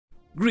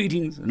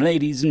Greetings,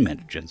 ladies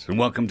and gents, and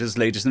welcome to this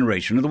latest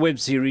narration of the web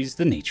series,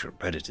 The Nature of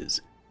Predators.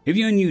 If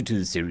you're new to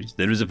the series,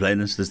 there is a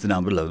playlist listed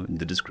down below in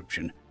the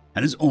description,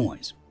 and as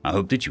always, I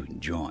hope that you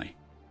enjoy.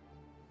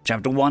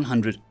 Chapter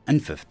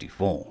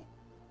 154.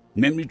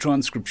 Memory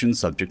Transcription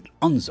Subject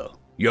Onzo,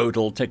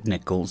 Yodel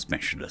Technical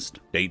Specialist.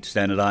 Date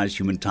Standardized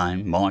Human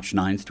Time, March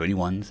 9th,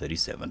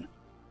 2137.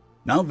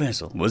 Our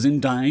vessel was in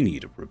dire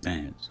need of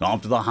repairs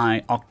after the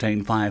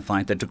high-octane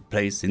firefight that took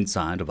place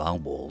inside of our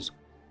walls.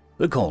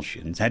 The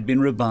Colchians had been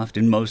rebuffed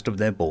in most of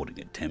their boarding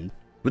attempts,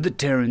 with the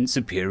Terrans'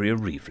 superior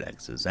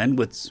reflexes and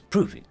wits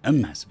proving a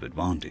massive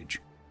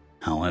advantage.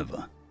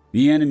 However,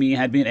 the enemy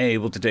had been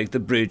able to take the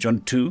bridge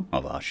on 2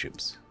 of our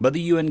ships, but the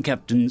UN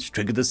captains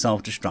triggered the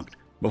self-destruct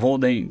before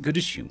they could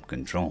assume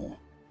control.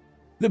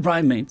 The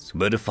primates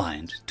were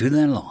defiant to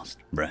their last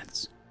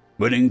breaths,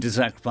 willing to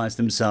sacrifice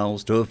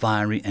themselves to a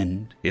fiery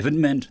end if it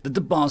meant that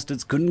the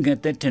bastards couldn't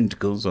get their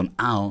tentacles on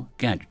our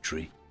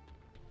gadgetry.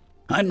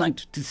 I'd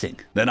liked to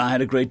think that I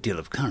had a great deal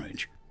of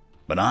courage,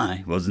 but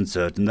I wasn't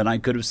certain that I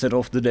could have set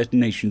off the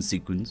detonation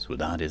sequence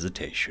without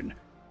hesitation,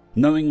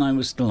 knowing I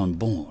was still on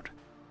board.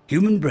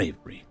 Human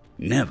bravery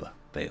never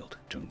failed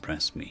to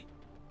impress me.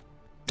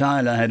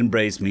 Tyler had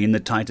embraced me in the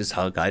tightest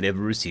hug I'd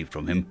ever received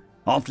from him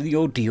after the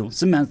ordeal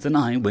Samantha and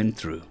I went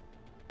through.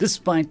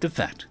 Despite the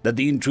fact that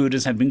the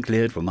intruders had been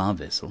cleared from our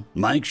vessel,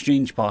 my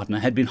exchange partner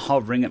had been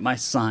hovering at my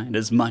side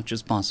as much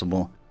as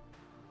possible.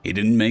 He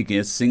didn't make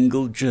a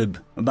single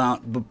jib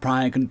about the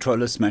prior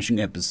controller smashing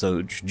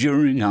episodes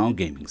during our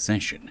gaming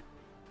session.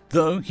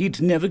 Though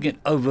he'd never get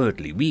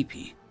overtly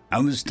weepy, I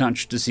was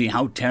touched to see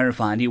how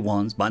terrified he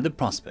was by the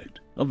prospect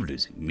of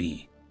losing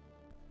me.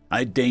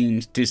 I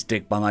deigned to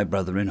stick by my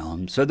brother in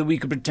arms so that we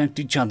could protect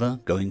each other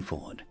going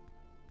forward.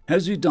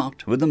 As we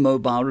docked with the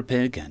mobile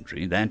repair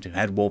gantry that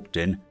had warped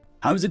in,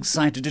 I was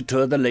excited to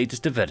tour the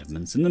latest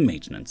developments in the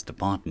maintenance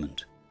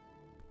department.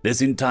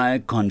 This entire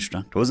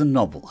construct was a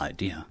novel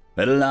idea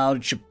that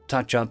allowed ship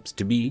touch-ups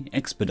to be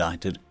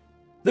expedited.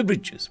 The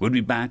bridges would be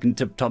back in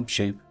tip-top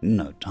shape in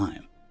no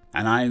time,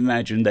 and I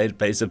imagined they'd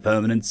place a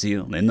permanent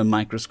seal in the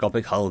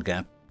microscopic hull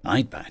gap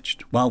I'd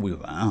patched while we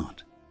were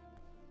out.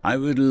 I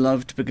would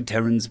love to pick a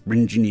Terran's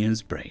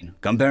engineer's brain,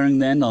 comparing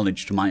their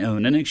knowledge to my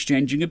own and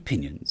exchanging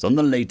opinions on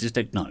the latest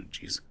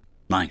technologies.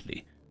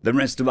 Likely, the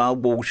rest of our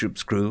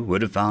warship's crew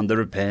would have found the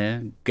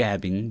repair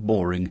gabbing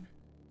boring.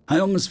 I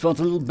almost felt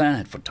a little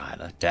bad for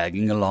Tyler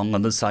tagging along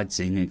on the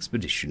sightseeing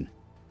expedition.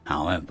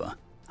 However,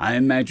 I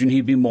imagine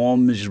he'd be more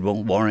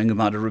miserable worrying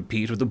about a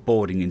repeat of the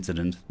boarding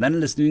incident than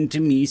listening to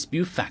me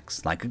spew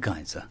facts like a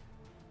geyser.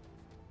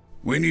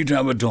 "We need to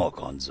have a talk,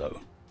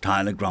 Onzo,"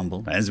 Tyler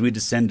grumbled as we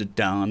descended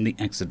down the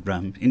exit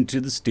ramp into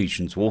the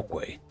station's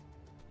walkway.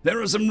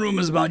 "There are some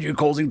rumors about you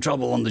causing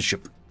trouble on the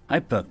ship." I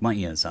perked my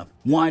ears up,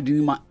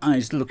 widening my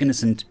eyes to look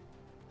innocent.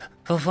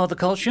 For the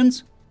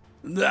Colchians?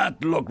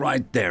 "That look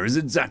right there is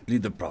exactly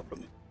the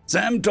problem.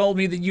 Sam told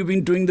me that you've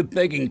been doing the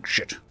begging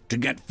shit to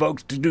get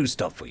folks to do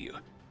stuff for you.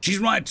 She's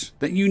right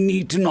that you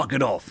need to knock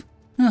it off."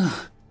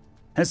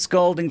 A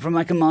scolding from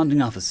my commanding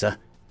officer.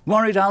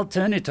 Worried I'll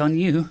turn it on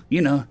you.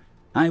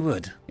 I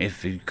would,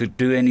 if you could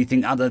do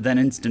anything other than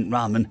instant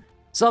ramen.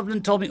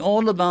 Sovlin told me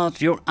all about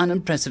your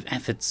unimpressive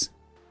efforts.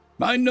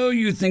 "I know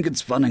you think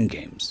it's fun and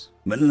games,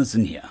 but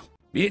listen here.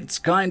 It's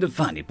kind of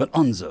funny, but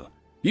Onzo,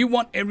 you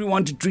want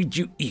everyone to treat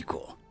you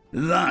equal.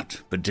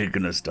 That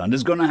particular stunt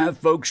is gonna have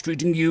folks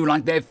treating you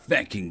like their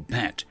fucking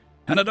pet.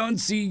 And I don't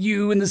see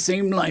you in the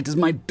same light as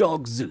my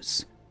dog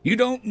Zeus. You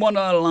don't want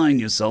to align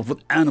yourself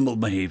with animal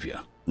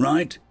behavior,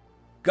 right?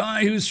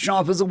 Guy who's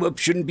sharp as a whip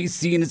shouldn't be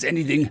seen as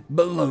anything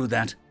below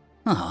that."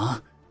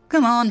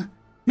 Come on.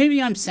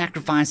 Maybe I'm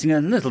sacrificing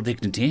a little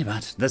dignity,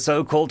 but the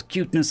so-called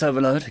cuteness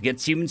overload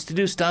gets humans to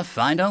do stuff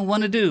I don't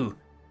want to do.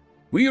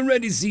 "We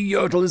already see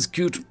Yodel as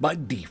cute by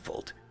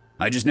default.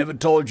 I just never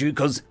told you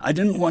because I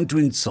didn't want to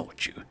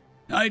insult you.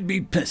 I'd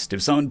be pissed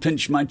if someone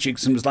pinched my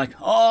cheeks and was like,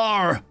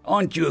 'Arr,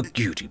 aren't you a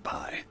cutie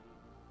pie?'"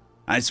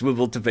 I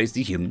swiveled to face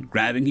the human,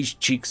 grabbing his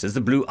cheeks as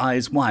the blue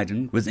eyes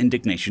widened with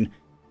indignation.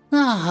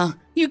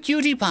 You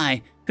cutie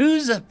pie.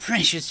 Who's a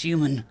precious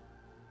human?"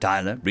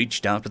 Tyler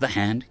reached out with a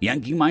hand,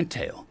 yanking my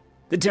tail.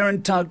 The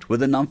Terran tugged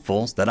with enough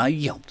force that I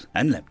yelped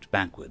and leapt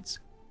backwards.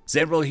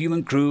 Several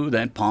human crew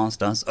that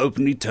passed us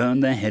openly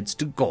turned their heads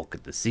to gawk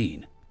at the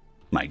scene.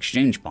 My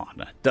exchange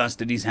partner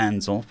dusted his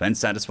hands off and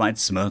satisfied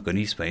smirk on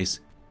his face.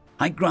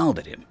 I growled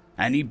at him,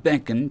 and he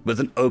beckoned with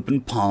an open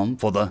palm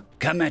for the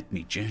 "come at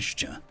me"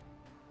 gesture.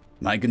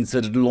 I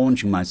considered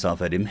launching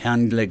myself at him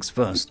hind legs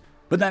first,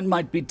 but that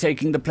might be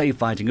taking the play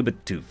fighting a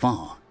bit too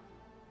far.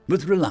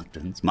 With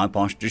reluctance, my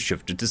posture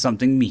shifted to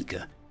something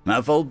meeker, and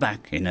I fell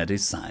back in at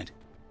his side.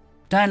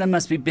 Tyler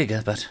must be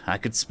bigger, but I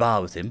could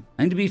spar with him,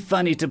 and it'd be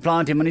funny to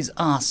plant him on his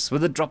ass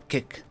with a drop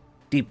kick.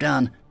 Deep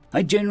down,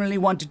 I genuinely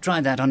want to try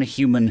that on a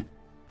human.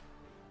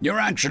 "You're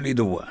actually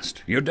the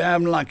worst. You're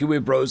damn lucky we're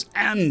bros,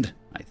 and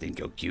I think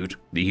you're cute,"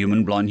 the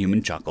blonde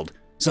human chuckled.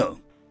 "So,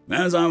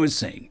 as I was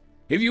saying,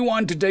 if you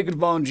want to take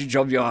advantage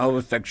of your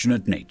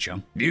affectionate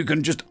nature, you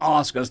can just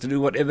ask us to do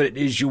whatever it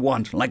is you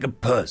want, like a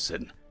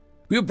person.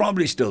 We'll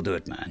probably still do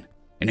it, man.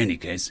 In any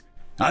case,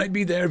 I'd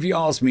be there if you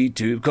asked me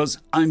to, because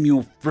I'm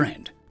your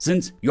friend.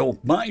 Since you're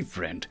my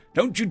friend,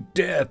 don't you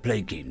dare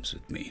play games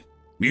with me.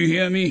 You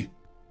hear me?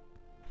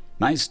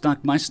 I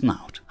stuck my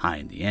snout high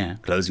in the air,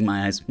 closing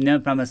my eyes. No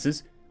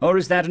promises. Or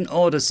is that an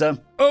order, sir?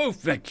 Oh,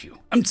 thank you.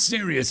 I'm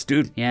serious,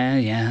 dude.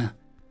 Yeah.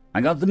 I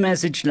got the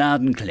message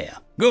loud and clear.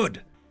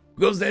 Good,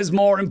 because there's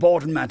more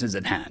important matters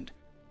at hand.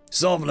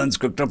 Sovlin's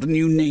cooked up a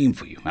new name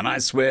for you, and I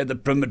swear the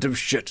primitive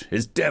shit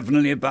is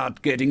definitely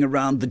about getting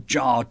around the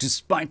jar to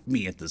spite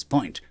me at this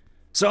point.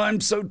 So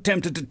I'm so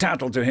tempted to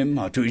tattle to him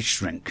or to his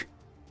shrink.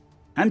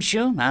 I'm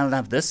sure I'll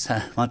love this.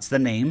 What's the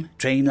name?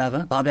 Train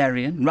lover,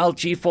 barbarian,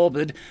 Ralchi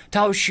forbid,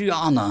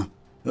 Taushiana.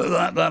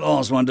 That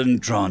last one didn't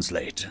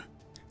translate.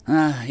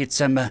 It's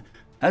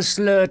a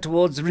slur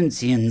towards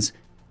Rinsians.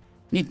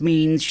 It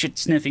means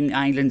shit-sniffing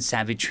island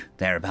savage,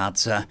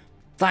 thereabouts.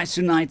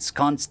 Thysonites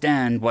can't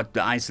stand what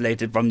they're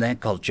isolated from their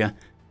culture.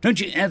 Don't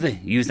you ever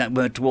use that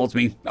word towards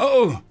me.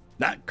 Oh,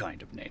 that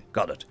kind of name.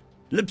 Got it.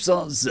 Lips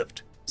are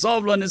zipped.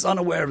 Sovlin is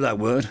unaware of that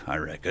word, I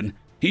reckon.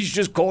 He's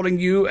just calling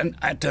you an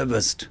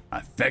atavist.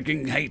 I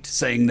fucking hate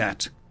saying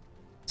that.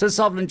 So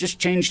Sovlin just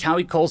changed how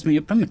he calls me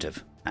a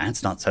primitive.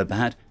 That's not so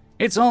bad.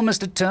 It's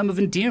almost a term of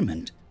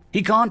endearment.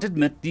 He can't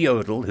admit the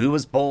Yodel, who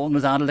was born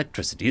without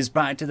electricity, is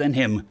brighter than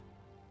him.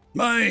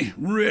 I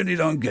really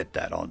don't get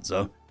that,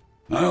 Onzo.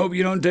 I hope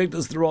you don't take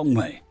this the wrong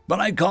way, but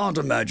I can't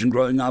imagine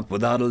growing up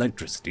without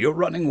electricity or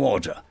running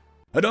water.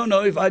 I don't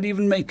know if I'd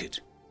even make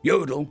it.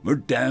 Yodel were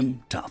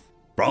damn tough.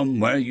 From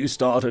where you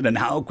started and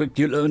how quick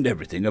you learned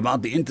everything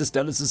about the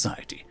interstellar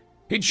society.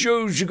 It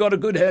shows you got a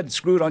good head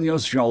screwed on your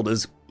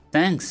shoulders.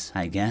 Thanks,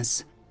 I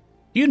guess.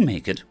 You'd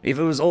make it if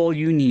it was all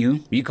you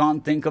knew. You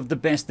can't think of the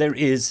best there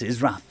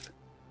is rough.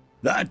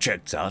 That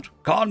checks out.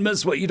 Can't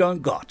miss what you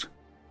don't got.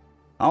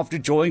 After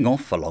jawing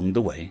off along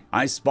the way,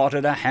 I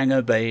spotted a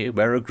hangar bay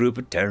where a group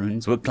of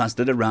Terrans were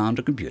clustered around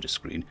a computer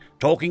screen,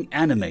 talking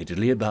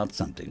animatedly about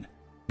something.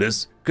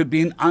 This could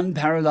be an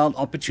unparalleled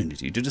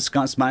opportunity to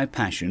discuss my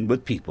passion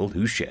with people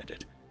who shared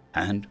it,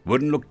 and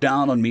wouldn't look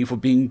down on me for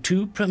being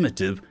too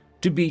primitive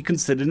to be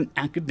considered an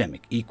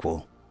academic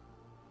equal.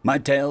 My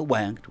tail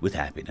wagged with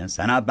happiness,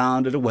 and I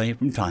bounded away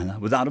from Tyler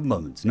without a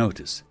moment's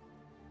notice.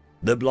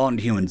 The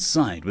blonde human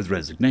sighed with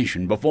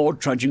resignation before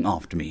trudging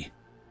after me.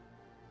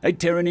 A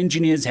Terran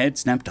engineer's head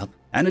snapped up,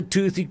 and a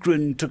toothy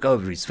grin took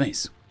over his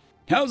face.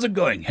 How's it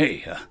going?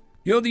 Hey,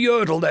 you're the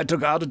Yodel that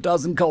took out a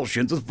dozen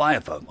Kolshians with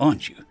fire foam,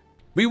 aren't you?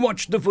 We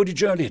watched the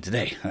footage earlier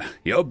today.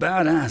 You're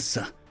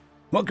badass.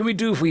 What can we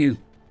do for you?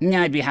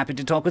 I'd be happy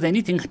to talk with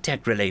anything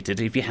tech-related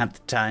if you have the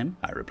time,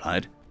 I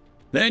replied.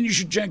 Then you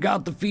should check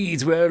out the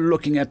feeds we're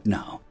looking at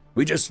now.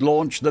 We just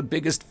launched the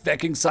biggest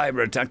fecking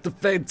cyber attack the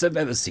feds have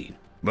ever seen.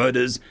 Word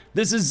is,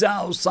 this is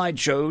Zhao's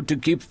sideshow to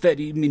keep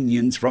Fedi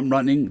minions from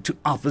running to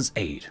Alpha's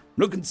aid.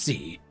 Look and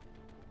see.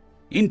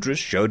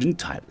 Interest showed in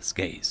Tyler's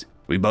gaze.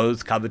 We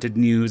both coveted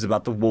news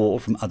about the war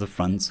from other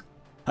fronts.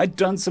 I'd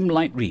done some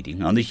light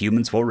reading on the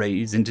humans'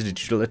 forays into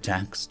digital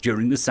attacks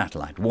during the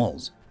satellite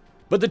wars,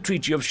 but the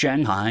Treaty of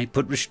Shanghai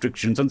put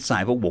restrictions on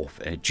cyber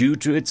warfare due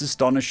to its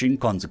astonishing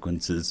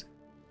consequences.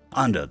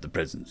 Under the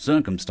present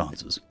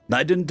circumstances,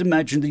 I didn't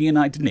imagine the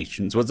United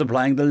Nations was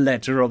applying the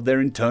letter of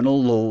their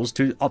internal laws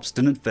to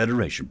obstinate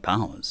Federation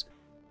powers.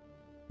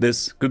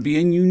 This could be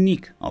a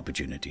unique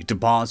opportunity to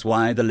pass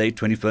why the late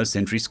 21st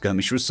century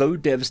skirmish was so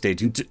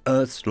devastating to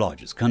Earth's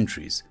largest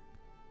countries.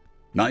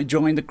 I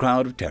joined the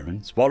crowd of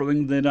Terrans,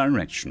 following their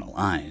directional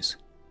eyes.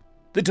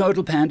 The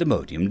total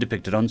pandemonium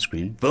depicted on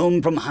screen,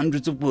 filmed from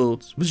hundreds of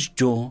worlds, was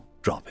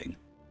jaw-dropping.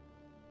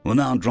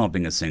 Without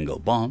dropping a single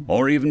bomb,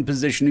 or even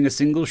positioning a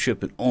single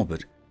ship in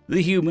orbit,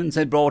 the humans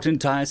had brought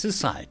entire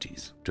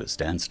societies to a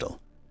standstill.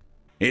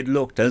 It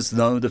looked as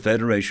though the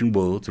Federation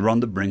worlds were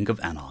on the brink of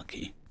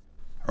anarchy.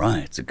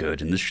 Riots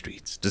occurred in the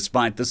streets,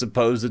 despite the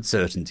supposed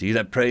certainty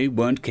that prey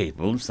weren't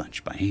capable of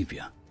such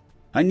behavior.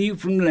 I knew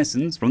from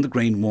lessons from the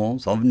grain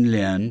wars of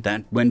Nlian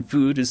that when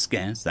food is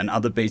scarce and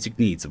other basic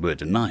needs were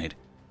denied,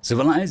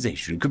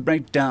 civilization could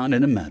break down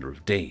in a matter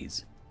of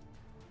days.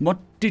 What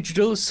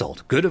digital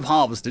assault could have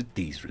harvested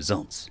these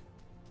results?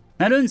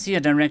 I don't see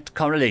a direct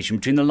correlation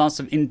between the loss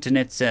of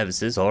internet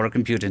services or a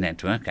computer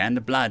network and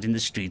the blood in the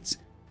streets.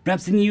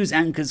 Perhaps the news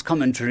anchor's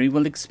commentary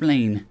will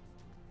explain.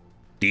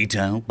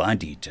 Detail by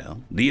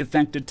detail, the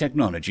affected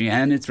technology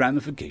and its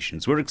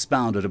ramifications were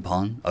expounded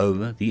upon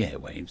over the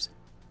airwaves.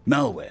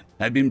 Malware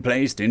had been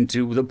placed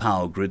into the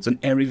power grids on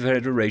every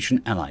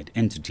Federation allied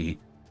entity,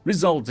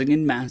 resulting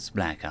in mass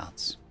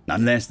blackouts,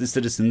 unless the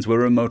citizens were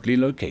remotely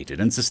located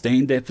and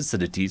sustained their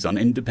facilities on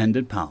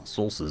independent power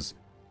sources.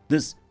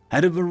 This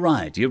had a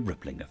variety of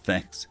rippling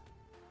effects.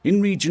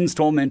 In regions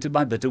tormented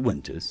by bitter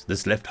winters,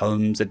 this left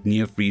homes at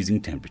near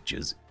freezing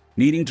temperatures,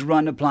 needing to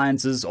run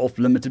appliances off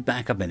limited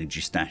backup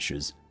energy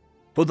stashes,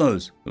 for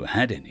those who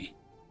had any.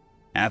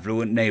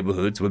 Affluent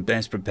neighborhoods were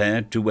best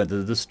prepared to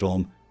weather the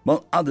storm,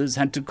 while others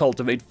had to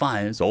cultivate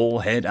fires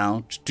or head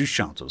out to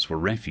shelters for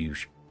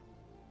refuge.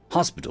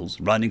 Hospitals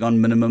running on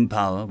minimum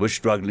power were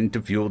struggling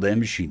to fuel their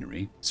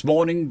machinery,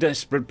 spawning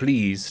desperate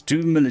pleas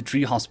to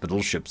military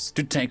hospital ships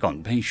to take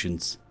on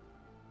patients.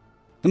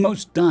 The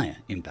most dire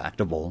impact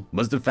of all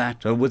was the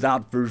fact that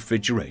without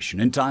refrigeration,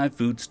 entire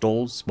food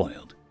stalls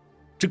spoiled.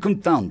 To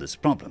confound this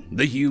problem,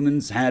 the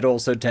humans had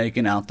also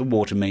taken out the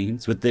water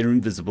mains with their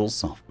invisible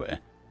software.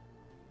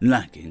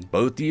 Lacking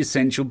both the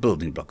essential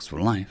building blocks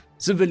for life,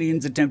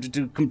 civilians attempted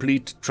to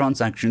complete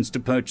transactions to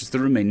purchase the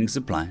remaining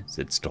supplies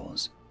at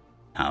stores.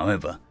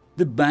 However,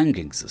 the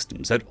banking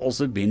systems had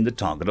also been the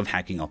target of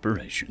hacking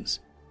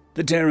operations.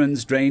 The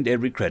Terrans drained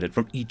every credit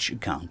from each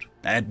account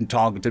and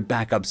targeted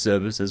backup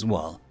servers as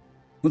well.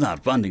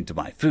 Without funding to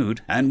buy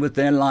food, and with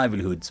their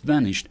livelihoods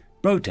vanished,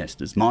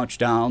 protesters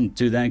marched down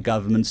to their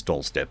government's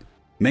doorstep.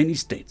 Many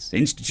states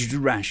instituted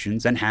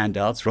rations and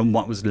handouts from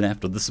what was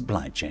left of the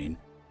supply chain,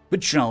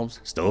 but shelves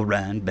still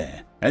ran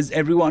bare as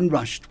everyone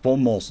rushed for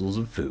morsels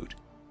of food.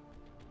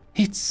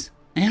 "It's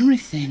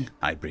everything,"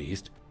 I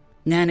breathed.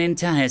 "An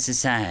entire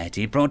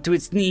society brought to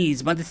its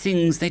knees by the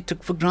things they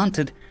took for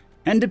granted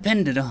and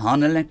depended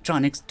on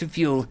electronics to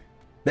fuel.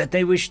 Bet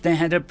they wish they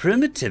had a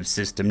primitive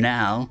system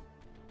now."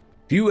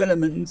 Few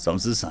elements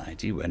of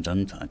society went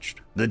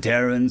untouched. The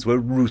Terrans were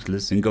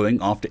ruthless in going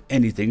after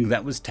anything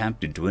that was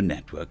tapped into a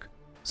network.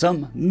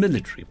 Some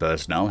military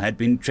personnel had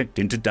been tricked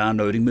into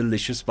downloading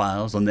malicious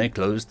files on their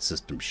closed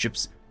system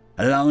ships,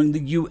 allowing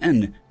the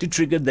UN to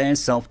trigger their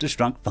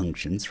self-destruct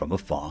functions from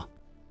afar.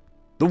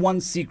 The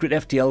once secret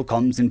FTL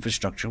comms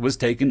infrastructure was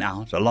taken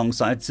out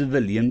alongside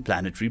civilian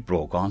planetary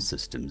broadcast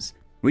systems,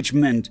 which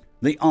meant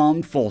the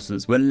armed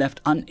forces were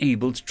left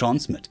unable to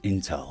transmit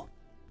intel.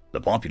 The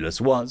populace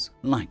was,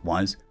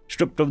 likewise,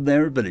 stripped of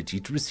their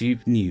ability to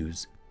receive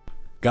news,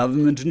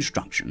 government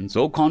instructions,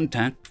 or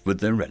contact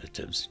with their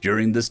relatives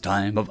during this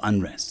time of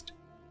unrest.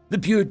 The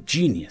pure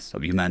genius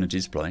of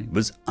humanity's play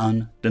was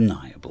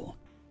undeniable.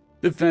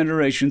 The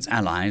Federation's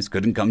allies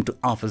couldn't come to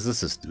offer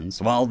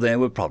assistance while there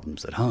were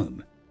problems at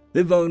home.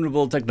 Their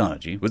vulnerable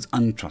technology was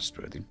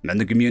untrustworthy, and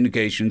the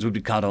communications would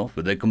be cut off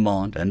with their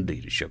command and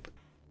leadership.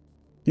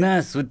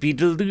 Earth would be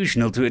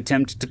delusional to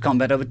attempt to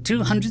combat over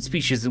 200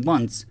 species at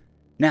once.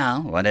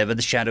 Now, whatever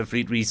the Shadow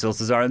Fleet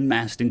resources are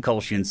amassed in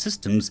Kolshian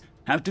systems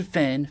have to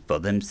fend for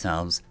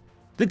themselves.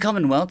 The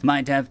Commonwealth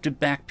might have to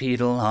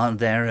backpedal on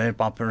their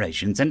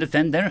operations and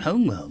defend their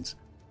homeworlds.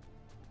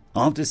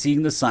 After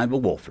seeing the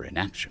cyber warfare in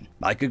action,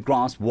 I could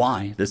grasp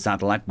why the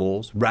satellite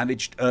wars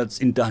ravaged Earth's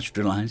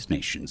industrialized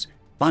nations,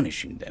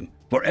 punishing them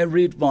for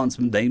every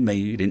advancement they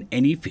made in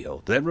any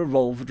field that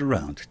revolved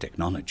around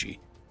technology.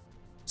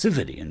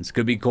 Civilians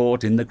could be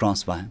caught in the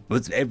crossfire,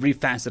 with every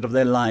facet of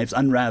their lives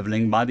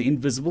unraveling by the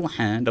invisible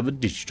hand of a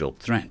digital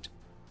threat.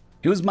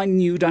 It was my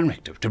new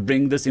directive to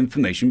bring this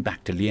information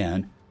back to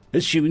Lian,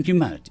 assuming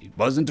humanity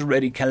wasn't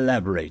already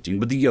collaborating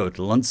with the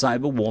Yodel on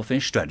cyber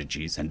warfare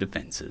strategies and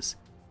defenses.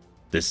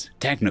 This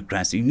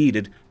technocracy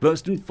needed,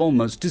 first and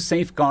foremost, to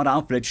safeguard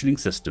our fledgling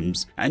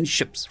systems and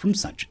ships from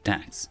such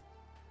attacks.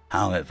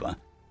 However,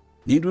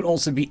 it would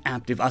also be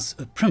apt if us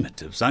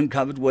primitives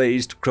uncovered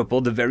ways to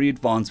cripple the very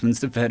advancements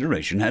the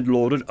Federation had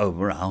lorded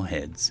over our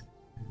heads.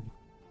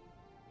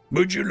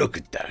 "Would you look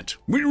at that?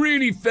 We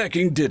really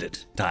fecking did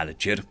it," Tyler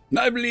cheered.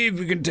 "I believe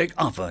we can take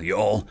Alpha,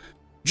 y'all.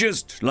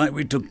 Just like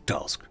we took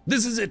Tusk.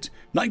 This is it.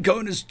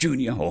 Lyconis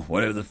Jr., or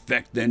whatever the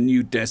feck their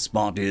new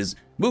despot is,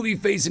 will be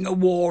facing a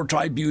war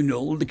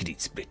tribunal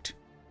lickety-split."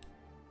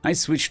 I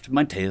switched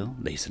my tail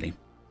lazily.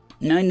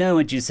 "I know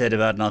what you said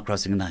about not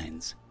crossing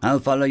lines. I'll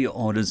follow your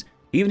orders,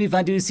 even if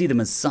I do see them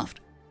as soft.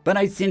 But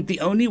I think the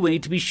only way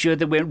to be sure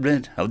that we're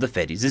rid of the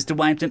Feddies is to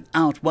wipe them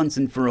out once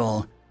and for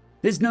all.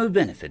 There's no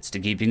benefits to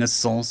keeping a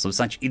source of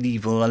such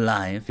evil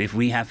alive if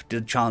we have the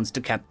chance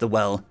to cap the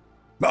well."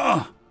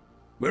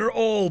 We're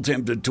all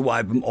tempted to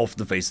wipe them off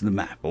the face of the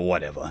map or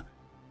whatever.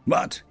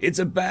 But it's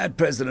a bad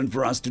precedent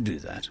for us to do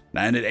that,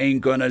 and it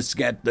ain't gonna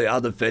get the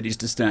other Feddies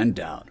to stand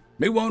down.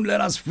 They won't let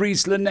us free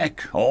Slanek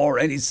or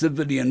any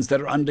civilians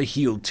that are under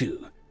heel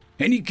too.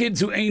 Any kids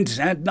who ain't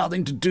had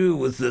nothing to do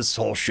with this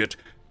horseshit.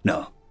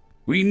 No,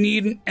 we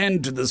need an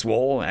end to this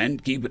war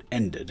and keep it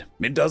ended.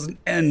 It doesn't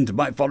end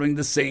by following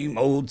the same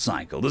old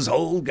cycle this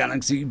whole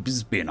galaxy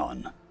has been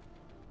on.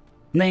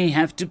 They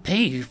have to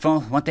pay for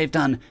what they've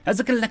done as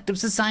a collective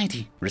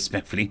society,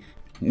 respectfully.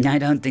 I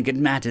don't think it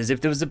matters if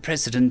there was a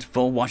precedent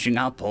for washing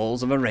out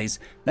balls of a race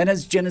that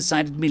has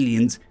genocided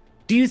millions.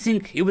 Do you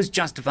think it was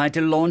justified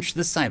to launch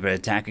the cyber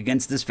attack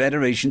against this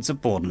Federation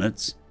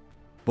subordinates?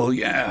 Well,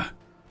 yeah.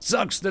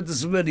 Sucks that the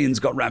civilians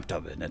got wrapped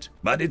up in it,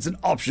 but it's an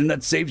option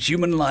that saves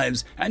human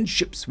lives and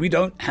ships we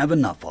don't have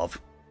enough of.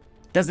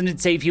 Doesn't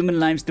it save human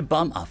lives to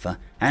bomb Alpha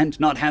and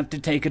not have to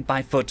take it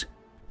by foot?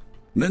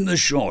 In the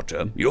short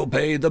term, you'll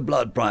pay the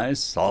blood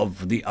price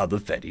of the other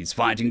Feddies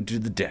fighting to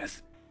the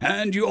death.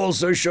 And you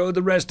also show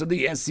the rest of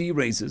the SC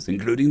races,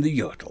 including the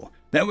Yurtle,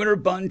 that we're a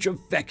bunch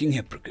of fecking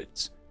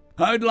hypocrites.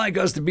 I'd like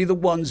us to be the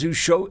ones who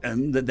show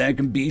them that there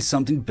can be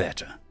something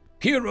better.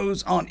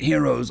 Heroes aren't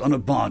heroes on a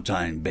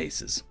part-time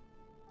basis.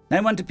 I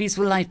want a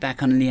peaceful life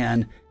back on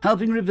Lian,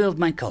 helping rebuild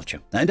my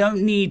culture. I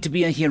don't need to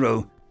be a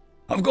hero.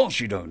 Of course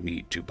you don't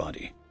need to,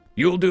 buddy.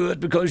 You'll do it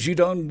because you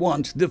don't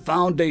want the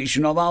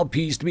foundation of our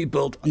peace to be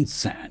built on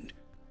sand.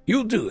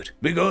 You'll do it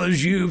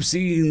because you've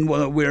seen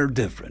we're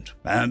different,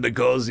 and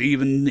because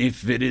even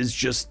if it is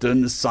just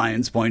in the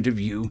science point of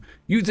view,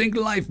 you think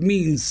life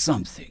means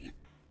something.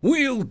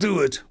 We'll do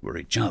it for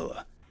each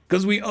other,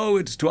 because we owe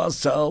it to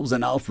ourselves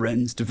and our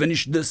friends to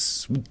finish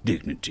this with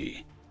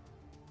dignity."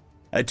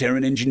 A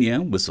Terran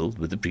engineer whistled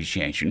with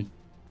appreciation.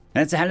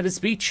 "That's a hell of a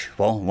speech,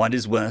 for what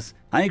it's worth.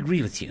 I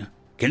agree with you.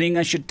 Killing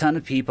a shit ton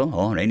of people,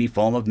 or any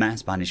form of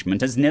mass punishment,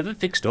 has never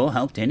fixed or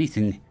helped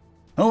anything.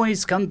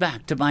 Always come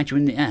back to bite you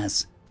in the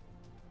ass."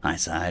 I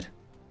sighed.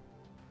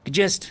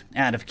 "Just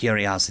out of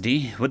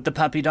curiosity, would the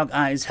puppy dog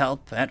eyes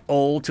help at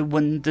all to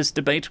win this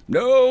debate?"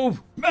 "No,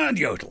 man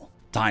Yodel,"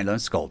 Tyler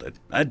scolded,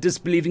 a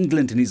disbelieving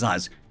glint in his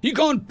eyes. "You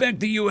can't beg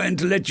the UN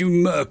to let you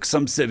murk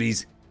some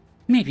civvies."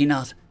 "Maybe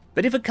not,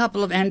 but if a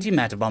couple of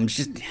antimatter bombs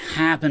just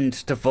happened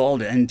to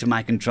fall into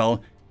my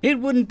control, it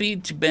wouldn't be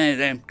too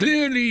bad."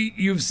 "Clearly,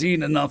 you've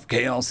seen enough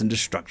chaos and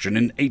destruction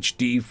in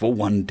HD for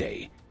one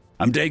day.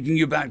 I'm taking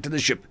you back to the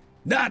ship.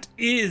 That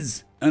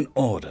is an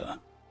order."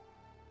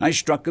 I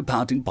struck a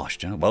pouting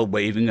posture while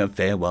waving a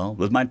farewell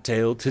with my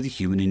tail to the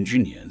human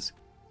engineers.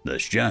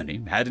 This journey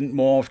hadn't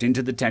morphed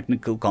into the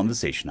technical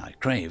conversation I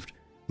craved,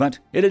 but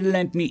it had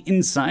lent me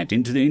insight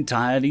into the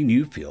entirely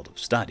new field of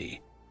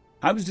study.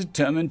 I was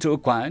determined to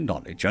acquire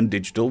knowledge on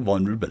digital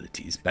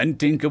vulnerabilities and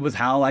tinker with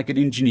how I could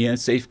engineer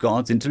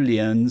safeguards into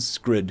Leon's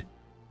grid,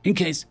 in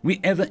case we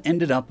ever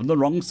ended up on the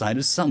wrong side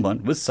of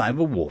someone with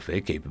cyber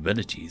warfare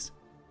capabilities.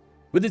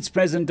 With its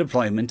present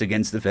deployment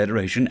against the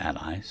Federation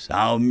allies,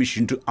 our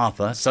mission to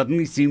Alpha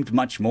suddenly seemed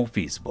much more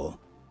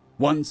feasible.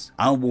 Once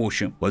our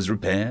warship was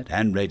repaired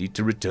and ready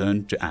to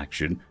return to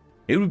action,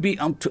 it would be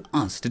up to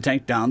us to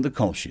take down the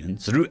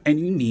Kolshians through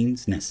any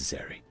means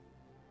necessary.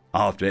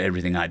 After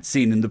everything I'd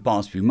seen in the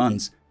past few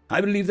months,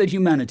 I believed that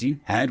humanity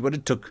had what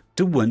it took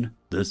to win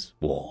this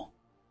war.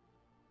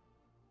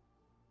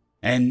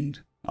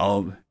 End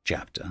of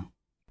chapter.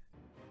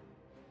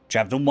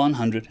 Chapter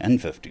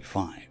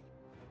 155.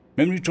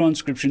 Memory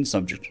transcription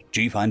subject,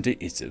 Chief Hunter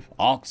Isif,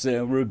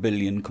 Arxer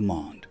Rebellion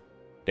Command.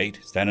 Date,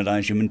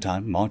 Standardized Human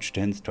Time, March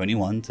 10th,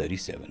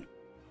 2137.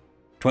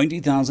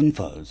 20,000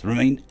 foes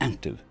remained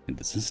active in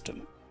the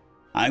system.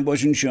 I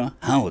wasn't sure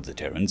how the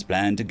Terrans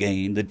planned to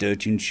gain the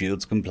Dirtian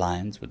Shield's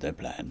compliance with their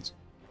plans.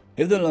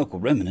 If the local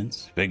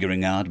remnants,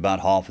 figuring out about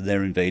half of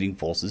their invading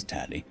forces'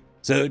 tally,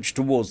 surged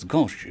towards the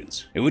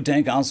Kolshians, it would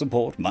take our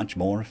support much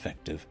more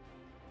effective.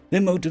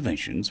 Their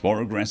motivations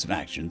for aggressive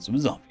actions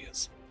was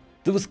obvious.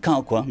 With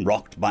Kalqua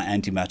rocked by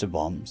antimatter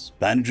bombs,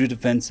 planetary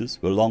defenses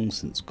were long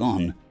since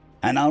gone,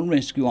 and our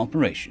rescue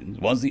operations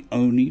was the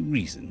only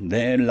reason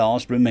their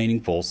last remaining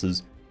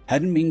forces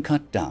hadn't been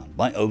cut down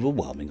by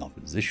overwhelming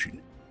opposition.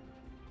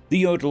 The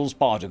Yodel's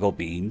particle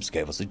beams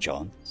gave us a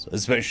chance,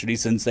 especially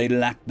since they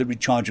lacked the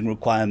recharging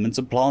requirements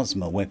of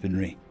plasma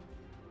weaponry.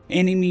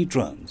 Enemy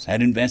drones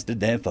had invested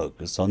their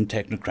focus on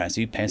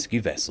technocracy pesky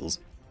vessels,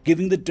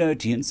 giving the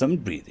Dirtians some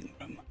breathing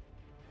room.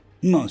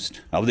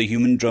 Most of the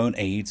human drone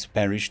aides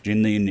perished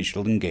in the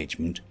initial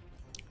engagement,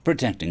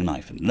 protecting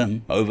life and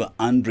limb over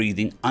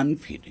unbreathing,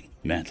 unfeeling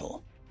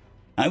metal.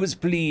 I was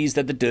pleased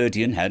that the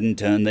Dirtian hadn't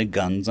turned their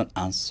guns on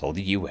us or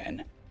the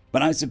UN,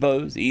 but I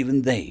suppose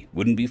even they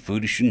wouldn't be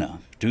foolish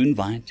enough to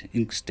invite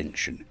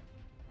extinction.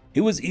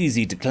 It was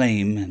easy to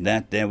claim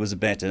that there was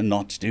better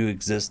not to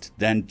exist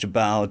than to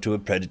bow to a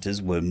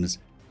predator's whims,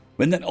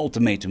 when that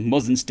ultimatum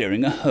wasn't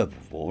staring a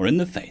herbivore in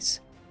the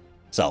face.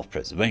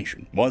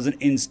 Self-preservation was an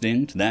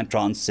instinct that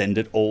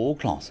transcended all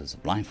classes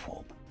of life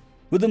form.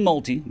 With the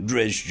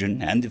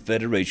multi-Dresden and the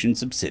Federation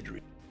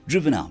subsidiary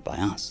driven out by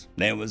us,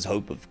 there was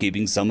hope of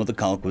keeping some of the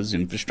Kalqua's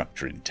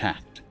infrastructure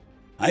intact.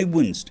 I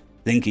winced,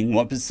 thinking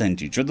what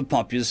percentage of the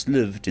populace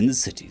lived in the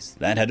cities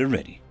that had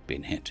already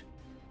been hit.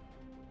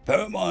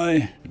 Per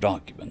my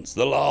documents,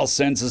 the last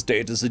census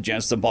data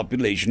suggests a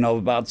population of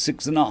about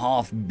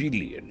 6.5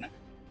 billion,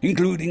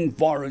 including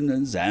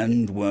foreigners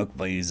and work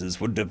visas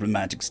for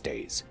diplomatic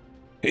stays.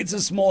 It's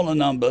a smaller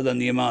number than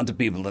the amount of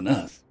people on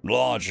Earth,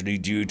 largely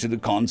due to the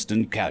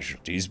constant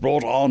casualties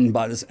brought on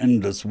by this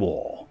endless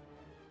war.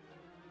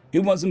 It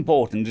was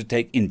important to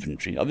take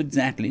inventory of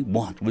exactly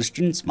what was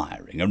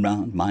transpiring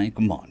around my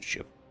command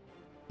ship.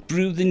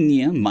 Through the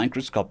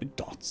near-microscopic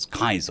dots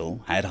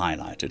Kaisel had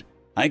highlighted,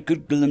 I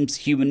could glimpse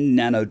human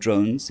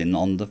nano-drones in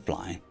on the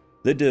fly.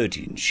 The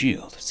Dirtian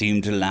Shield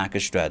seemed to lack a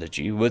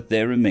strategy with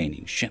their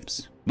remaining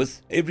ships,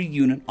 with every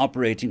unit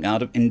operating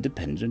out of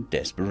independent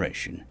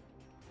desperation.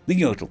 The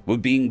Yodel were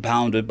being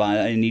pounded by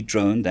any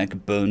drone that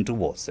could burn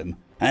towards them,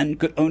 and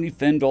could only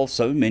fend off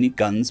so many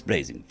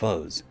guns-blazing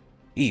foes,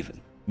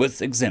 even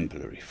with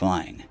exemplary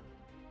flying.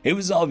 It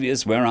was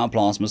obvious where our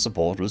plasma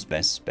support was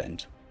best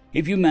spent.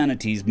 If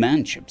humanity's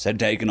manships had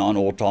taken on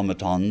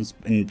automatons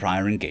in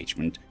prior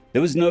engagement,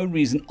 there was no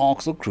reason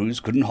Oxel crews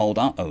couldn't hold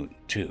our own,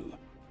 too.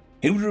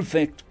 It would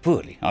reflect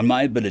poorly on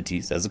my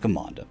abilities as a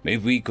commander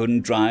if we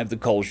couldn't drive the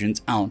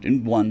Kolshians out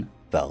in one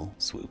fell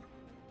swoop.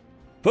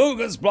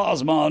 Focus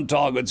plasma on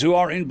targets who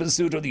are in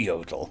pursuit of the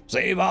Yodel.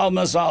 Save our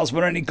missiles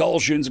for any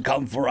Kolshians who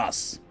come for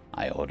us,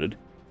 I ordered.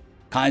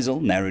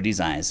 Kaisel narrowed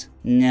his eyes.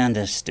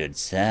 Understood,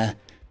 sir.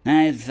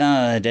 I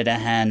thought at a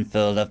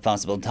handful of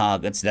possible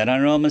targets that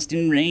are almost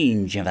in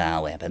range of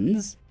our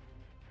weapons.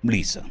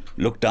 Lisa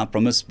looked up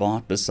from a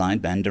spot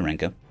beside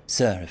Bandarenka.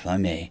 Sir, if I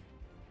may,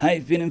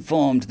 I've been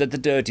informed that the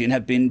Dirtian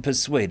have been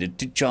persuaded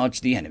to charge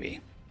the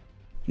enemy.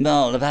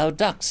 All of our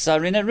ducks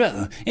are in a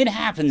row. It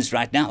happens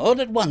right now, all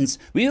at once.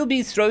 We'll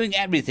be throwing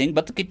everything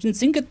but the kitchen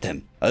sink at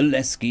them,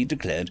 Oleski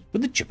declared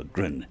with a chipper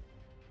grin.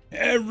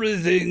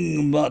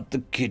 Everything but the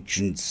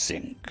kitchen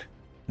sink.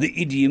 The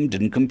idiom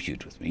didn't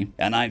compute with me,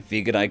 and I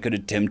figured I could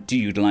attempt to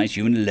utilize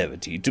human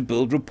levity to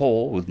build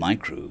rapport with my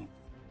crew.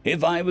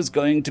 If I was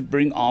going to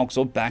bring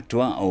Arxor back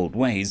to our old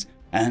ways,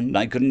 and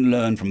I couldn't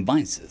learn from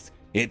Viseth,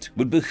 it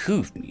would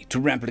behoove me to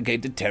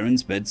replicate the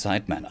Terran's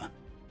bedside manner.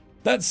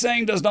 That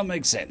saying does not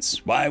make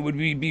sense. Why would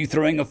we be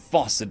throwing a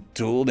faucet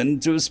tool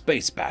into a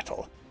space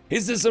battle?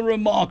 Is this a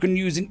remark on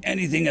using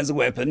anything as a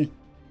weapon?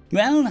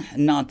 Well,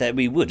 not that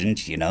we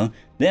wouldn't, you know.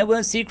 There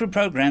were secret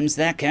programs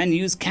that can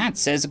use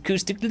cats as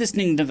acoustic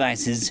listening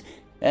devices.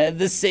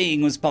 The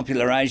saying was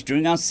popularized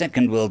during our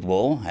Second World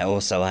War,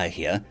 also I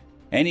hear.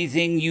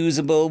 Anything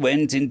usable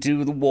went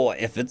into the war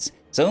efforts,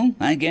 so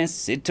I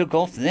guess it took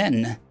off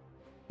then.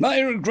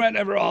 I regret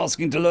ever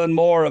asking to learn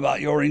more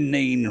about your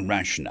inane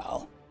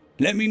rationale.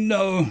 Let me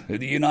know if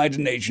the United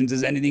Nations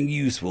is anything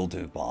useful to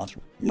impart,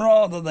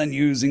 rather than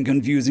using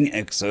confusing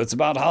excerpts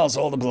about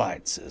household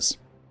appliances.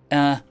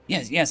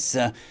 Yes,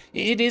 sir.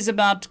 It is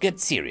about to get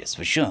serious,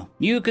 for sure.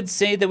 You could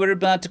say that we're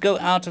about to go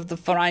out of the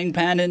frying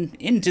pan and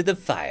into the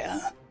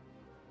fire.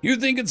 You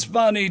think it's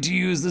funny to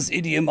use this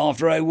idiom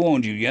after I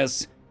warned you,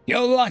 yes?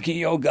 You're lucky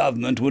your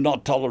government would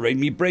not tolerate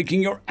me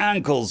breaking your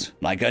ankles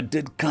like I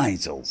did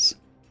Kaisel's.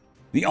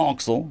 The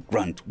Arxor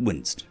grunt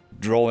winced,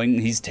 drawing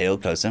his tail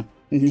closer.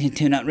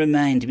 Do not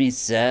remind me,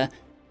 sir.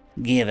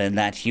 Given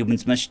that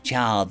humans must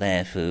chow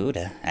their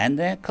food, and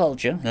their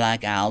culture,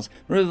 like ours,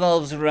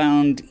 revolves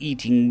around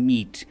eating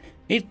meat,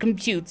 it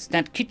computes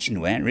that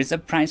kitchenware is a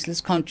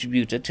priceless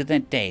contributor to their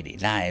daily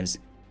lives.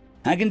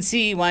 I can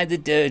see why the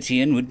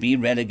Dirtian would be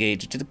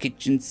relegated to the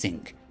kitchen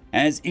sink,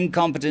 as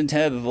incompetent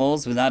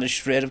herbivores without a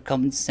shred of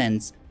common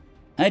sense.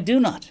 I do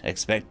not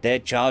expect their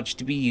charge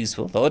to be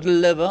useful or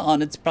deliver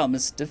on its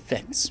promised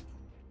effects.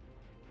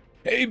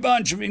 A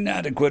bunch of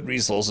inadequate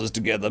resources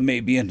together may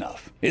be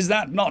enough. Is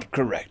that not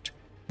correct?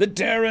 The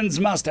Terrans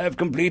must have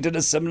completed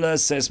a similar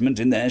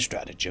assessment in their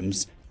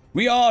stratagems.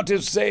 We are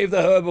to save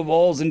the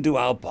herbivores and do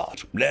our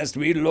part, lest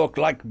we look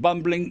like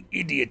bumbling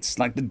idiots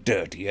like the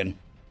Dirtian.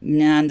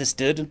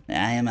 Understood.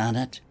 I am on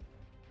it.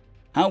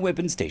 Our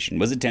weapon station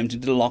was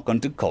attempting to lock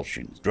onto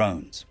Kolshin's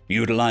drones,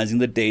 utilizing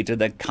the data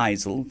that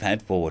Kaisel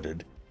had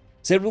forwarded.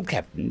 Several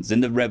captains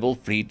in the rebel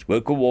fleet were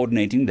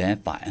coordinating their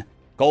fire,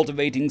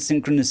 cultivating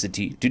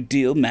synchronicity to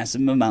deal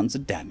massive amounts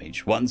of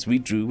damage once we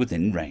drew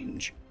within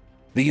range.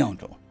 The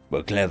Yodel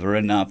were clever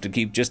enough to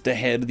keep just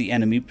ahead of the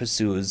enemy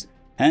pursuers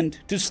and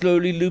to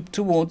slowly loop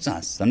towards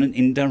us on an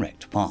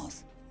indirect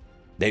path.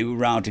 They were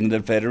routing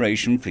the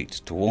Federation fleet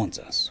towards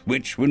us,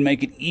 which would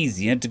make it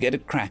easier to get a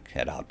crack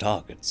at our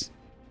targets.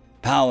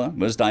 Power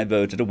was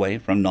diverted away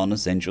from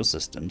non-essential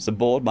systems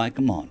aboard my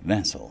command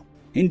vessel,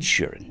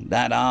 ensuring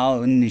that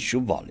our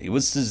initial volley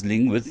was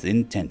sizzling with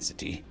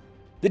intensity.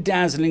 The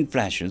dazzling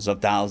flashes of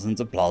thousands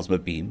of plasma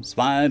beams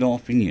fired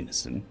off in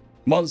unison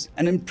was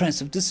an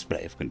impressive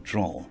display of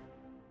control.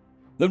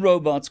 The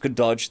robots could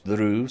dodge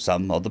through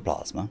some of the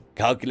plasma,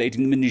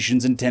 calculating the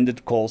munitions'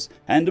 intended course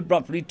and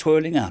abruptly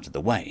twirling out of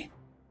the way.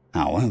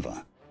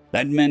 However,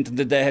 that meant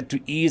that they had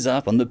to ease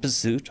up on the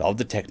pursuit of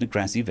the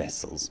technocracy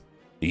vessels.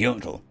 The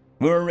Yodel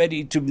were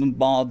ready to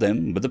bombard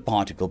them with the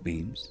particle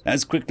beams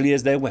as quickly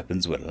as their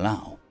weapons would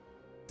allow.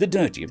 The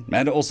Dirtian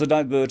had also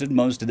diverted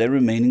most of their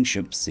remaining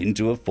ships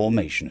into a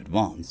formation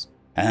advance,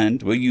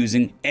 and were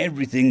using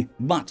everything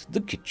but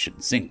the kitchen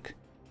sink.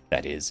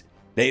 That is,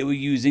 they were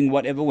using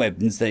whatever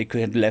weapons they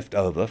could have left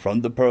over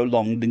from the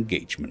prolonged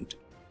engagement.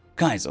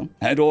 Kaiser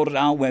had ordered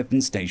our weapon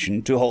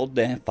station to hold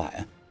their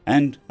fire,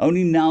 and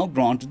only now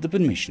granted the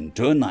permission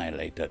to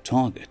annihilate their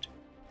target.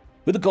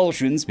 With the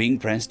Kolshians being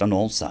pressed on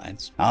all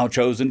sides, our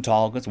chosen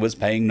target was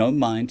paying no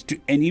mind to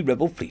any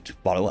rebel fleet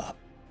follow-up.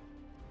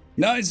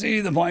 I see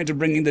the point of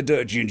bringing the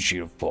Dirtian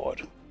shield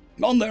forward.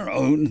 On their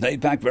own, they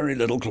pack very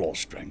little claw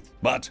strength,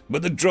 but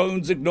with the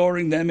drones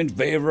ignoring them in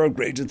favor of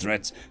greater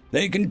threats,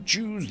 they can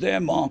choose their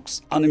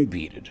marks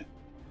unimpeded.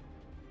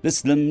 The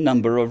slim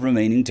number of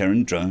remaining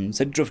Terran drones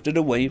had drifted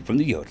away from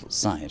the Yodel's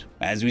side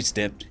as we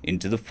stepped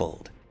into the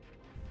fold.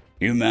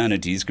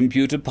 Humanity's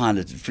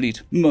computer-piloted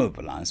fleet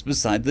mobilized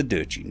beside the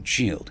Dirtian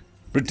shield,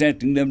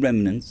 protecting their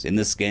remnants in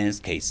the scarce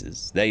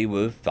cases they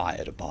were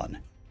fired upon.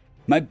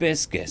 My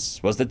best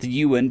guess was that the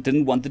UN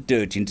didn't want the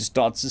Dirtian to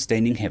start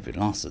sustaining heavy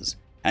losses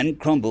and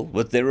crumble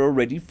with their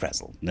already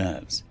frazzled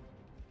nerves.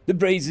 The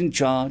brazen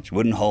charge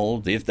wouldn't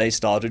hold if they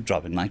started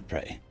dropping like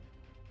prey.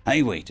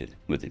 I waited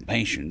with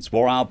impatience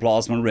for our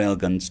plasma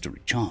railguns to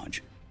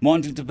recharge,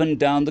 wanting to pin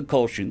down the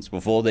Kolshians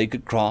before they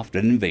could craft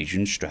an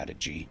invasion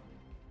strategy.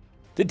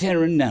 The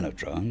Terran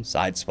nanodrones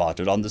I'd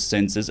spotted on the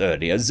sensors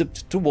earlier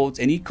zipped towards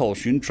any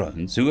Kolshian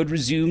drones who had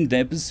resumed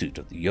their pursuit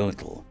of the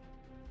Yodel.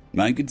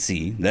 I could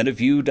see that a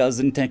few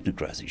dozen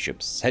technocracy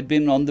ships had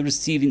been on the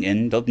receiving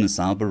end of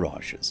missile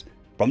barrages,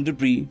 from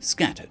debris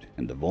scattered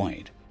in the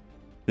void.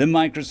 The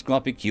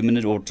microscopic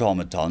humanoid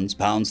automatons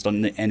pounced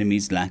on the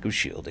enemy's lack of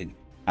shielding,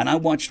 and I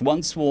watched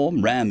one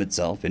swarm ram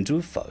itself into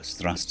a foe's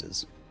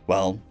thrusters.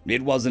 Well,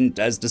 it wasn't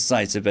as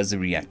decisive as a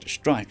reactor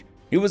strike.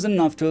 It was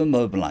enough to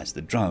immobilize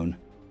the drone.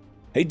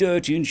 A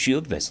dirty and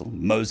shield vessel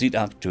moseyed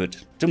up to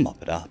it to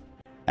mop it up,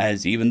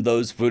 as even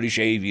those foolish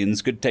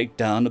avians could take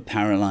down a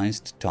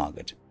paralyzed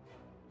target.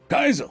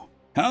 "Kaiser,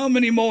 how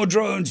many more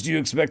drones do you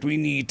expect we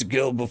need to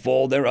kill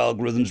before their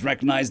algorithms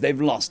recognize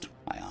they've lost?"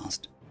 I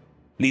asked.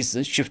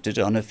 Lisa shifted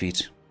on her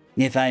feet.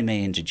 "If I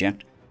may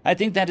interject, I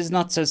think that is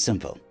not so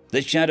simple.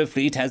 The Shadow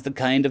Fleet has the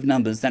kind of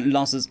numbers that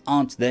losses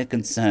aren't their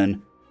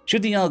concern.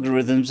 Should the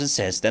algorithms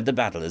assess that the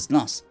battle is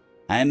lost,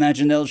 I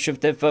imagine they'll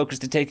shift their focus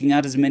to taking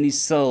out as many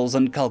souls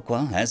on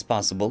Kalqua as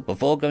possible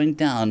before going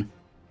down.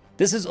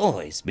 This has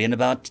always been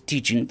about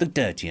teaching the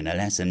Dirtian a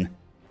lesson."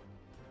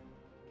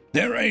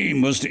 Their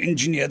aim was to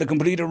engineer the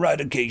complete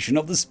eradication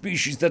of the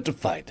species that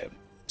defied them,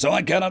 so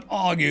I cannot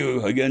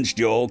argue against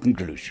your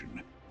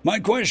conclusion. My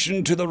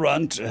question to the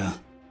runt,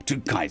 to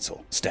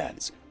Keitzel,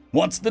 stands.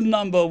 What's the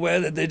number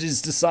where it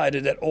is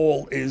decided that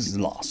all is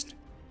lost?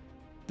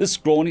 The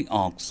scrawny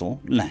Arxor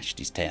lashed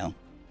his tail.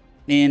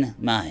 "In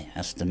my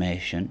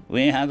estimation,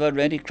 we have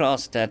already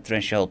crossed that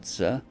threshold,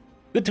 sir.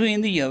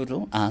 Between the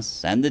Yodel,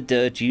 us, and the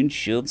Dirtian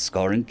shield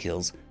scoring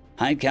kills,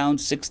 I count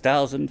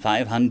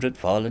 6,500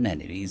 fallen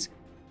enemies.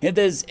 If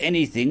there's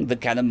anything the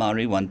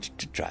Calamari want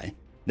to try,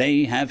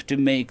 they have to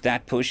make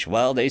that push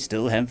while they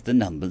still have the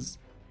numbers."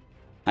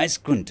 I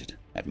squinted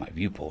at my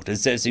viewport,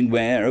 assessing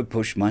where a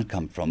push might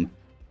come from.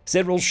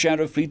 Several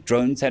Shadow Fleet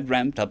drones had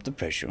ramped up the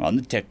pressure on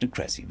the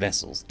technocracy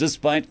vessels,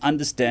 despite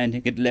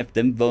understanding it left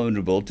them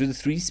vulnerable to the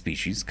three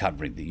species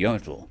covering the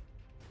Yodel.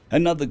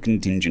 Another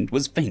contingent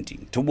was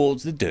feinting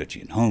towards the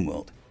Dirtian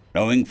homeworld,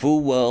 knowing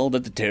full well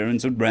that the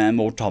Terrans would ram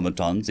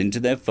automatons into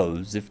their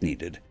foes if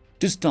needed,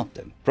 to stop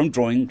them from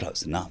drawing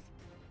close enough.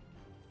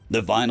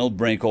 The final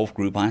break-off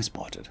group I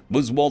spotted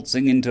was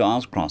waltzing into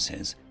our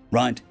crosshairs,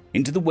 right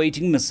into the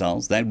waiting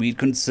missiles that we'd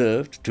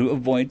conserved to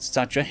avoid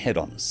such a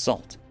head-on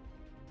assault.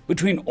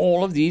 Between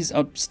all of these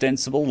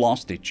ostensible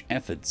last-ditch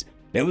efforts,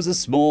 there was a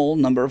small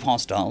number of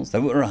hostiles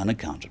that were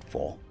unaccounted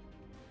for.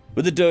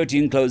 With the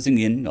Dirtian closing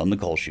in on the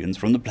Kolshians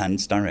from the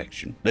planet's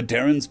direction, the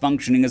Terrans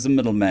functioning as a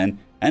middleman,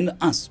 and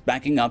us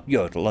backing up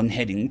Yodel and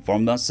heading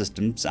from our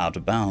systems out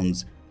of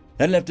bounds,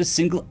 that left a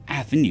single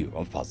avenue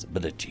of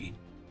possibility.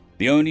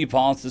 The only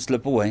path to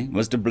slip away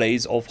was to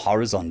blaze off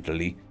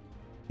horizontally,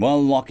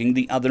 while locking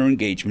the other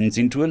engagements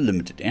into a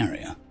limited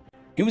area.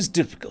 It was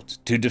difficult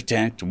to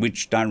detect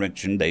which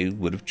direction they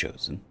would have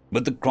chosen,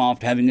 with the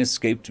craft having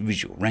escaped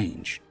visual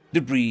range.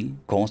 Debris,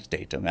 coarse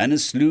data, and a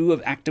slew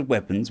of active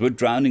weapons were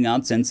drowning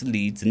out sensor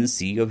leads in a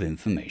sea of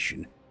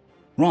information.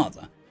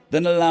 Rather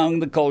than allowing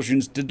the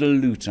Kolshians to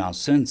dilute our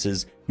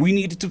sensors, we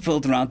needed to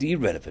filter out the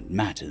irrelevant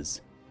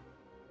matters.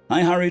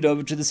 I hurried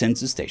over to the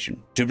sensor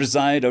station to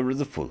preside over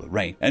the full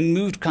array and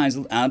moved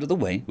Keisel out of the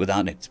way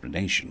without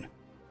explanation.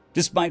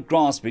 Despite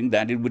grasping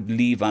that it would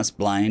leave us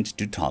blind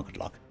to target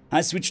lock,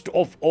 I switched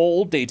off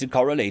all data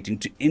correlating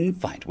to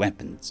in-fight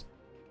weapons.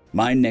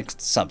 My next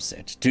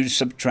subset to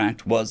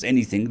subtract was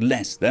anything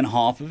less than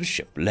half of a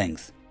ship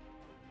length.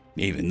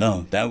 Even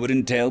though that would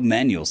entail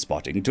manual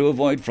spotting to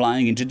avoid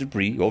flying into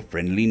debris or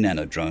friendly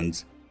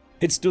nanodrones,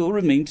 it still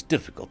remained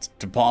difficult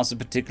to pass a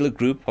particular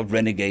group of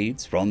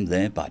renegades from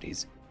their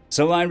bodies,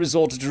 so I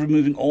resorted to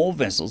removing all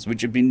vessels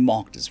which had been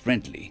marked as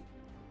friendly.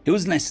 It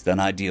was less than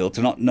ideal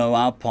to not know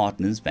our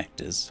partners'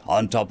 vectors,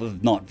 on top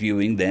of not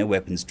viewing their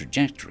weapons'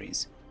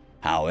 trajectories.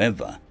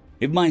 However,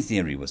 if my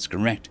theory was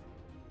correct,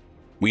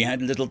 we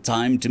had little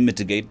time to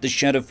mitigate the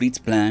Shadow Fleet's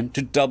plan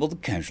to double the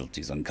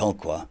casualties on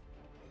Kalqua.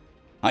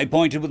 I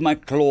pointed with my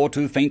claw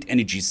to faint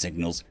energy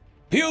signals.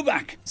 "Peel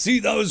back! See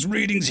those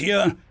readings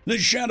here? The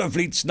Shadow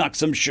Fleet snuck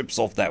some ships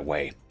off that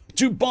way.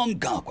 To bomb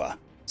Kalqua.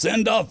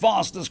 Send our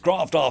fastest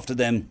craft after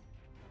them."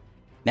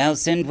 "Now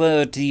send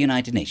word to the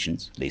United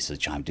Nations," Lisa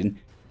chimed in.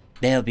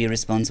 "They'll be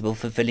responsible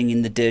for filling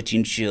in the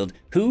Dirtian shield,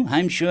 who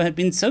I'm sure have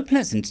been so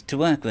pleasant to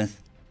work with."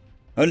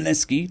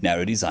 Oleski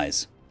narrowed his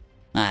eyes.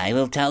 "I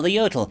will tell the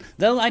Yodel,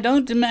 though I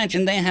don't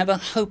imagine they have a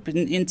hope in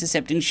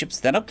intercepting ships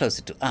that are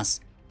closer to us.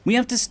 We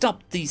have to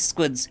stop these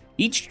squids.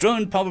 Each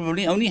drone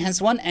probably only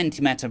has one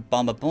antimatter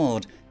bomb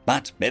aboard,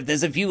 but if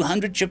there's a few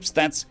hundred ships,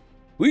 that's—"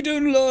 "We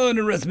don't learn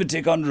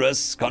arithmetic on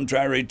risks,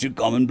 contrary to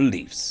common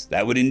beliefs.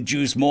 That would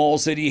induce more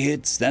city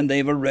hits than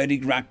they've already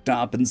racked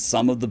up in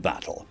some of the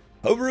battle.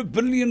 Over 1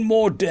 billion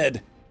more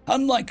dead.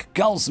 Unlike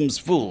Kalsum's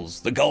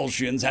fools, the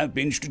Kolshians have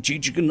been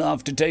strategic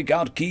enough to take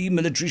out key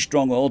military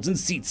strongholds and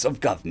seats of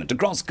government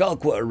across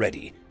Kalqua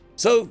already.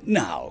 So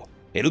now,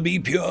 it'll be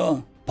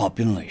pure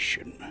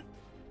population."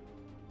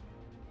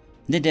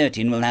 "The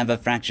Dirtian will have a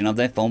fraction of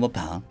their former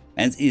power.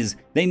 As is,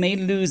 they may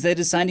lose their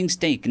deciding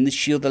stake in the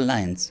Shield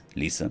Alliance,"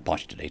 Lisa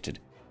postulated.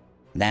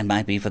 "That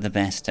might be for the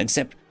best,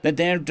 except that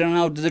they're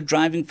now the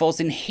driving force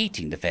in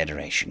hating the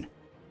Federation.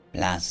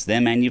 Plus,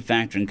 their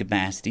manufacturing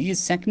capacity is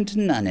second to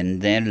none in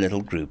their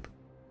little group.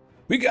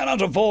 We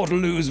cannot afford to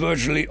lose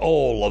virtually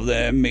all of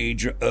their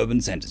major urban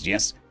centers,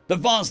 yes? The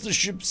fastest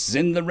ships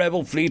in the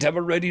rebel fleet have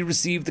already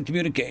received the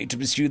communique to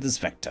pursue this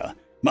vector,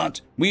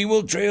 but we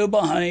will trail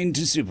behind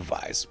to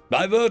supervise.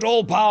 Divert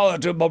all power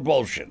to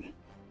propulsion.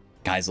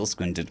 Kaisel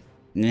squinted.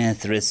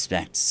 With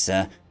respect,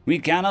 sir, we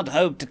cannot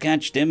hope to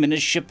catch them in a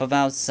ship of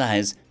our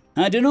size.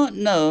 I do not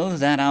know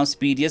that our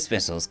speediest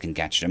vessels can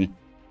catch them.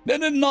 They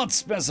did not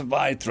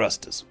specify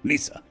thrusters.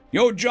 Lisa,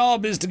 your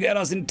job is to get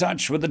us in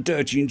touch with the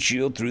Dirty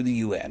Shield through the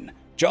UN.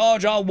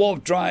 Charge our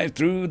warp drive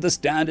through the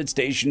standard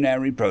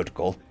stationary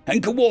protocol,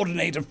 and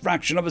coordinate a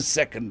fraction of a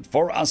second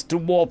for us to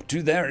warp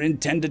to their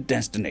intended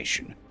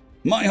destination.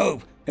 My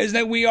hope is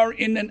that we are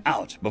in and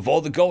out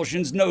before the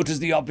Gulsians notice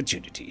the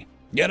opportunity.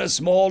 Get a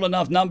small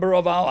enough number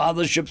of our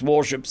other ships'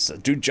 warships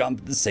to jump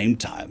at the same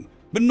time,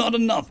 but not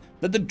enough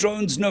that the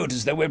drones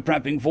notice that we're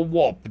prepping for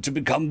warp to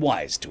become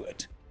wise to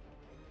it.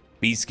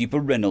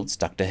 Peacekeeper Reynolds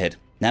ducked ahead.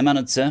 I'm on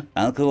it, sir.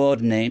 I'll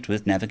coordinate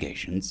with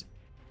navigations.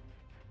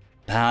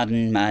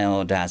 Pardon my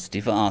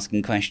audacity for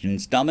asking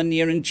questions,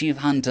 domineering Chief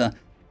Hunter,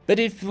 but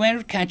if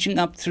we're catching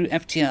up through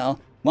FTL,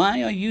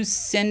 why are you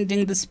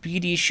sending the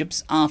speedy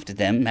ships after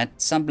them at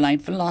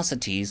sublight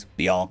velocities?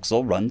 The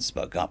Oxel Run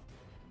spoke up.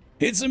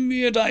 It's a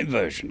mere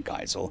diversion,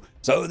 Kaisel,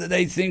 so that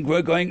they think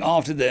we're going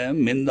after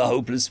them in the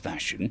hopeless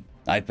fashion.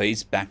 I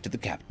paced back to the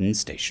captain's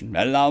station,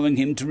 allowing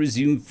him to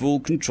resume full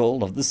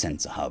control of the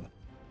sensor hub.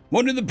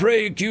 What do the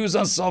prey accuse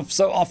us of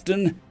so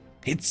often?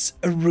 It's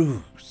a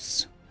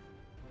ruse.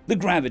 The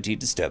gravity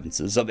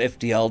disturbances of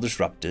FTL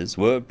disruptors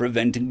were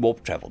preventing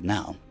warp travel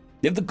now.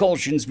 If the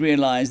Gulsians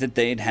realized that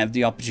they'd have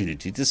the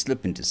opportunity to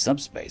slip into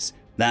subspace,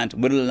 that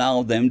would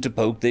allow them to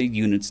poke their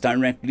units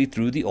directly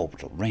through the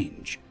orbital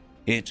range.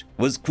 It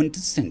was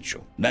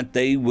quintessential that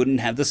they wouldn't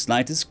have the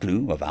slightest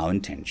clue of our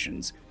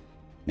intentions,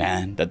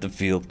 and that the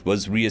field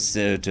was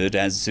reasserted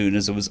as soon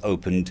as it was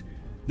opened.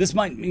 This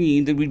might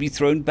mean that we'd be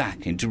thrown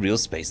back into real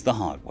space the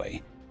hard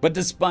way. But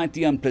despite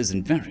the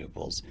unpleasant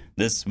variables,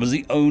 this was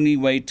the only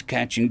way to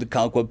catching the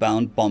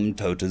Kalkwa-bound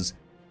bomb-toters.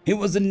 It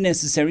was a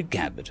necessary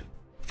gambit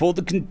for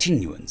the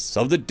continuance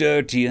of the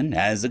Dirtian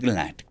as a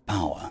galactic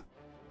power.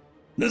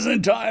 This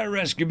entire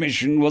rescue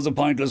mission was a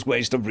pointless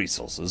waste of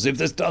resources if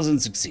this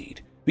doesn't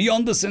succeed.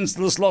 Beyond the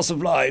senseless loss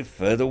of life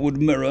that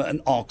would mirror an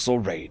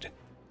Oxel raid.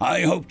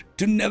 I hoped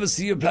to never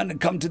see a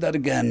planet come to that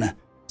again,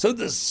 so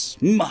this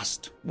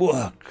must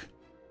work.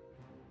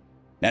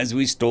 As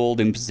we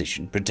stalled in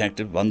position,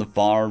 protective on the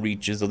far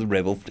reaches of the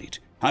rebel fleet,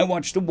 I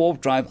watched the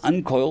warp drive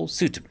uncoil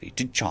suitably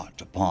to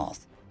chart a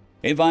path.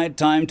 If I had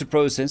time to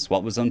process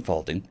what was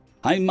unfolding,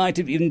 I might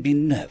have even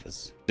been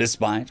nervous,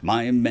 despite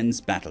my immense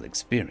battle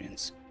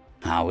experience.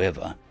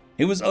 However,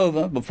 it was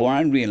over before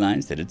I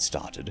realized that it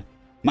started.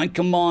 My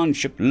command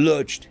ship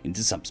lurched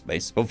into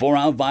subspace before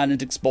our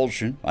violent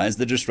expulsion as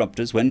the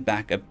disruptors went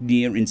back up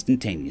near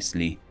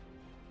instantaneously.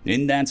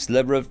 In that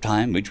sliver of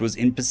time which was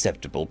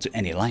imperceptible to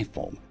any life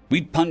form,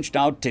 we'd punched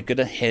our ticket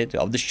ahead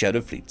of the Shadow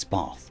Fleet's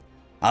path.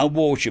 Our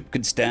warship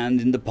could stand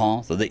in the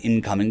path of the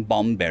incoming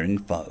bomb-bearing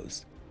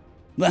foes.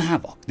 The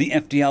havoc the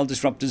FTL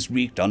disruptors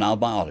wreaked on our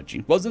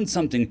biology wasn't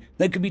something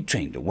that could be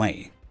trained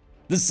away.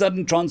 The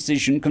sudden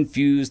transition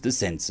confused the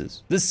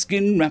senses. The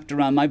skin wrapped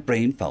around my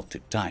brain felt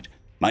too tight.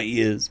 My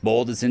ears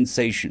bore the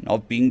sensation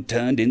of being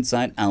turned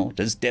inside out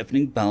as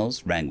deafening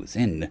bells rang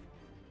within.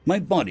 My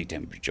body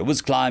temperature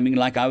was climbing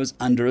like I was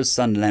under a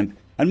sun lamp,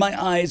 and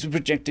my eyes were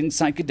projecting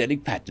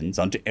psychedelic patterns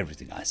onto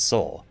everything I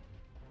saw.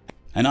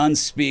 An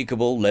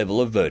unspeakable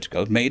level of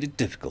vertigo made it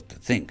difficult to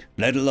think,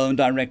 let alone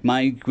direct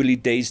my equally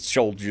dazed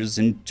soldiers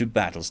into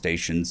battle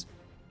stations.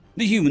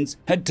 The humans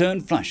had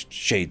turned flushed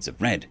shades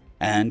of red,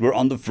 and were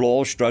on the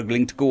floor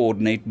struggling to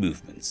coordinate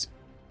movements.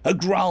 A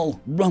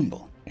growl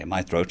rumbled in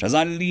my throat as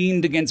I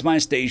leaned against my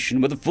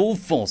station with the full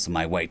force of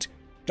my weight.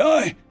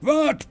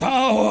 "Divert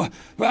power!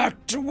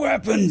 Back to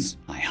weapons!"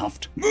 I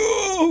huffed.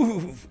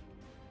 "Move!"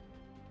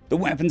 The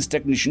weapons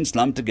technician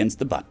slumped against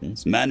the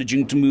buttons,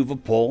 managing to move a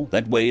paw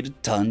that weighed a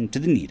ton to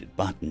the needed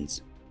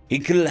buttons. He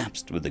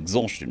collapsed with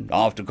exhaustion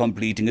after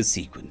completing a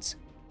sequence.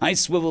 I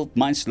swiveled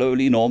my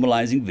slowly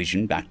normalizing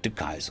vision back to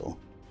Kaisel.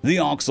 The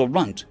Oxel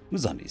runt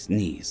was on his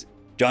knees.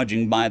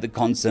 Judging by the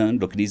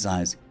concerned look in his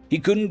eyes, he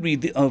couldn't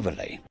read the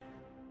overlay.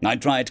 I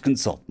tried to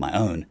consult my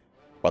own,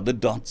 but the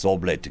dots all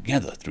bled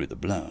together through the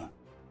blur.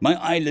 My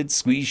eyelids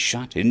squeezed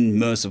shut in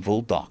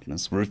merciful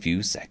darkness for a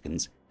few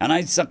seconds, and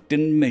I sucked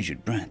in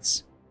measured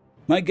breaths.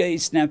 My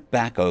gaze snapped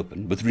back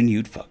open with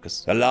renewed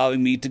focus,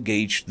 allowing me to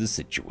gauge the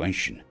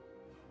situation.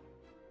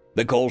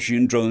 The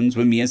Gulsian drones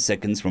were mere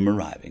seconds from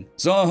arriving,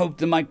 so I hoped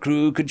that my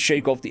crew could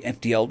shake off the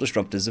FTL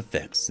disruptor's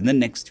effects in the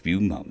next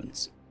few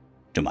moments.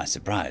 To my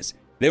surprise,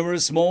 there were a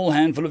small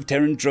handful of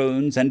Terran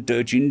drones and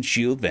Dirtian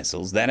shield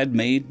vessels that had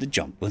made the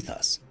jump with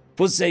us,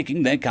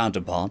 forsaking their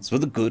counterparts for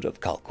the good of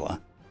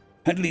Kalkwa.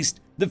 At least,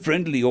 the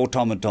friendly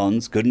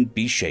automatons couldn't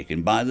be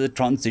shaken by the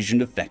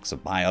transition effects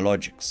of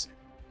biologics.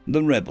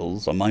 The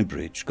rebels on my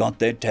bridge got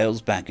their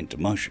tails back into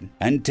motion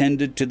and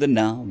tended to the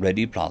now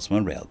ready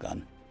plasma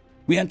railgun.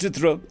 We had to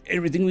throw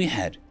everything we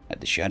had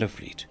at the Shadow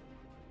Fleet.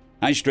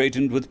 I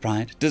straightened with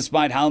pride,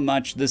 despite how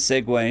much the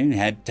segue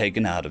had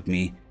taken out of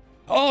me.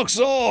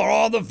 Oxor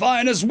are the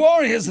finest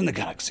warriors in the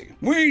galaxy.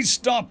 We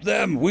stop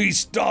them. We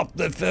stop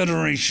the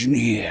Federation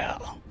here.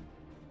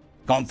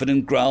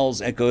 Confident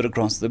growls echoed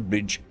across the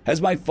bridge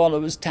as my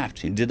followers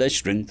tapped into their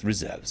strength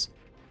reserves.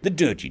 The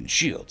dirty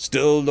shield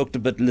still looked a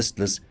bit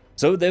listless,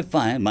 so their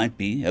fire might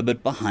be a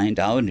bit behind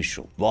our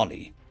initial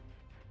volley.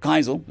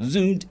 Kaisel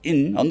zoomed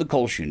in on the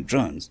Kolshian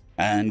drones,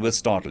 and with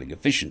startling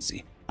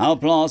efficiency, our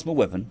plasma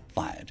weapon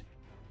fired.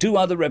 2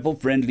 other rebel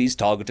friendlies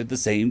targeted the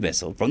same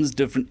vessel from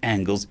different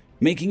angles,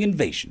 making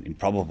invasion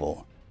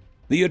improbable.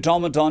 The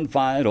automaton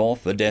fired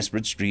off a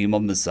desperate stream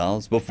of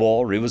missiles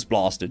before it was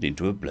blasted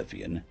into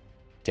oblivion.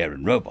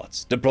 Terran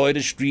robots deployed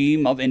a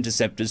stream of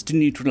interceptors to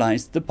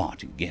neutralize the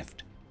parting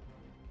gift.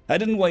 I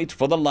didn't wait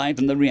for the light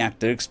and the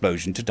reactor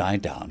explosion to die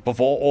down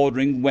before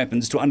ordering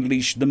weapons to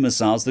unleash the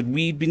missiles that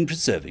we'd been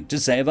preserving to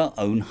save our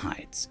own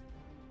hides.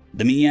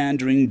 The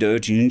meandering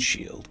Dirtian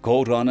shield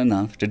caught on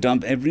enough to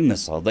dump every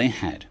missile they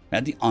had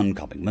at the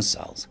oncoming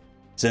missiles,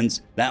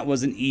 since that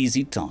was an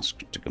easy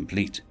task to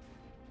complete.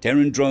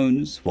 Terran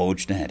drones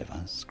forged ahead of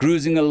us,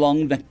 cruising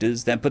along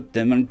vectors that put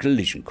them on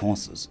collision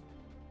courses.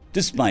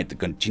 Despite the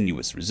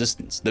continuous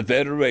resistance, the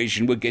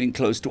Federation were getting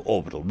close to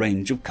orbital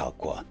range of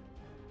Kalkwa.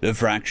 The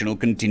fractional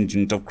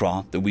contingent of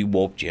craft that we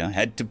walked here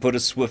had to put a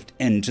swift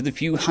end to the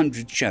few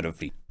hundred Shadow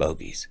Fleet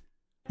bogies.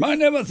 I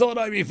never thought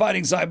I'd be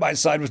fighting side by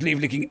side with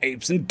leaf-licking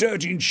apes and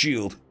Dirty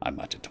Shield, I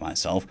muttered to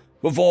myself,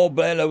 before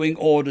bellowing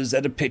orders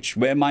at a pitch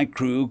where my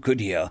crew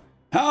could hear.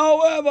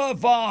 However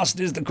fast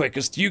is the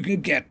quickest you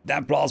can get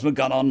that plasma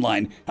gun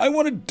online. I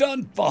want it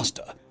done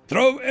faster.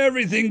 Throw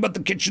everything but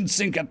the kitchen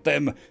sink at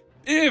them.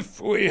 If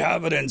we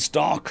have it in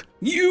stock,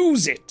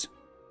 use it.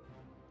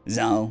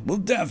 Zal will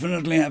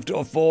definitely have to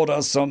afford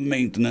us some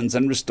maintenance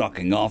and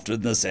restocking after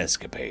this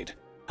escapade.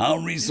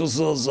 Our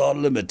resources are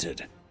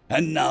limited,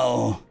 and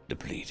now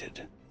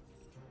depleted.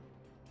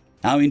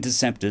 Our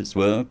interceptors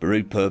were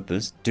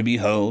repurposed to be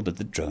hurled at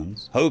the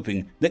drones,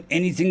 hoping that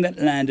anything that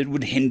landed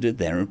would hinder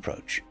their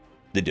approach.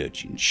 The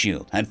Dirtian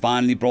shield had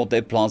finally brought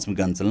their plasma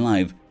guns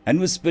alive and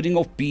was spitting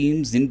off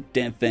beams in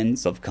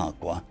defense of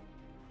Kalkwa.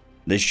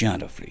 The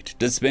Shadow Fleet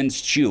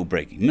dispensed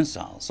shield-breaking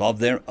missiles of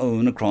their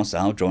own across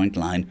our joint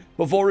line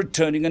before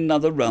returning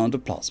another round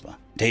of plasma,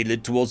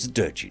 tailored towards the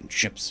Dirtian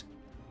ships.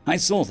 I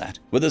saw that,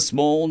 with a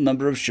small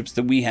number of ships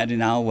that we had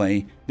in our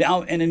way,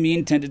 our enemy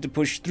intended to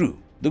push through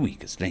the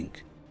weakest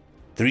link.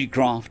 3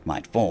 craft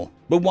might fall,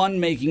 but 1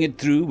 making it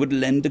through would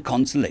lend a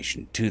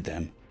consolation to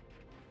them.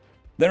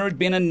 There had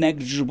been a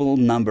negligible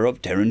number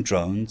of Terran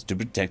drones to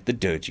protect the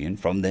Dirtian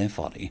from their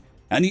folly,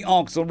 and the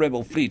Oxal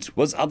rebel fleet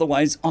was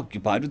otherwise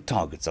occupied with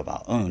targets of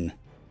our own.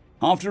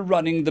 After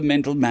running the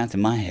mental math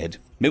in my head,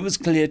 it was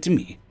clear to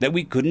me that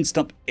we couldn't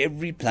stop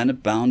every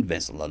planet-bound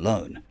vessel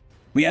alone.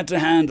 We had to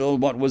handle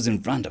what was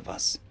in front of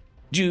us.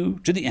 Due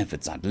to the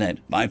efforts I'd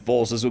led, my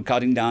forces were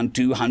cutting down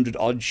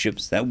 200-odd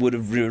ships that would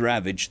have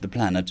ravaged the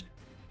planet.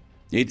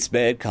 It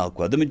spared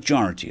Kalkwa the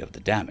majority of the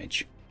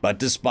damage, but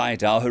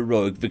despite our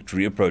heroic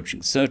victory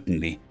approaching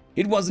certainly,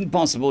 it wasn't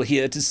possible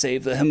here to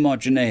save the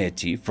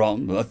homogeneity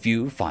from a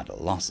few final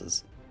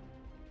losses.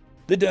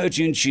 The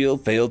Dirtian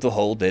shield failed to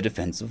hold their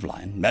defensive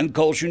line, and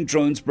Kolshian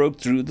drones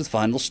broke through the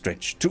final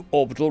stretch to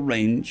orbital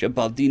range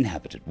above the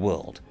inhabited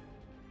world.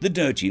 The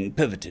Dirtian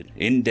pivoted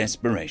in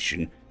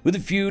desperation, with a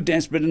few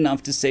desperate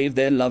enough to save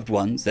their loved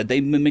ones that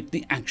they mimicked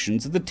the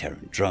actions of the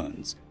Terran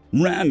drones,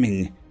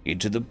 ramming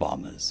into the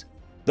bombers.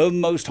 Though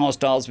most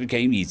hostiles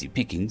became easy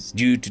pickings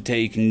due to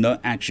taking no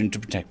action to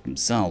protect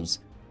themselves,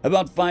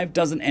 about 5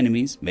 dozen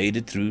enemies made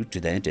it through to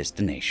their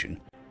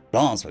destination.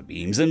 Plasma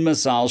beams and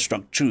missiles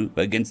struck true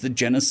against the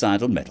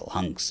genocidal metal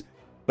hunks,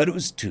 but it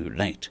was too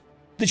late.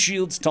 The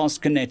shields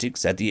tossed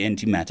kinetics at the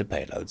antimatter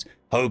payloads,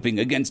 hoping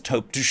against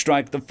hope to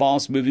strike the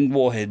fast-moving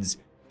warheads,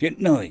 yet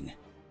knowing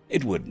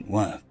it wouldn't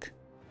work.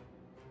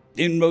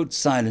 In rote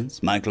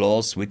silence, my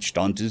claws switched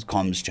onto his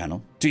comms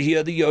channel to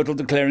hear the yodel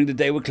declaring that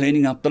they were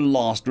cleaning up the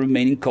last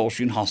remaining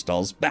Kolshian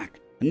hostiles back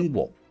in the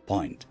warp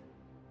point.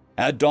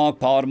 A dark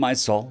part of my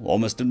soul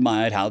almost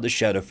admired how the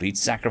Shadow Fleet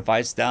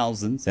sacrificed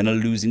thousands in a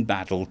losing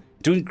battle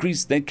to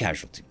increase their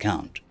casualty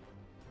count.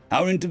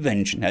 Our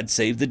intervention had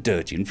saved the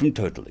Dirtian from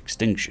total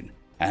extinction,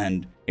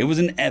 and it was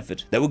an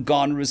effort that would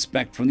garner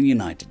respect from the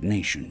United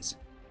Nations.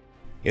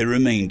 It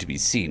remained to be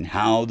seen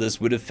how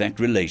this would affect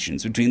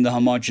relations between the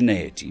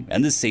homogeneity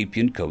and the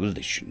sapient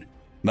coalition,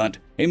 but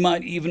it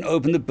might even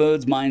open the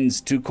birds'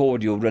 minds to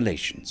cordial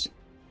relations.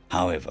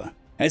 However,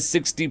 as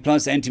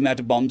 60-plus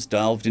antimatter bombs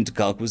delved into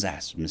Kalkwa's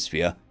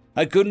atmosphere,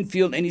 I couldn't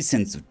feel any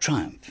sense of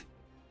triumph.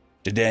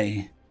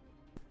 Today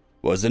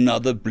was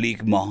another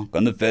bleak mark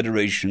on the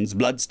Federation's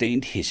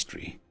blood-stained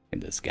history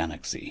in this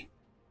galaxy.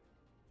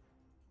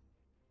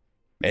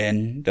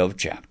 End of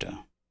chapter.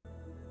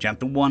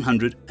 Chapter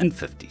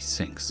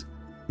 156.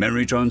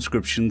 Memory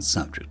transcription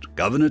subject,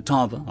 Governor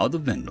Tava of the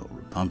Vendor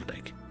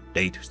Republic.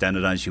 Date,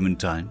 Standardized Human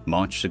Time,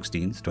 March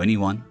 16,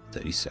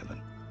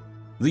 2137.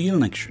 The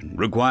election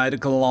required a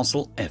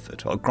colossal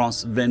effort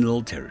across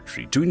Venel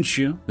territory to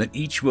ensure that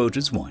each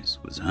voter's voice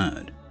was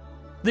heard.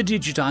 The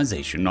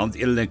digitization of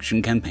the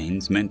election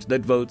campaigns meant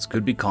that votes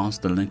could be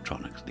cast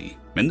electronically,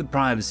 in the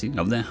privacy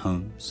of their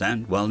homes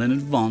and well in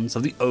advance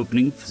of the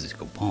opening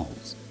physical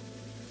polls.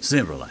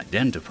 Several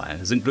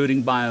identifiers,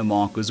 including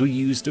biomarkers, were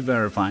used to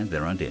verify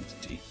their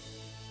identity.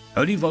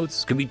 Only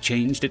votes could be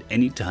changed at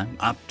any time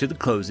up to the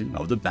closing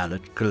of the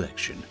ballot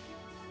collection.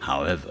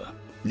 However,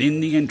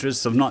 in the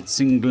interests of not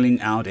singling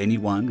out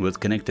anyone with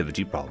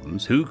connectivity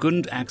problems who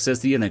couldn't access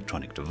the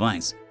electronic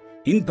device,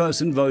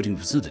 in-person voting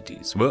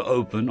facilities were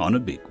open on a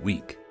big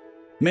week.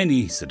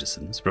 Many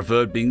citizens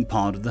preferred being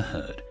part of the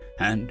herd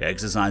and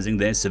exercising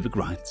their civic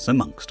rights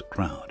amongst a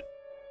crowd.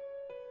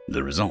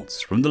 The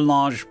results from the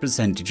large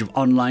percentage of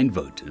online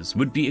voters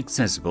would be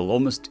accessible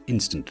almost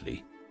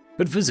instantly,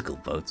 but physical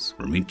votes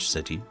from each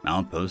city,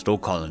 outpost, or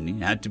colony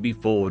had to be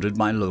forwarded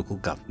by local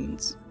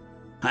governments.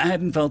 I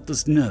hadn't felt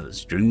this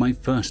nervous during my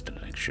first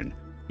election,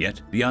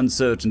 yet the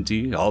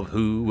uncertainty of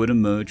who would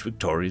emerge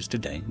victorious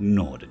today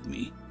gnawed at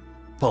me.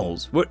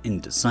 Polls were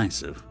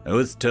indecisive,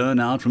 with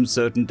turnout from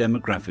certain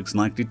demographics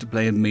likely to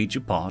play a major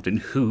part in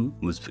who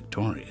was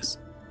victorious.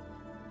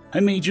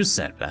 A major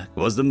setback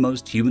was that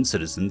most human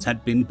citizens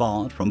had been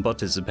barred from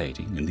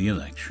participating in the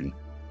election,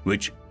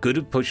 which could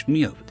have pushed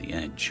me over the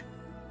edge.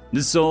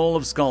 The soul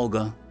of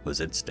Skolgar was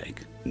at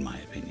stake, in my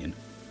opinion,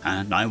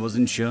 and I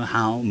wasn't sure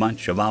how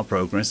much of our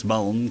progress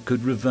Mullen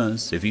could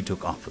reverse if he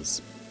took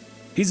office.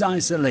 His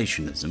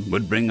isolationism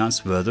would bring us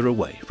further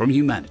away from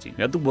humanity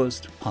at the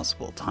worst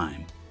possible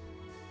time.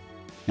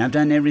 I've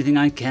done everything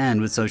I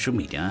can with social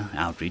media,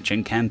 outreach,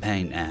 and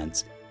campaign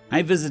ads.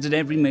 I visited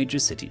every major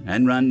city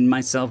and run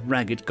myself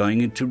ragged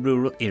going into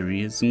rural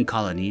areas and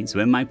colonies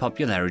where my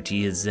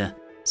popularity is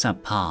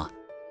subpar.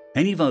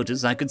 Any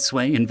voters I could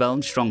sway in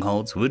Veln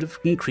strongholds would have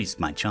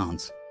increased my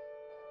chance.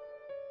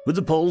 With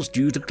the polls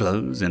due to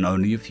close in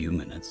only a few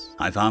minutes,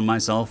 I found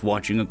myself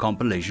watching a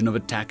compilation of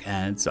attack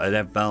ads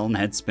that Veln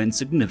had spent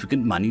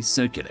significant money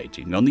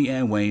circulating on the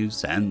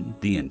airwaves and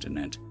the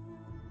internet.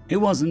 It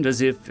wasn't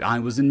as if I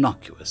was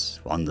innocuous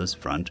on this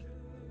front.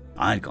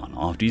 I'd gone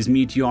after his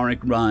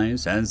meteoric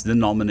rise as the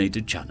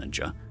nominated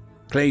challenger,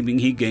 claiming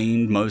he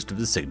gained most of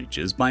the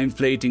signatures by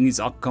inflating his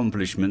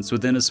accomplishments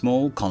within a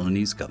small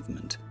colony's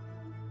government.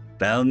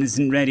 Veln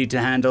isn't ready to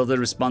handle the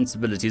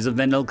responsibilities of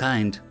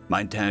Vendelkind,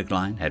 my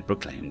tagline had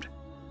proclaimed.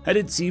 I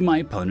did see my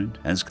opponent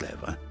as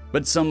clever,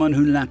 but someone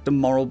who lacked a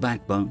moral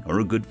backbone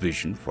or a good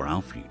vision for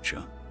our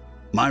future.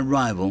 My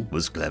rival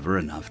was clever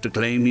enough to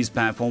claim his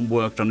platform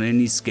worked on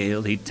any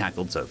scale he'd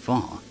tackled so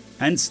far,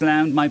 and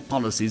slammed my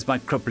policies by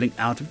crippling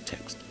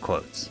out-of-text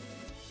quotes.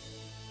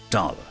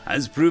 Tava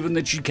has proven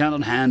that she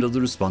cannot handle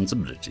the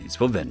responsibilities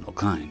for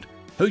Vendelkind.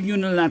 Her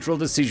unilateral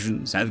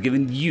decisions have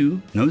given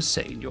you no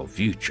say in your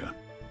future.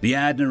 The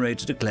ad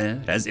narrator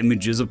declared as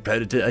images of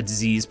predator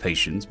disease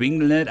patients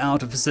being led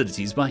out of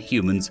facilities by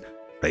humans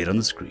played on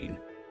the screen.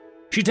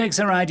 She takes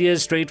her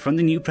ideas straight from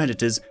the new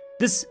predators.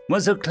 This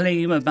was her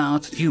claim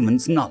about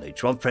humans'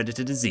 knowledge of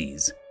predator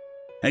disease.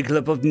 A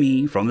clip of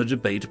me from the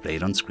debate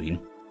played on screen.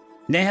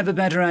 They have a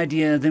better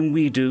idea than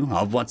we do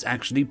of what's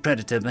actually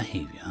predator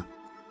behavior.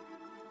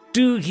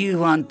 Do you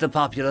want the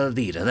popular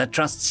leader that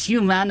trusts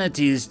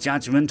humanity's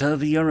judgment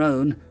over your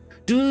own?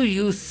 Do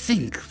you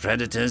think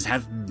predators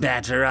have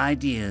better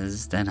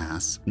ideas than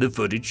us? The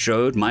footage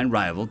showed my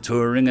rival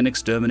touring an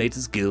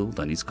exterminators guild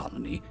on his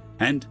colony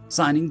and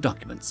signing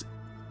documents.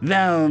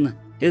 Veln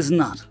is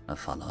not a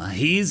follower.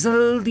 He's a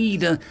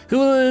leader who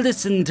will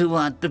listen to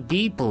what the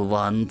people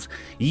want.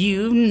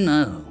 You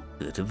know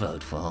who to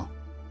vote for.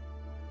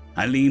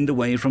 I leaned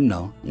away from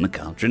Noah on the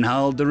couch and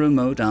held the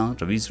remote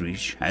out of his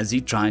reach as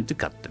he tried to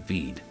cut the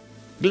feed.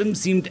 Glim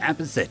seemed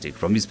apathetic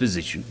from his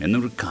position in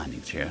the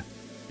reclining chair.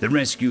 The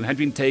rescue had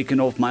been taken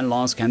off my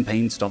last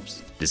campaign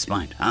stops,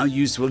 despite how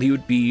useful he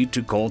would be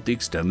to court the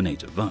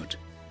exterminator vote.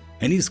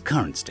 In his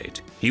current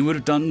state, he would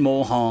have done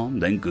more harm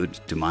than good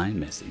to my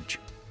message.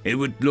 It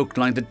would look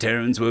like the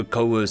Terrans were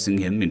coercing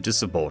him into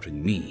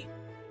supporting me.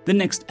 The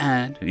next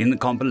ad in the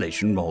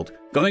compilation rolled,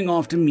 going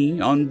after me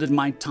under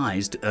my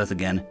ties to Earth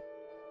again.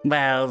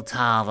 Well,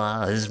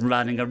 Tava is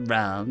running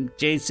around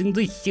chasing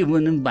the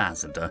human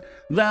ambassador.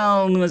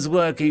 Veln was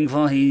working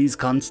for his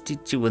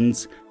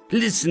constituents.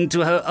 Listen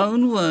to her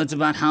own words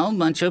about how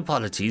much her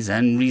policies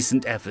and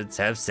recent efforts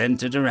have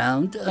centered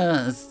around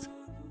Earth.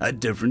 A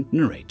different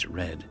narrator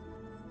read.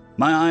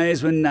 My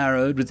eyes were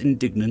narrowed with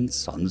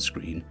indignance on the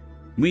screen.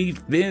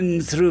 We've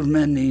been through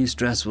many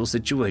stressful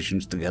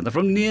situations together,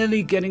 from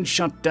nearly getting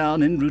shut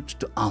down en route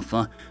to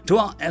Alpha, to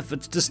our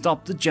efforts to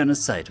stop the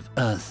genocide of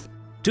Earth,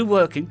 to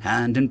working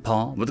hand in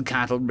paw with the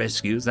cattle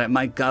rescues that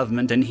my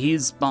government and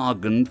his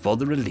bargained for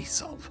the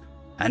release of,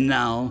 and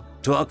now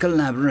to our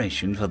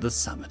collaboration for the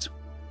summit.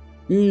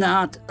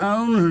 Not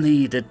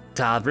only did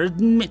Tava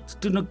admit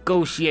to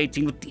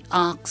negotiating with the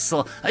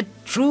Oxel, a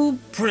true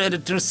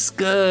predator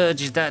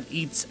scourge that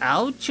eats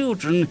our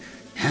children,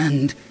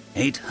 and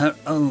ate her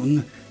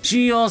own,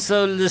 she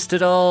also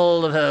listed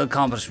all of her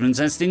accomplishments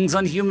as things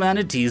on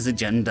humanity's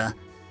agenda.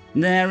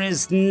 There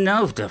is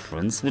no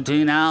difference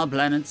between our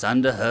planets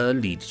under her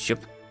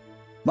leadership.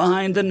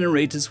 Behind the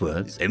narrator's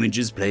words,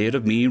 images played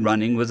of me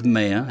running with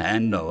Maya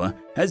and Noah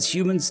as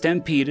humans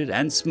stampeded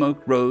and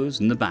smoke rose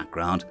in the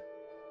background.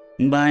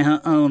 By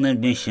her own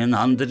admission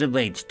on the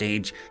debate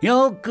stage,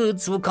 your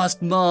goods will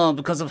cost more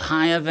because of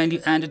higher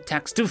value-added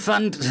tax to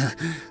fund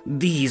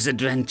these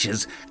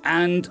adventures.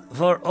 And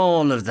for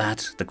all of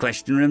that, the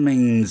question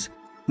remains,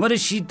 what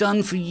has she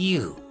done for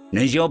you?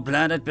 Is your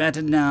planet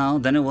better now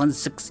than it was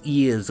 6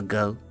 years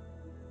ago?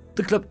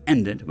 The clip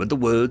ended with the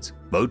words,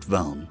 "Vote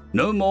Valm,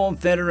 no more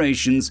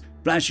federations,"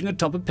 flashing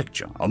atop a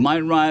picture of my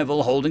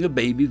rival holding a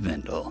baby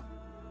Vendor.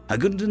 I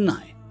couldn't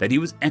deny that he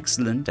was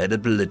excellent at a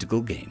political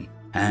game,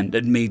 and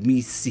it made me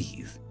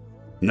seethe.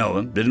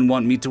 Noah didn't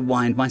want me to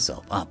wind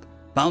myself up,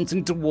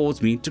 bouncing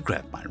towards me to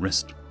grab my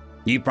wrist.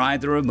 He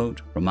pried the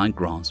remote from my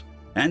grasp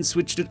and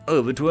switched it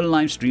over to a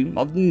live stream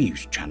of the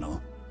news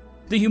channel.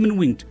 The human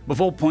winked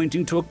before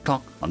pointing to a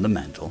clock on the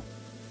mantel.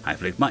 I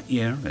flicked my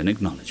ear in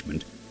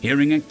acknowledgement,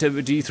 hearing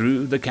activity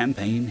through the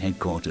campaign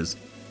headquarters.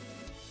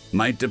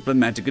 My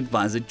diplomatic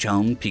advisor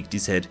Chan peeked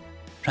his head.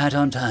 Right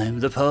on time,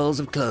 the polls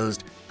have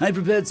closed. I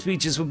prepared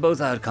speeches for both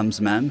outcomes,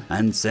 ma'am,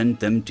 and sent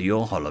them to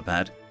your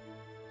holopad.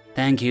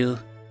 Thank you.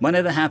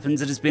 Whatever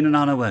happens, it has been an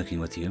honor working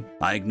with you,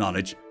 I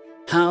acknowledge.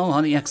 How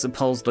are the exit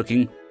polls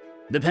looking?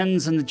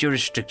 Depends on the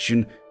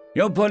jurisdiction.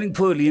 You're polling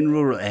poorly in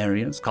rural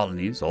areas,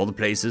 colonies, or the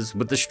places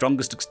with the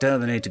strongest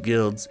exterminator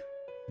guilds.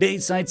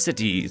 Bayside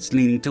City is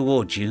leaning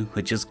towards you,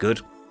 which is good.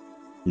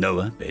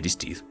 Noah bared his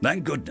teeth.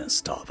 Thank goodness,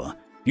 Starver.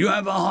 You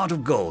have a heart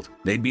of gold.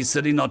 They'd be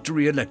silly not to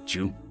re-elect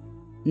you.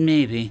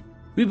 Maybe.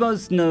 We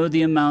both know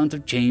the amount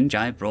of change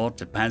I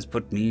brought has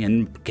put me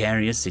in a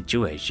precarious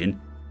situation.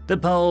 The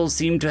polls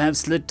seem to have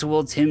slid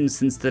towards him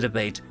since the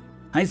debate.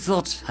 I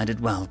thought I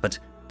did well, but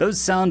those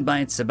sound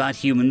bites about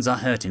humans are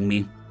hurting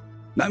me.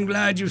 I'm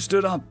glad you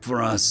stood up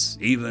for us,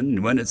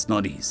 even when it's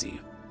not easy.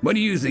 What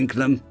do you think,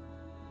 Clem?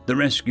 The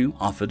rescue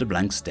offered a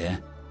blank stare.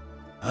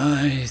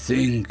 I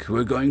think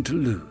we're going to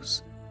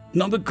lose.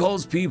 Not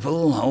because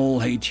people all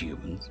hate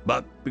humans,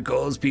 but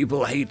because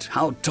people hate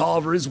how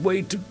Tarver is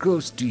way too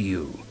close to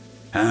you.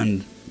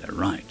 And they're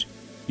right.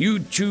 You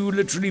two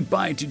literally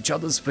bite each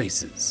other's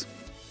faces.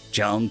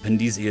 John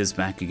pinned his ears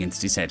back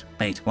against his head.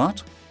 Wait,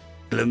 what?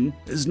 Clem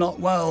is not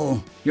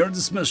well. You're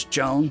dismissed,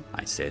 John,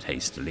 I said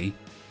hastily.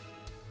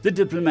 The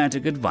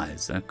diplomatic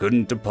advisor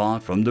couldn't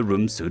depart from the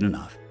room soon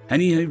enough,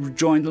 and he had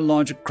rejoined the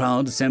larger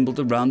crowd assembled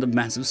around the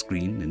massive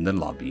screen in the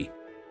lobby.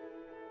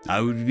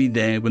 I would be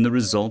there when the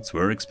results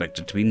were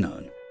expected to be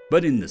known,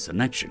 but in this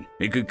election,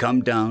 it could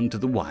come down to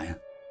the wire.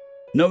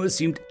 Noah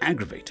seemed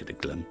aggravated at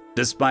Clem,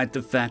 despite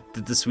the fact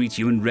that the sweet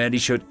human rarely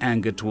showed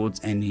anger towards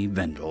any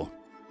vendor.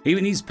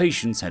 Even his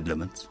patience had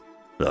limits.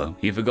 Though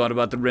he forgot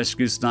about the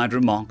rescue's snide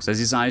remarks as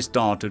his eyes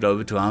darted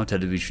over to our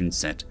television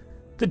set.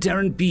 The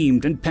Terran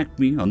beamed and pecked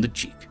me on the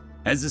cheek,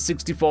 as the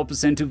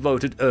 64% who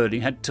voted early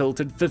had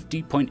tilted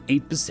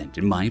 50.8%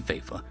 in my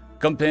favor,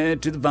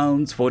 compared to the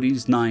Valm's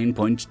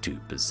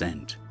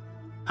 49.2%.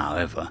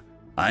 However,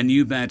 I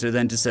knew better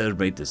than to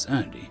celebrate this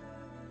early.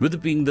 With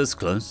it being this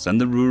close and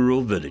the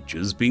rural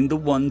villages being the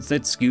ones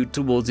that skewed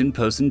towards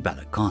in-person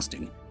ballot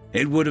casting,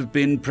 it would have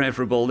been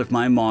preferable if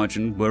my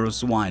margin were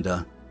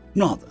wider,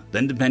 rather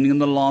than depending on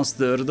the last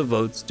third of the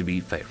votes to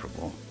be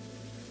favorable.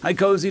 I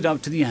cozied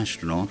up to the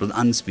astronaut with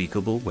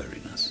unspeakable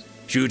wariness,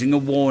 shooting a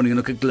warning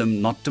look at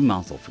Glim not to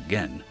mouth off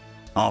again.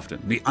 After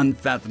the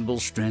unfathomable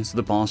stress of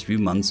the past few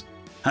months,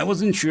 I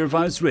wasn't sure if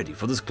I was ready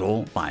for this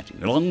claw-fighting,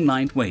 long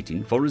night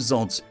waiting for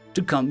results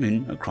to come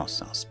in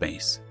across our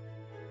space.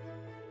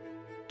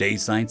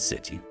 Dayside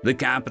City, the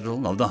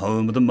capital of the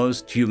home of the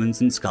most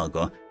humans in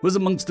Skalgar, was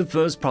amongst the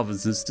first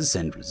provinces to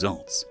send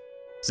results.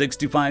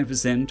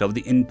 65% of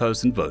the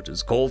in-person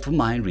voters called for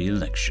my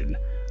re-election,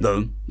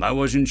 though I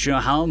wasn't sure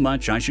how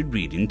much I should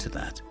read into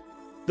that.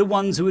 The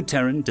ones who were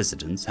Terran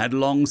dissidents had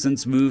long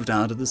since moved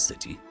out of the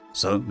city,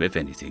 so, if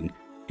anything,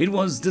 it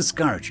was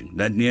discouraging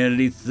that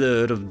nearly a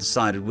third have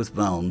sided with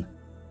Valm.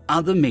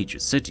 Other major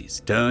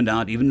cities turned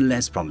out even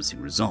less promising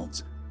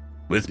results,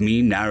 with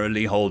me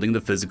narrowly holding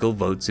the physical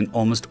votes in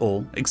almost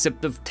all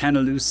except of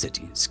Tanalu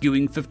City,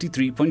 skewing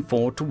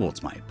 53.4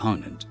 towards my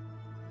opponent.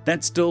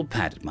 That still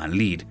padded my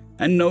lead,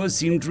 and Noah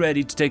seemed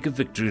ready to take a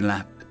victory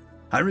lap.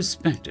 I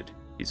respected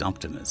his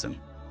optimism.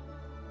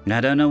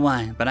 I don't know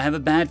why, but I have a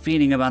bad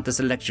feeling about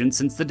this election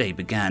since the day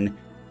began.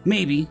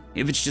 Maybe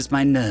if it's just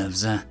my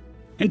nerves.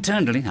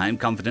 Internally, I am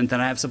confident that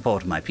I have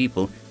support of my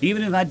people.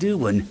 Even if I do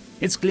win,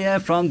 it's clear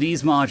from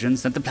these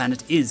margins that the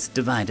planet is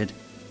divided.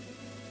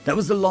 That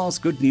was the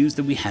last good news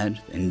that we had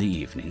in the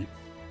evening.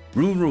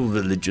 Rural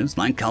villages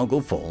like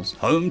Calgal Falls,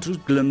 home to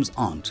Glim's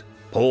aunt,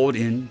 poured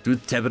in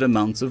with tepid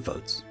amounts of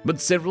votes,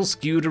 but several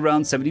skewed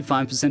around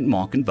 75%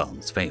 mark in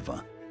Valm's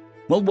favor.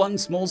 While one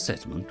small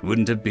settlement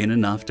wouldn't have been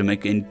enough to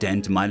make a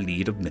dent in my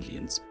lead of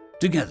millions,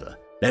 together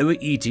they were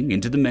eating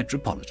into the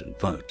metropolitan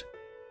vote.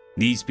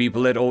 These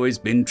people had always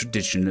been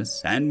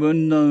traditionalists and were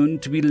known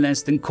to be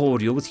less than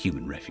cordial with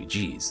human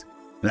refugees.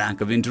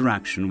 Lack of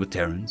interaction with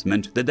Terrans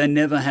meant that they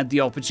never had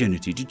the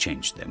opportunity to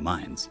change their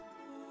minds.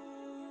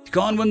 You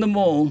can't win them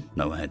all,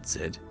 Noah had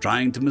said,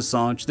 trying to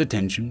massage the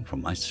tension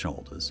from my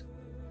shoulders.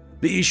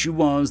 The issue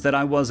was that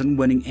I wasn't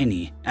winning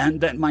any, and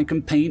that my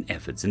campaign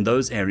efforts in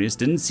those areas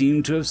didn't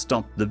seem to have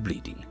stopped the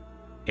bleeding.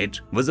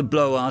 It was a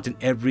blowout in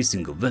every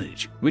single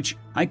village, which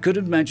I could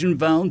imagine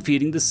Val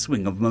feeding the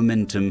swing of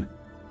momentum.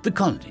 The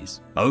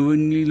colonies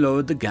only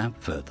lowered the gap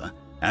further,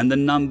 and the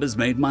numbers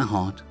made my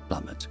heart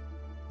plummet.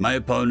 My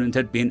opponent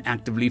had been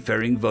actively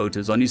ferrying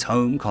voters on his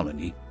home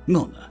colony,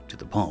 Milner, to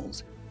the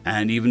polls,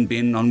 and even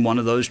been on one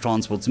of those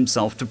transports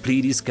himself to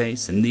plead his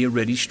case in the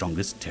already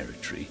strongest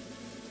territory.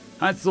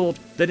 I thought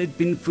that it had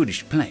been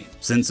foolish play,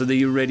 since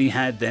they already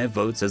had their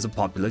votes as a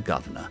popular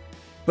governor,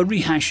 but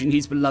rehashing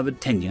his beloved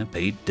tenure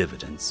paid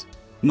dividends.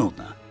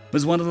 Milner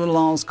was one of the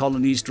last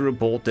colonies to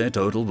report their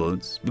total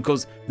votes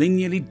because they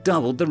nearly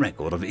doubled the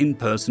record of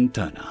in-person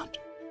turnout.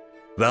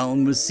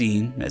 Valn was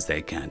seen as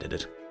their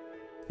candidate.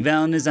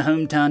 Valn is a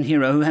hometown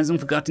hero who hasn't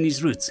forgotten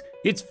his roots.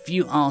 It's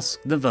few ask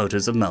the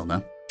voters of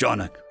Milner,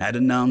 Jonach had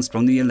announced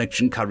from the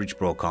election coverage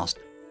broadcast.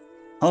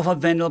 Off of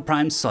Vendel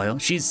Prime's soil,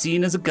 she's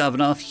seen as a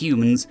governor of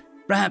humans.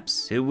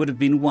 Perhaps it would have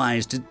been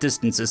wise to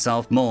distance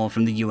herself more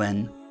from the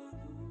UN.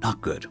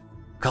 Not good.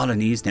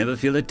 Colonies never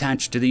feel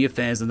attached to the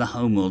affairs of the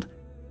homeworld,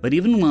 but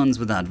even ones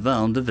without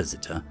Valn the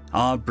visitor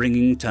are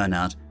bringing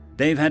turnout.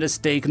 They've had a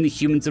stake in the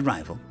humans'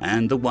 arrival,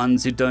 and the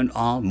ones who don't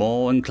are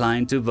more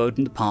inclined to vote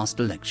in the past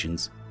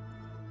elections.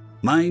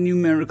 My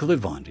numerical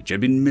advantage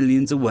had been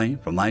millions away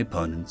from my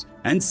opponents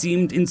and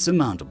seemed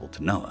insurmountable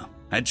to Noah,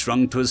 had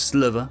shrunk to a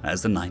sliver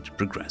as the night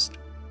progressed.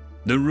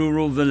 The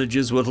rural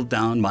villages whittled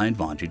down my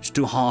advantage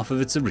to half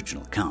of its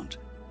original count.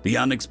 The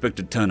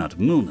unexpected turnout of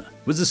Milner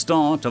was the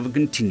start of a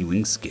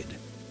continuing skid.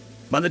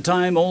 By the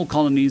time all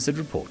colonies had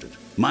reported,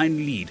 my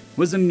lead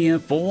was a mere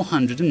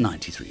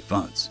 493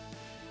 votes.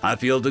 I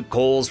fielded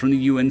calls from the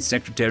UN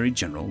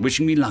Secretary-General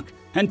wishing me luck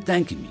and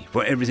thanking me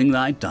for everything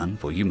that I'd done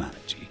for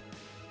humanity,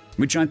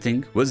 which I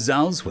think was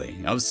Zal's way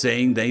of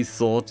saying they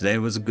thought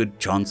there was a good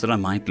chance that I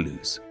might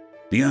lose.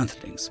 The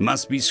Earthlings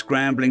must be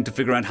scrambling to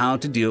figure out how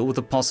to deal with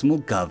a possible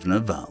Governor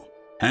Val,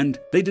 and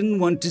they didn't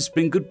want to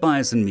spring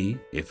goodbyes on me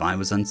if I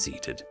was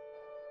unseated.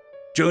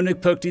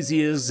 Jonach perked his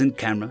ears in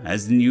camera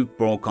as the new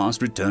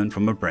broadcast returned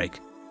from a break.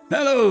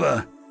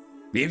 Hello,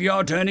 if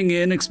you're turning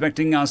in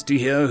expecting us to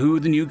hear who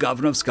the new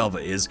governor of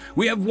Skulva is,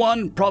 we have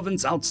one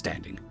province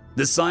outstanding,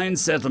 the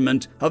science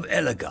settlement of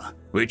Elega,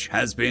 which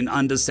has been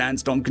under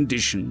sandstorm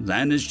conditions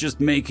and is just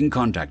making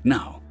contact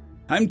now.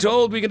 I'm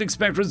told we can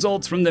expect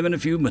results from them in a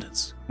few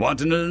minutes. What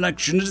an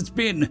election it's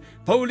been!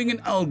 Polling in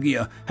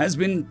Algia has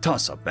been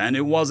toss-up, and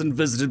it wasn't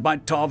visited by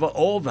Tava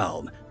or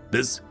Valn.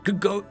 This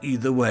could go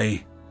either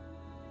way.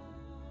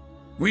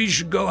 We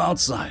should go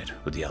outside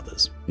with the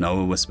others,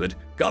 Noah whispered.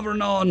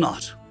 Governor or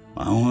not,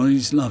 I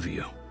always love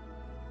you.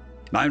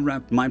 I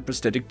wrapped my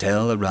prosthetic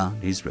tail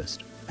around his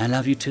wrist. I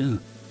love you too.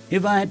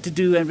 If I had to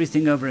do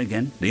everything over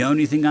again, the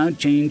only thing I'd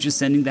change is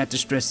sending that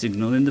distress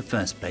signal in the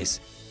first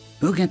place.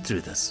 We'll get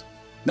through this.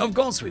 Of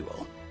course we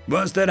will.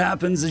 Worst that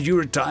happens is you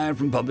retire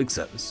from public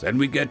service, and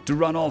we get to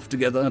run off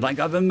together like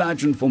I've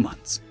imagined for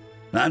months.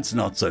 That's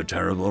not so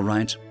terrible,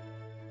 right?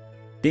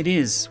 It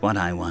is what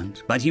I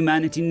want, but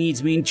humanity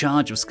needs me in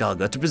charge of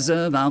Skulga to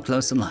preserve our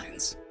close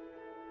alliance.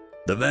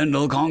 The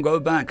Vendel can't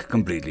go back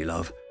completely,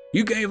 love.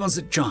 You gave us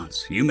a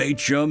chance. You made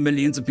sure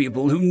millions of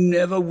people who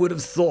never would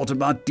have thought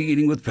about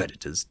dealing with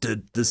predators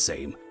did the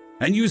same.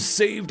 And you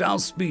saved our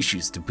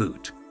species to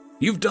boot.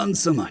 You've done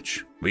so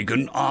much. We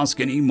couldn't ask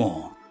any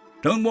more.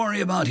 Don't worry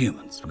about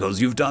humans,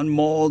 because you've done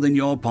more than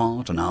your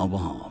part on our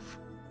behalf.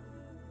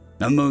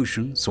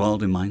 Emotion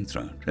swelled in my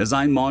throat as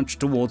I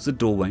marched towards the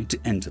doorway to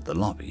enter the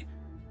lobby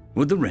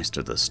with the rest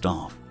of the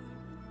staff.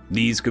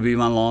 These could be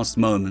my last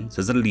moments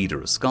as a leader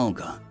of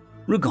Skulga.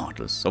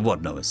 Regardless of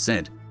what Noah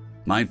said,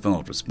 I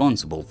felt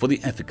responsible for the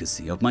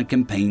efficacy of my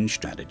campaign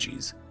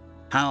strategies.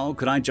 How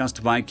could I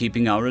justify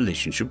keeping our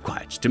relationship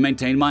quiet to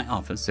maintain my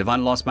office if I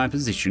lost my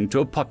position to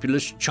a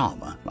populist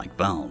charmer like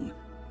Valn?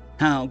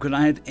 How could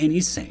I have any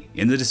say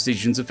in the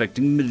decisions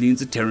affecting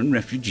millions of Terran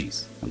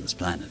refugees on this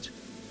planet?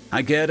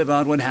 I cared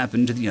about what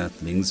happened to the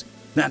Earthlings.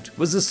 That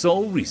was the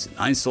sole reason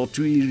I sought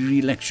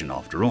re-election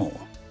after all,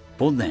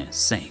 for their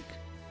sake.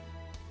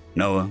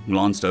 Noah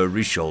glanced over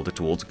his shoulder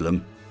towards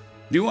Glim.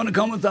 Do you want to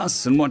come with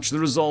us and watch the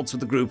results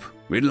with the group?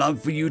 We'd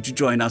love for you to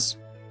join us.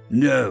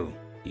 No,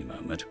 he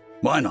murmured.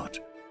 Why not?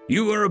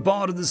 You were a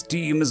part of this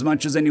team as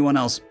much as anyone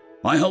else.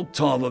 I helped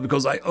Tava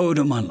because I owed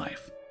her my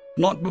life,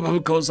 not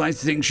because I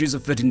think she's a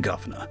fitting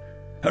governor.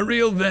 A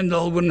real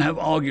Vendel wouldn't have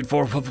argued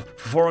for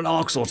an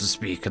Arxor to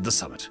speak at the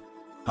summit.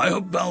 I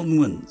hope Valn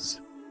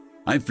wins.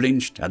 I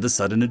flinched at the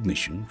sudden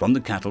admission from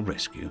the cattle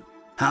rescue.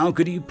 How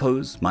could he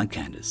oppose my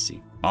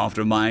candidacy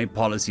after my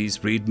policies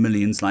freed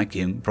millions like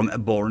him from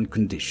abhorrent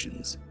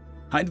conditions?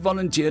 I'd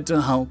volunteered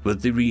to help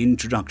with the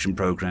reintroduction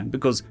program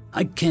because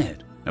I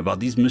cared about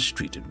these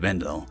mistreated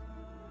Vendel.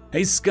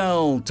 A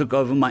scowl took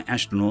over my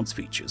astronaut's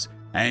features,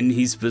 and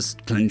his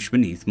fist clenched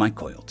beneath my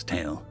coiled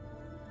tail.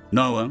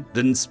 Noah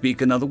didn't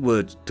speak another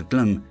word to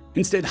Glim,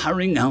 instead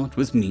hurrying out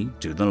with me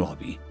to the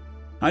lobby.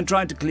 I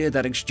tried to clear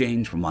that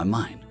exchange from my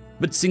mind,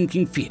 but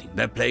sinking feeling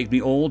that plagued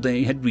me all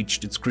day had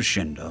reached its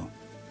crescendo.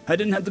 I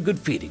didn't have the good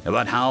feeling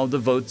about how the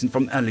votes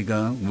from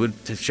Eliga would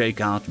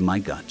shake out in my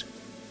gut.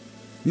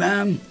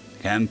 "Ma'am,"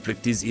 Cam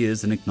flicked his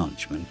ears in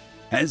acknowledgement,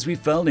 as we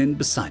fell in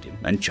beside him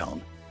and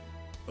Chaln.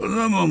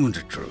 "The moment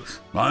of truth.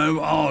 I've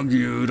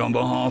argued on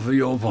behalf of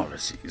your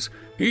policies,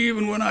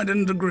 even when I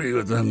didn't agree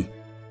with them.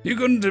 You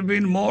couldn't have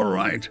been more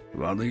right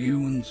about the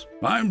humans.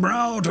 I'm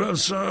proud to have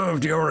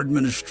served your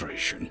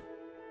administration."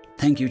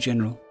 "Thank you,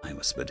 General," I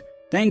whispered.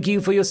 "Thank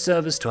you for your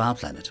service to our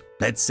planet.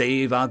 Let's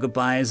save our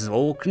goodbyes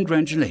or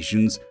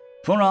congratulations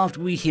for after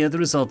we hear the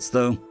results,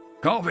 though."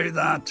 "Copy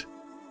that."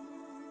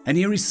 An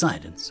eerie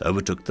silence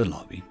overtook the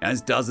lobby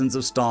as dozens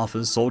of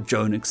staffers saw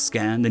Jonik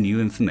scan the new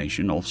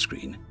information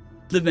off-screen.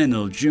 The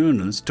Venal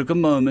journalist took a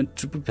moment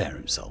to prepare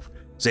himself,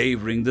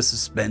 savoring the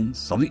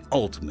suspense of the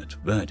ultimate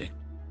verdict.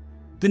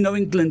 The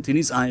knowing glint in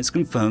his eyes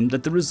confirmed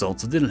that the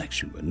results of the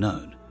election were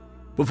known.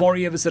 Before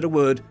he ever said a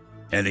word,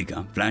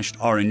 Eliga flashed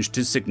orange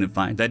to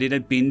signify that it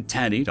had been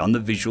tallied on the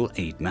visual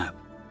aid map.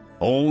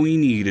 All we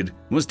needed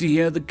was to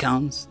hear the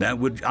counts that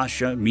would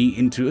usher me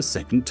into a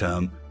second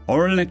term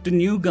or elect a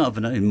new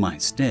governor in my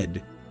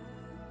stead.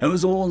 It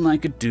was all I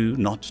could do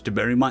not to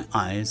bury my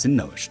eyes in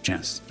Noah's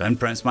chest and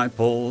press my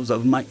paws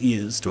over my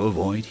ears to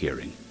avoid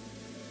hearing.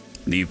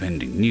 The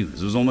impending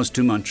news was almost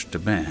too much to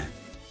bear.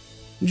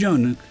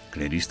 Jonik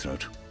cleared his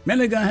throat.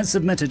 "Eliga has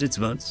submitted its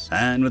votes,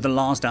 and with the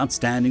last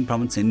outstanding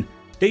province in,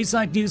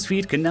 Dayside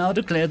Newsfeed can now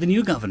declare the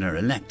new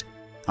governor-elect.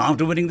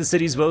 After winning the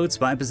city's votes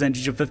by a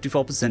percentage of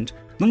 54%,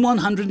 the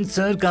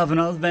 103rd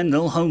governor of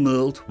Venal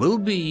Homeworld will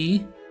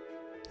be..."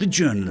 The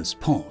journalist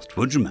paused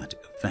for dramatic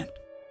effect,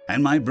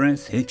 and my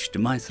breath hitched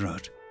in my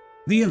throat.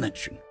 The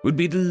election would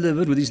be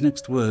delivered with his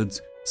next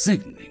words,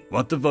 signaling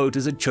what the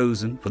voters had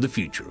chosen for the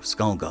future of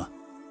Skulga.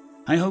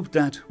 I hoped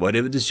that,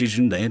 whatever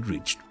decision they had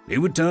reached, it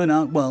would turn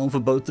out well for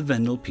both the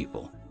Venal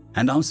people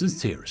and our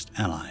sincerest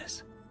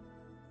allies.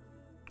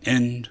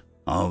 End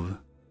of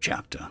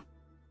chapter.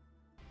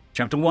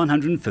 Chapter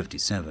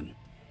 157.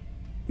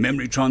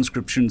 Memory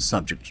transcription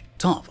subject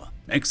Tava,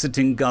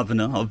 exiting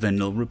governor of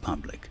Venal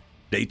Republic.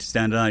 Date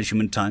standard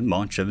issuement time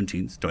March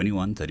 17th,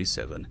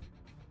 2137.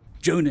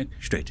 Jonik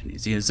straightened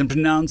his ears and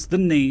pronounced the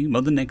name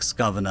of the next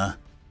governor.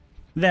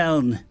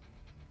 Veln.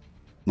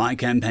 My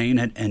campaign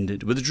had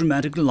ended with a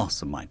dramatic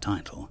loss of my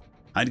title.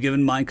 I'd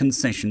given my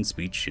concession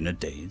speech in a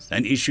daze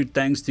and issued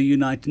thanks to the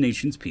United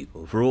Nations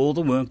people for all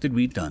the work that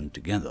we'd done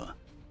together.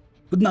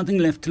 With nothing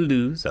left to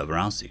lose over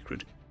our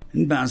secret,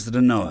 Ambassador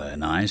Noah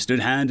and I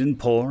stood hand in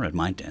paw at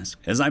my desk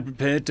as I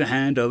prepared to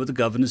hand over the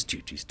governor's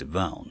duties to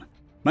Veln.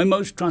 My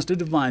most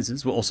trusted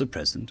advisors were also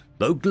present,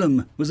 though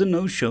Glum was a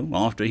no-show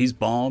after his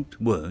barbed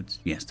words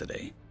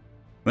yesterday.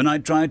 When I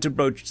tried to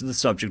broach the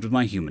subject with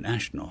my human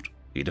astronaut,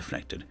 he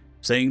deflected,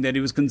 saying that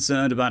he was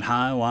concerned about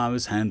how I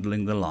was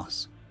handling the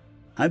loss.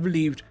 I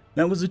believed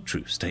that was a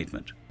true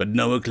statement, but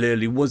Noah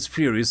clearly was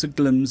furious at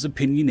Glum's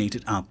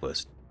opinionated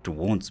outburst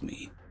towards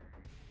me.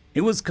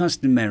 It was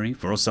customary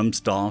for some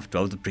staff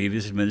of the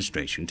previous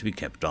administration to be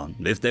kept on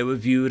if they were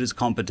viewed as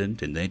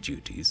competent in their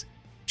duties.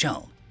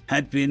 Chal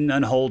had been a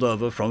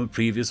holdover from a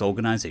previous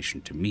organization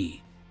to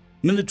me.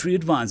 Military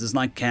advisors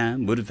like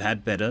Cam would have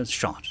had better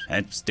shot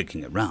at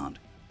sticking around,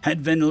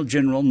 had Venal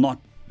General not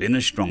been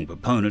a strong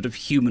proponent of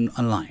human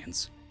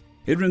alliance.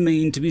 It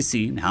remained to be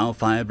seen how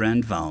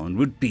Firebrand Vaughn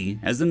would be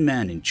as the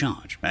man in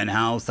charge, and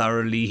how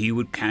thoroughly he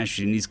would cash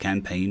in his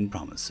campaign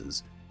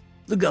promises.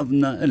 The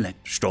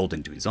governor-elect strolled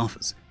into his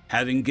office,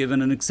 having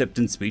given an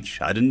acceptance speech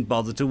I didn't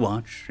bother to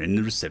watch in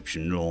the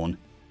reception lawn.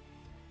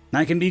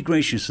 I can be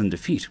gracious in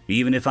defeat,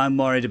 even if I'm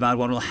worried about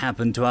what will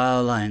happen to our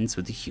alliance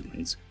with the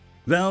humans.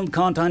 Veld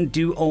can't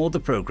undo all the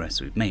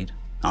progress we've made,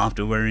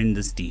 after we're in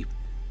this deep.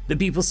 The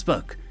people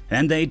spoke,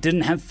 and they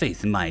didn't have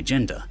faith in my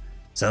agenda,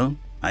 so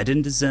I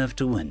didn't deserve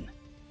to win.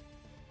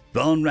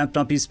 Vaughn wrapped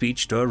up his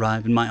speech to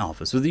arrive in my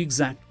office with the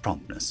exact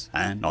promptness,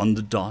 and on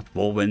the dot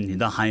for when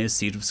the highest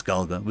seat of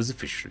Skulga was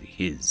officially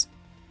his.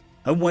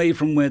 Away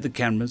from where the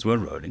cameras were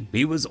rolling,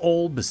 he was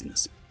all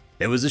business.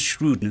 There was a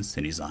shrewdness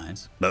in his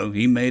eyes, though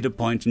he made a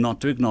point not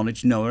to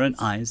acknowledge Noah and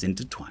I's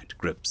intertwined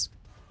grips.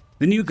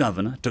 The new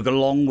governor took a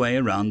long way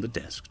around the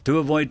desk to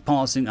avoid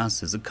passing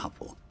us as a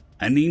couple,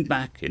 and leaned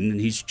back in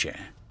his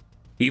chair.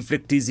 He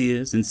flicked his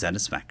ears in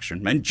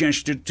satisfaction and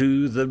gestured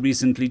to the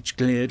recently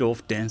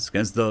cleared-off desk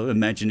as though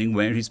imagining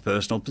where his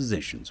personal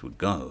possessions would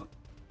go.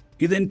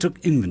 He then took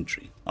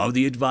inventory of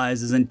the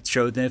advisors and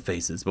showed their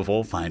faces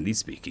before finally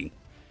speaking.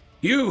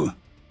 You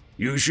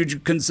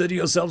should consider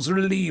yourselves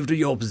relieved of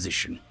your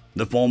position,"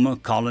 the former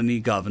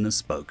colony governor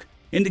spoke,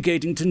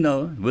 indicating to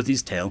Noah with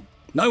his tail.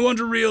 "I want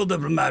a real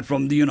diplomat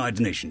from the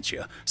United Nations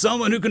here,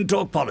 someone who can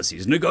talk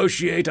policies,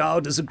 negotiate our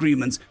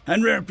disagreements,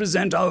 and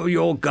represent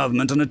your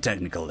government on a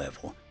technical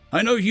level.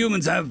 I know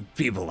humans have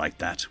people like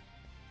that."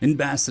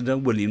 Ambassador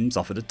Williams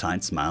offered a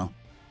tight smile.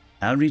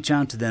 "I'll reach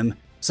out to them.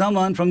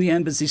 Someone from the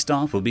embassy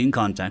staff will be in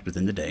contact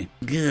within the day."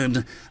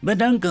 "Good, but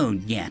don't go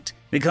yet,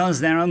 because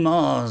there are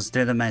more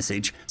to the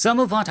message. Some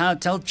of what I'll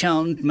tell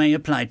Chaln may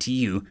apply to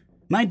you.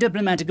 My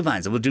diplomatic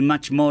advisor will do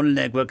much more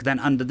legwork than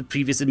under the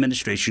previous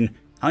administration.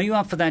 Are you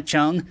up for that,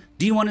 Chaln?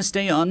 Do you want to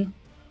stay on?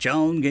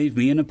 Chaln gave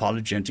me an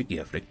apologetic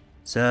ear flick.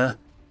 Sir,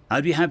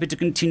 I'd be happy to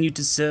continue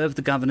to serve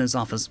the governor's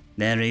office.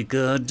 Very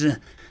good.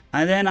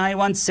 And then I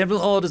want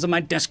several orders on my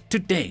desk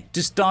today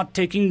to start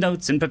taking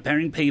notes and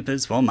preparing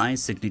papers for my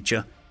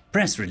signature.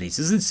 Press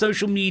releases and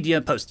social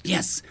media posts.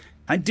 Yes,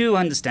 I do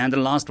understand the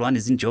last one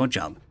isn't your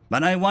job,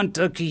 but I want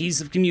a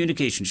cohesive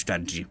communication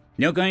strategy.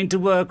 You're going to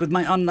work with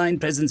my online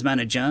presence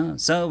manager,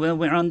 so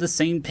we're on the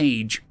same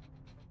page.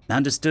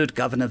 Understood,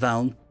 Governor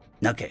Val.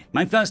 Okay,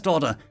 my first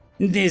order.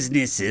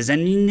 Businesses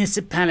and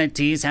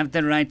municipalities have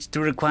the right to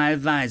require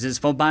visors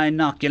for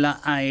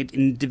binocular-eyed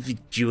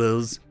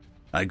individuals.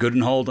 I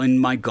couldn't hold in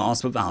my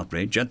gasp of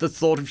outrage at the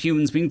thought of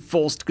humans being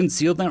forced to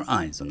conceal their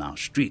eyes on our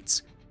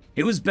streets.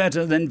 It was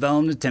better than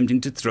Velm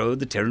attempting to throw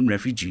the Terran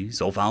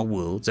refugees off our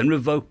worlds and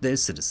revoke their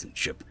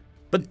citizenship.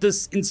 But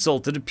this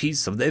insulted a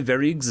piece of their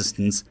very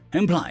existence,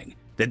 implying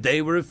that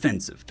they were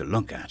offensive to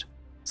look at.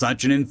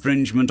 Such an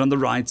infringement on the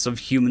rights of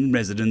human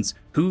residents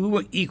who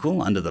were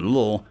equal under the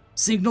law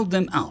signaled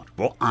them out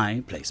for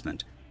eye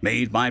placement,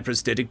 made my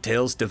prosthetic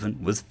tail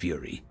stiffen with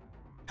fury.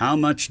 How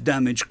much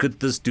damage could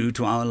this do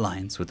to our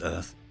alliance with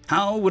Earth?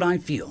 How would I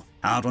feel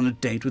out on a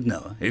date with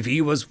Noah if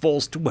he was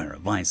forced to wear a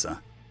visor?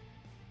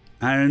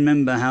 I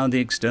remember how the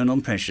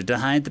external pressure to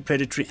hide the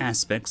predatory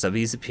aspects of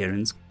his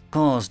appearance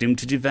caused him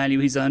to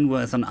devalue his own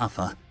worth on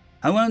offer.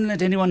 I won't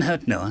let anyone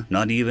hurt Noah,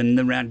 not even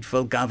the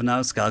wrathful governor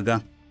of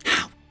Skaga.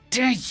 How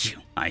dare you?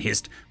 I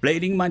hissed,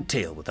 blading my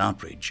tail with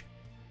outrage.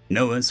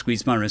 Noah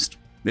squeezed my wrist.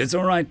 It's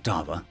all right,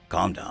 Tava.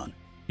 Calm down.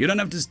 You don't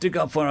have to stick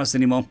up for us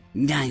anymore.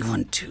 I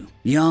want to.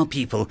 You're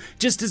people,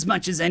 just as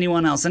much as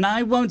anyone else, and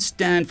I won't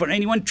stand for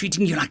anyone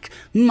treating you like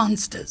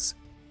monsters.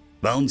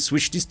 Vaughn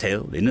swished his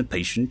tail in a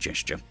patient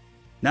gesture.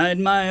 I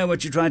admire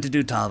what you tried to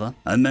do, Tava.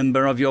 A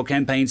member of your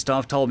campaign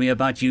staff told me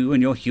about you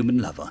and your human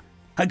lover.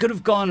 I could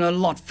have gone a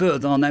lot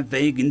further on that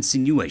vague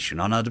insinuation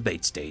on our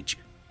debate stage,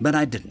 but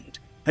I didn't.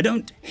 I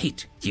don't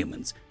hate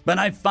humans, but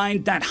I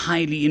find that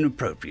highly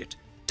inappropriate.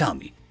 Tell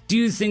me, do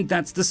you think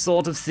that's the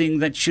sort of thing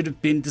that should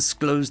have been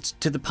disclosed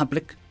to the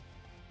public?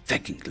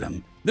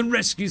 Feckinglum, the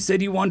rescue said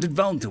he wanted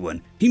Val to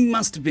win. He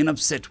must have been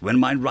upset when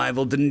my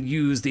rival didn't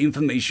use the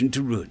information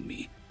to ruin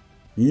me.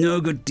 No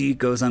good deed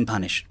goes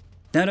unpunished.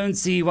 I don't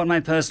see what my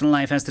personal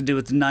life has to do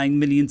with denying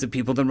millions of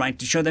people the right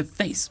to show their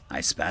face,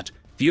 I spat,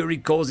 fury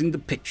causing the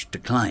pitch to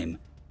climb.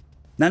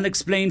 I'll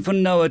explain for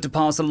Noah to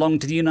pass along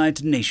to the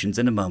United Nations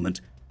in a moment.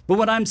 But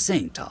what I'm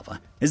saying,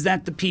 Tava, is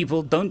that the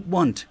people don't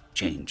want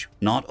change,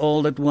 not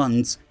all at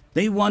once.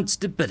 They want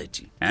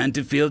stability and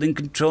to feel in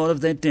control of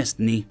their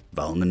destiny,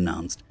 Vaughn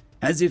announced,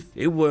 as if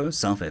it were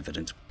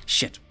self-evident.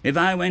 Shit, if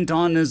I went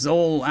on as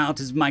all out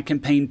as my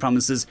campaign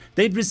promises,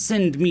 they'd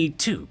rescind me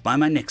too by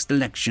my next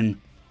election.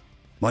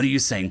 What are you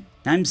saying?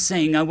 I'm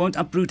saying I won't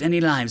uproot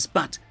any lives,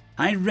 but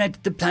I read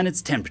the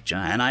planet's temperature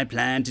and I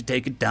plan to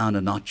take it down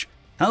a notch.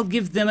 I'll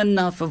give them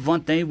enough of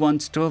what they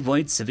want to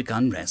avoid civic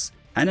unrest,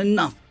 and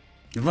enough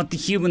of what the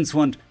humans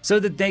want so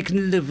that they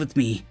can live with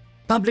me.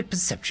 Public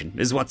perception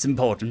is what's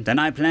important,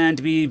 and I plan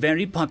to be a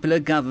very popular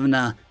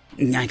governor,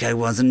 like I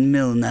was in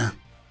Milner.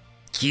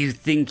 You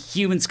think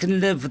humans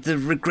can live with the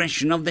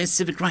regression of their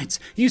civic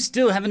rights? You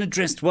still haven't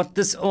addressed what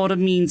this order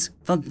means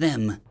for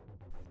them.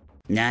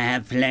 I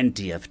have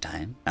plenty of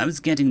time. I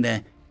was getting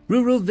there.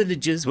 Rural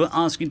villagers were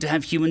asking to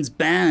have humans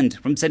banned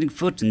from setting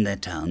foot in their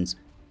towns.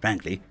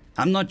 Frankly,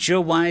 I'm not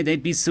sure why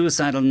they'd be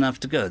suicidal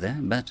enough to go there,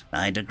 but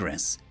I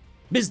digress.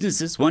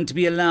 Businesses want to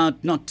be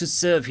allowed not to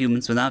serve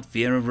humans without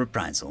fear of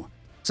reprisal.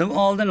 So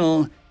all in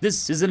all,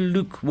 this is a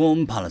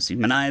lukewarm policy,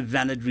 and I have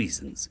valid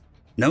reasons.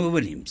 Noah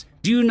Williams,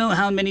 do you know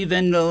how many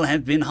Vendel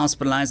have been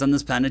hospitalized on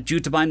this planet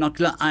due to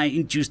binocular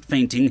eye-induced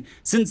fainting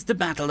since the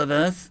Battle of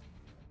Earth?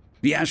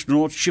 The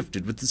astronaut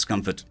shifted with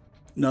discomfort.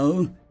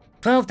 No.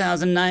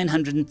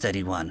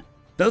 12,931.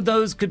 Though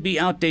those could be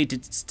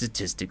outdated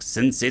statistics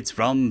since it's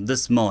from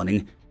this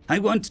morning, I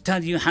won't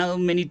tell you how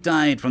many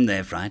died from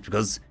their fright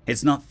because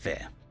it's not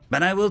fair.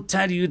 But I will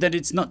tell you that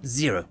it's not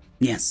zero.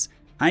 Yes,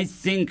 I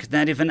think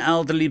that if an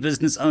elderly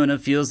business owner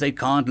feels they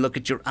can't look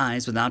at your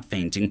eyes without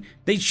fainting,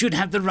 they should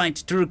have the right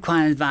to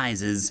require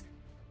visors.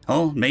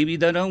 Or maybe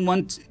they don't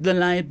want the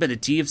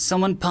liability if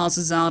someone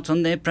passes out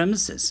on their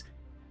premises.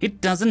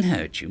 It doesn't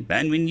hurt you,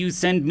 and when you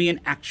send me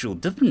an actual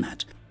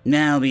diplomat,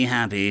 I'll be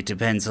happy to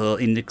pencil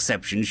in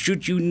exceptions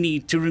should you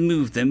need to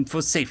remove them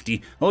for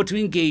safety or to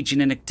engage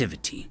in an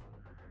activity.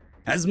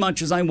 As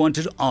much as I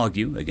wanted to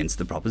argue against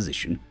the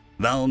proposition,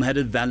 Valm had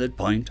a valid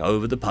point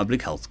over the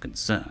public health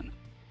concern.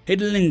 It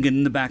lingered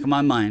in the back of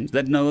my mind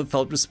that Noah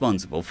felt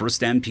responsible for a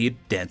stampede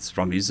of deaths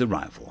from his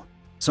arrival,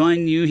 so I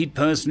knew he'd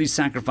personally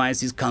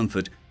sacrifice his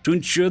comfort to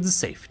ensure the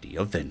safety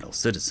of Vendel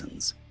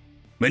citizens.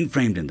 When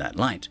framed in that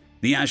light,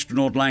 the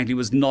astronaut likely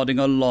was nodding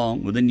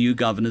along with the new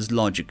governor's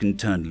logic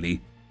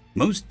internally.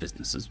 Most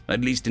businesses,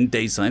 at least in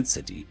Dayside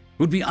City,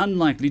 would be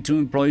unlikely to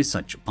employ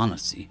such a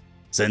policy,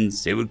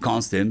 since it would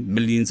cost them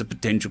millions of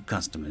potential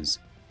customers.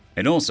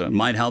 It also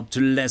might help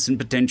to lessen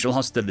potential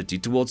hostility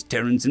towards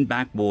Terrans in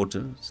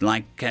backwaters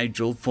like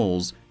Casual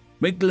Falls,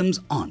 where Glim's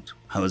aunt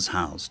was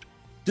housed.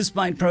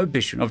 Despite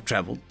prohibition of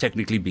travel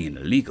technically being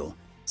illegal,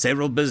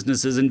 several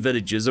businesses and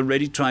villages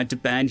already tried to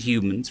ban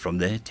humans from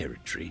their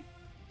territory.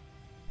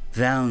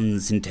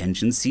 Val's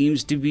intention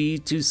seems to be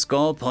to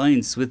score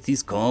points with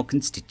his core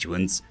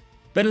constituents,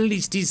 but at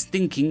least he's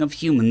thinking of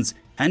humans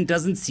and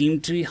doesn't seem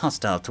to be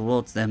hostile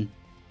towards them.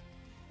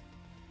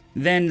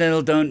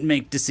 Vandal don't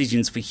make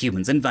decisions for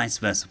humans and vice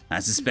versa. I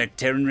suspect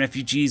Terran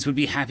refugees would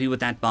be happy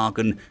with that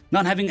bargain,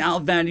 not having our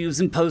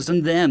values imposed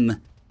on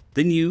them.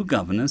 The new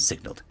governor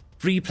signaled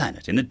Free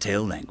Planet in a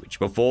tail language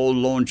before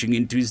launching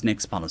into his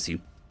next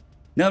policy.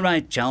 All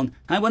right, Chaln,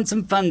 I want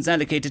some funds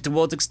allocated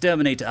towards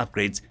exterminator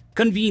upgrades,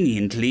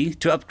 conveniently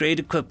to upgrade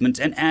equipment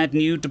and add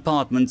new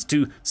departments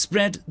to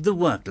spread the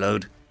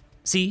workload.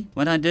 See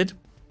what I did?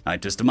 I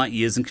twisted my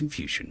ears in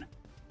confusion.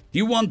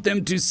 You want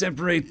them to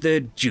separate their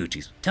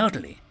duties?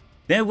 Totally.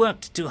 They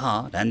worked too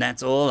hard, and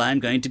that's all I'm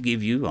going to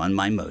give you on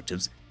my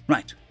motives.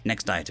 Right,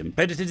 next item.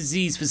 Predator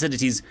disease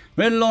facilities.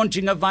 We're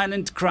launching a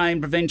violent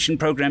crime prevention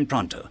program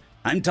pronto.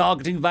 I'm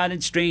targeting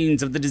violent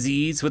strains of the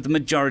disease with the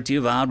majority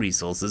of our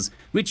resources,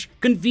 which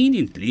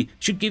conveniently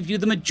should give you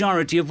the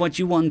majority of what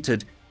you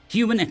wanted.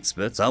 Human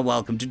experts are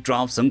welcome to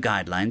draft some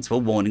guidelines for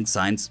warning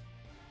signs.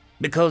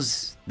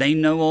 Because they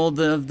know all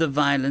of the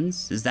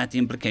violence? Is that the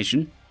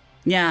implication?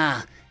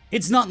 Yeah,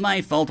 it's not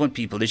my fault what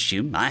people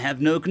assume. I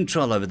have no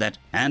control over that,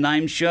 and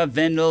I'm sure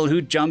Vendel,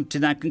 who jumped to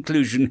that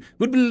conclusion,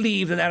 would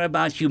believe that they're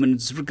about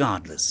humans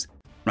regardless.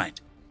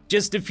 Right,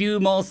 just a few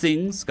more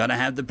things. Gotta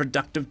have the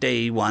productive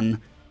day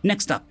one.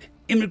 Next up,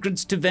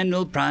 immigrants to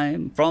Vendel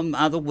Prime from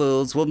other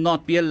worlds will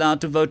not be allowed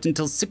to vote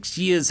until 6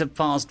 years have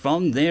passed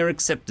from their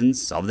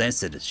acceptance of their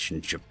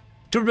citizenship,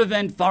 to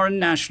prevent foreign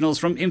nationals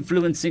from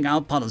influencing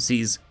our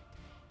policies.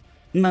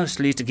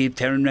 Mostly to keep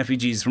Terran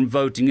refugees from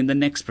voting in the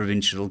next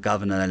provincial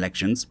governor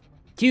elections.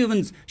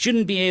 Humans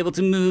shouldn't be able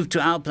to move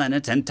to our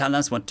planet and tell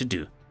us what to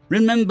do.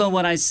 Remember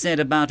what I said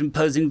about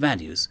imposing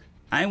values.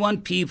 I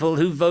want people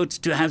who vote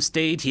to have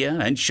stayed here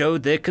and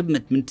showed their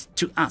commitment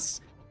to us.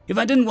 If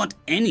I didn't want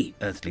any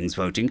Earthlings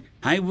voting,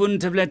 I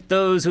wouldn't have let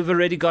those who've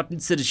already gotten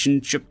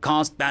citizenship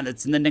cast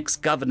ballots in the next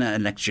governor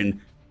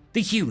election.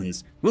 The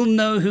humans will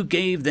know who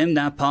gave them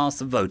their pass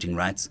of voting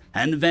rights,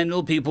 and the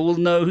Vendel people will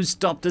know who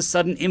stopped a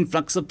sudden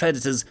influx of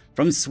predators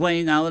from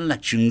swaying our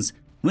elections.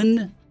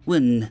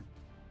 Win-win.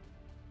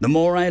 The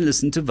more I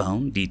listened to Val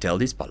detail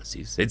his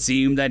policies, it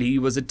seemed that he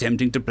was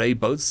attempting to play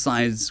both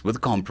sides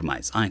with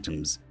compromise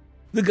items.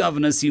 The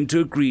governor seemed to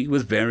agree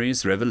with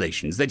various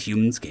revelations that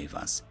humans gave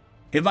us,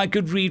 if I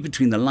could read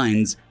between the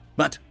lines,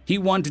 but he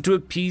wanted to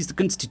appease the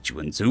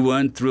constituents who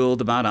weren't thrilled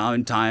about our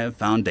entire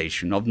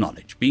foundation of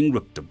knowledge being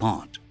ripped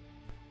apart.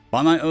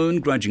 By my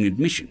own grudging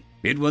admission,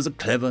 it was a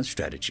clever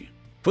strategy.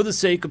 For the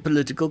sake of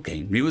political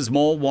gain, he was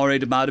more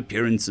worried about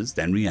appearances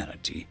than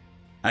reality.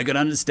 I could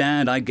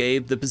understand I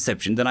gave the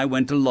perception that I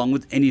went along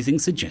with anything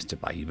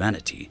suggested by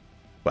humanity,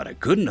 but I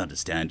couldn't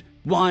understand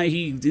why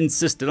he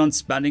insisted on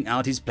spelling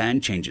out his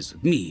planned changes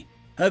with me,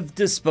 a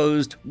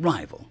disposed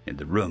rival in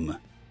the room.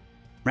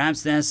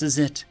 Perhaps this is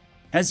it.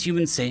 As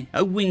humans say,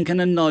 a wink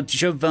and a nod to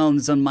show Val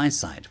is on my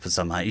side for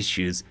some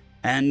issues,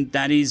 and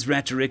that his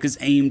rhetoric is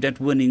aimed at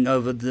winning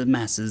over the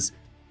masses.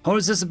 Or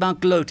is this about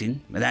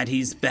gloating that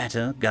he's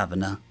better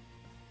governor?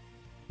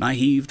 I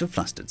heaved a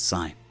flustered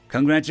sigh.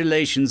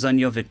 Congratulations on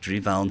your victory,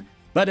 Val.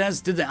 But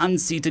as to the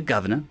unseated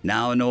governor,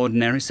 now an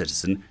ordinary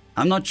citizen,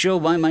 I'm not sure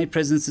why my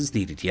presence is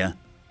needed here.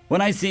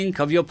 When I think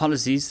of your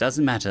policies,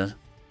 doesn't matter.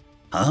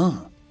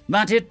 Oh,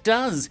 but it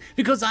does,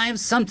 because I have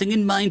something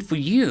in mind for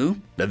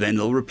you, the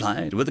Vendel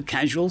replied with a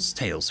casual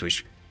tail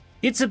swish.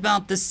 It's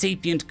about the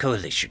Sapient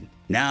Coalition.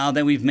 Now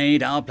that we've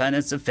made our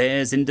planet's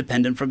affairs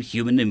independent from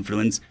human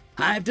influence,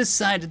 I've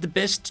decided the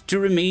best to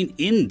remain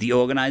in the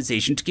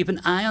organization to keep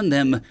an eye on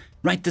them.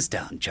 Write this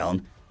down,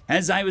 Chaln.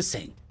 As I was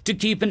saying, to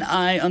keep an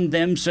eye on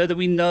them so that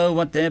we know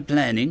what they're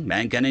planning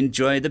and can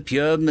enjoy the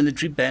pure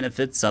military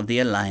benefits of the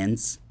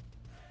Alliance.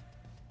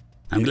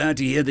 I'm glad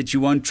to hear that you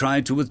won't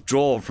try to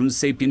withdraw from the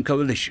Sapient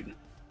Coalition.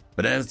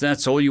 But as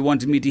that's all you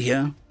wanted me to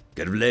hear,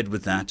 could have led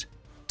with that.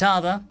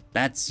 Tava,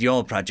 that's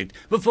your project.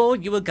 Before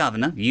you were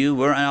governor, you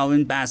were our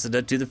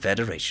ambassador to the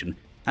Federation.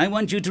 I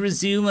want you to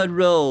resume a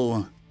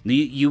role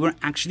you were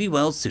actually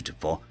well suited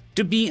for,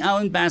 to be our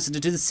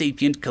ambassador to the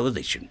Sapient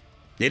Coalition.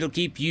 It'll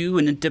keep you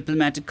in a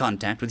diplomatic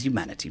contact with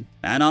humanity,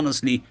 and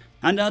honestly,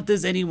 I doubt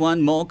there's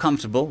anyone more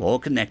comfortable or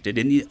connected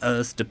in the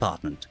Earth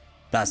Department.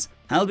 Thus,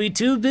 I'll be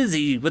too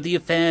busy with the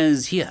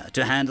affairs here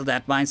to handle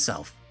that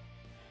myself.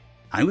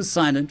 I was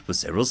silent for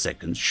several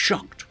seconds,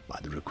 shocked by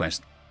the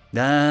request.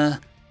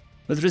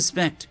 With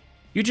respect,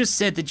 you just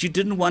said that you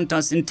didn't want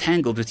us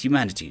entangled with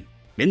humanity.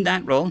 In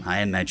that role, I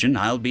imagine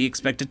I'll be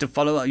expected to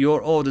follow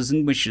your orders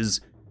and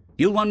wishes.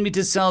 You'll want me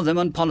to sell them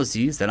on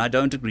policies that I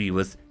don't agree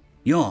with.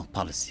 Your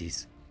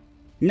policies.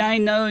 I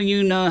know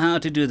you know how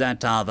to do that,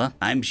 Tava.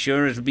 I'm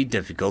sure it'll be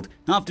difficult,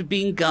 after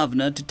being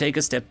governor, to take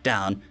a step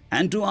down,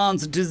 and to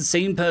answer to the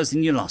same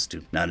person you lost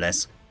to, no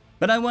less.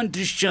 But I want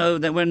to show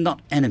that we're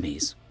not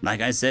enemies,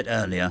 like I said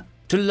earlier,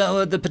 to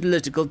lower the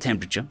political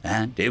temperature,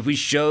 and if we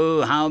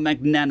show how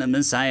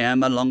magnanimous I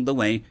am along the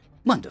way,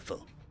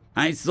 wonderful.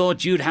 I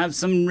thought you'd have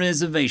some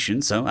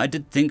reservation, so I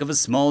did think of a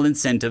small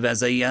incentive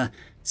as a,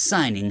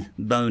 signing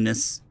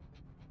bonus.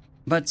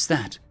 What's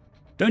that?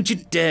 Don't you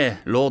dare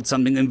lord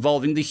something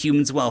involving the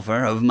humans'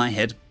 welfare over my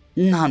head.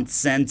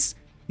 Nonsense.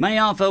 My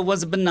offer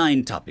was a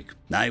benign topic.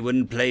 I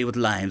wouldn't play with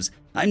lives.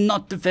 I'm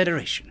not the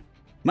Federation.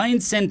 My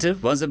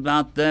incentive was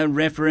about the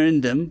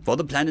referendum for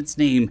the planet's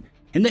name.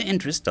 In the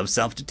interest of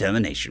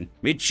self-determination,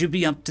 it should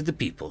be up to the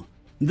people.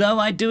 Though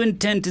I do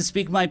intend to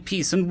speak my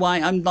piece on why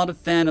I'm not a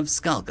fan of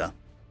Skulker.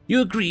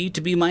 You agree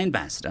to be my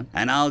ambassador,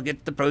 and I'll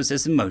get the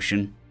process in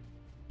motion.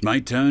 I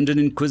turned an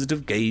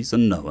inquisitive gaze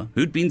on Noah,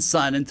 who'd been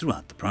silent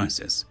throughout the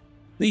process.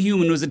 The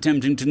human was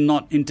attempting to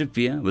not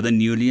interfere with a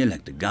newly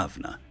elected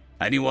governor,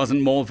 and he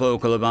wasn't more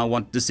vocal about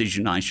what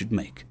decision I should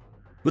make.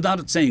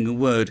 Without saying a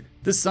word,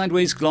 the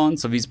sideways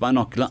glance of his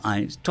binocular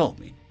eyes told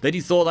me that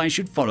he thought I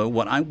should follow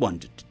what I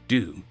wanted to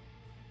do.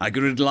 I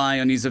could rely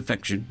on his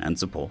affection and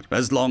support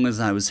as long as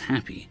I was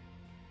happy.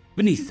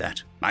 Beneath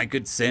that, I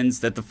could sense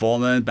that the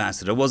former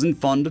ambassador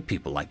wasn't fond of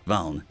people like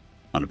Valn.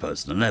 On a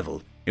personal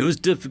level, it was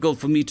difficult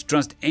for me to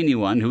trust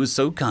anyone who was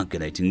so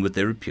calculating with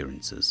their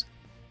appearances.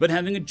 But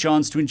having a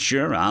chance to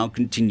ensure our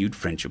continued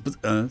friendship with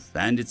Earth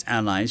and its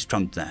allies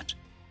trumped that.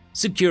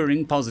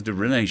 Securing positive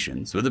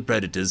relations with the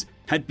Predators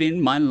had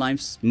been my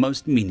life's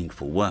most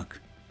meaningful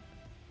work.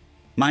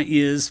 My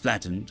ears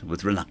flattened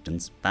with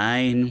reluctance.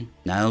 Fine,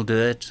 I'll do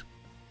it.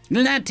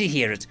 Glad to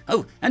hear it.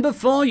 Oh, and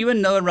before you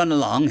and Noah run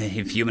along,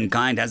 if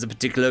humankind has a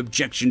particular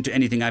objection to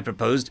anything I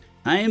proposed,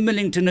 I am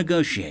willing to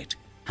negotiate.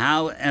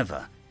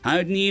 However, I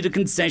would need a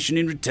concession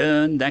in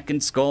return that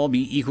can score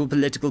me equal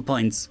political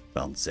points,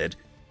 Bond said.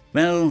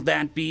 Will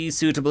that be a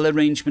suitable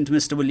arrangement,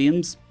 Mr.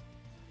 Williams?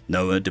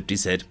 Noah dipped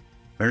his head.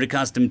 We're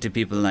accustomed to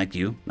people like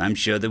you. I'm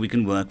sure that we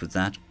can work with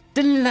that.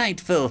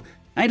 Delightful.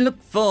 I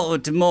look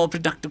forward to more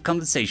productive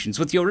conversations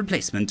with your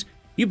replacement.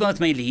 You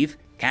both may leave.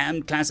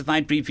 Cam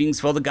classified briefings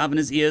for the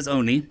governor's ears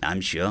only,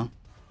 I'm sure.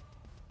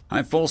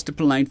 I forced a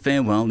polite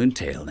farewell in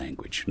tail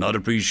language, not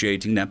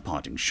appreciating that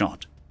parting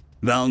shot.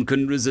 Val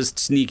couldn't resist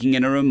sneaking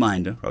in a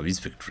reminder of his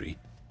victory,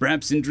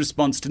 perhaps in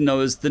response to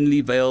Noah's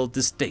thinly veiled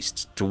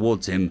distaste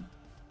towards him.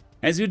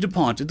 As we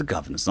departed the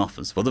governor's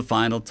office for the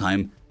final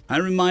time, I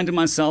reminded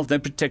myself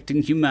that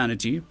protecting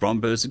humanity from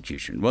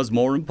persecution was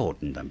more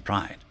important than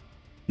pride.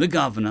 The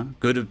governor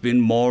could have been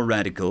more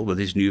radical with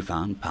his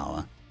newfound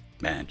power,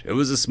 and it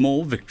was a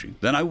small victory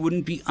that I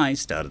wouldn't be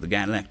iced out of the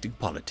galactic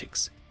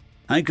politics.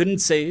 I couldn't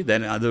say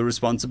that the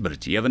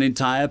responsibility of an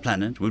entire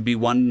planet would be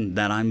one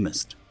that I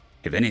missed.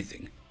 If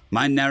anything,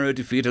 my narrow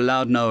defeat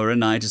allowed Noah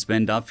and I to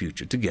spend our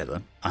future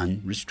together,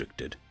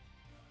 unrestricted.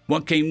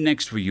 What came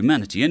next for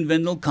humanity and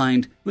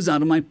Vendelkind was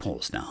out of my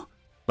paws now,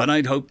 but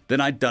I'd hoped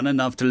that I'd done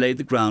enough to lay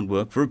the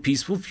groundwork for a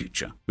peaceful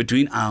future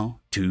between our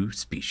two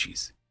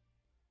species.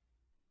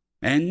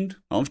 End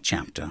of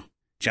chapter.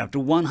 Chapter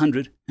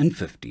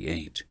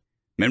 158.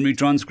 Memory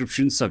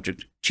transcription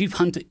subject, Chief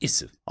Hunter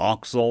Isif,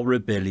 Arxal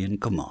Rebellion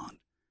Command.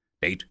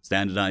 Date,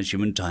 Standardized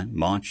Human Time,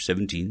 March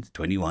 17th,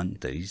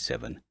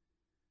 2137.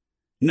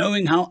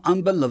 Knowing how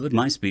unbeloved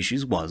my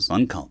species was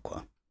on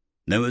Kalqua,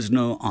 there was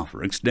no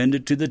offer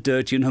extended to the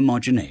dirty and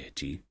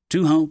homogeneity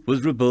to help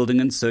with rebuilding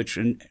and search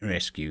and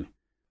rescue.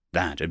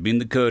 That had been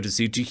the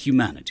courtesy to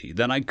humanity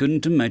that I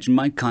couldn't imagine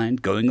my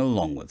kind going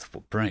along with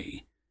for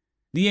prey.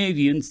 The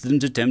avians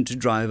didn't attempt to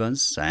drive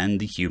us and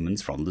the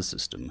humans from the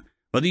system,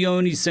 but they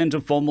only sent a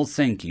formal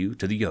thank you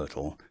to the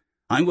Yurtle.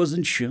 I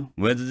wasn't sure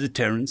whether the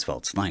Terrans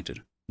felt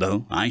slighted,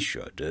 though I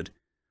sure did.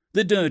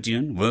 The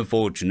Dirtian were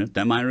fortunate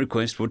that my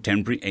request for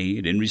temporary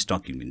aid in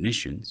restocking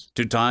munitions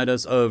to tide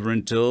us over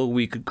until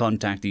we could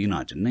contact the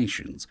United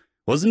Nations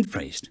wasn't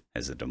phrased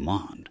as a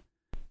demand.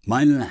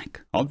 My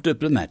lack of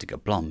diplomatic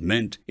aplomb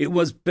meant it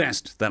was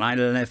best that I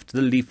left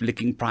the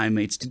leaf-licking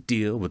primates to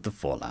deal with the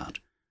fallout,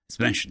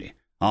 especially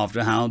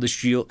after how the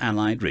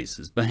Shield-allied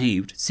races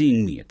behaved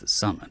seeing me at the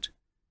summit.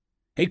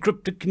 A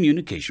cryptic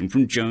communication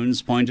from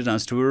Jones pointed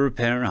us to a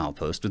repair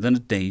outpost within a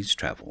day's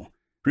travel,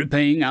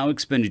 repaying our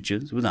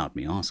expenditures without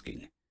me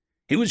asking.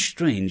 It was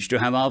strange to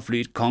have our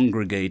fleet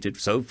congregated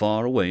so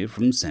far away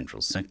from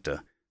Central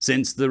Sector,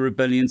 since the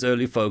rebellion's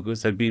early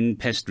focus had been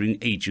pestering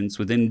agents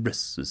within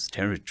Briss's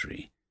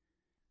territory.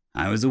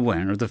 I was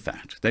aware of the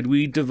fact that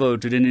we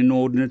devoted an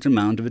inordinate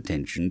amount of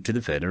attention to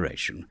the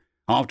Federation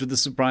after the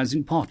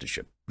surprising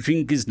partnership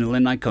between Gisnil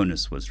and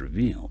Iconus was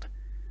revealed.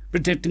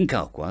 Protecting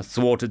Kalqua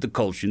thwarted the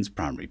Kolshian's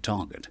primary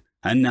target,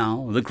 and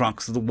now the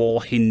crux of the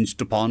war hinged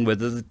upon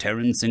whether the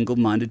Terran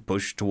single-minded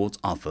push towards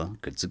Alpha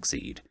could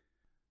succeed.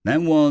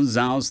 That was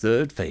Zhao's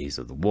third phase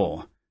of the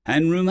war,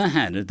 and rumor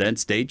had it that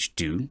Stage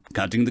 2,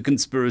 cutting the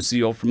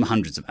conspiracy off from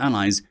hundreds of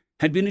allies,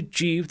 had been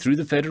achieved through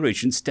the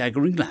Federation's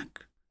staggering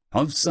lack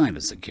of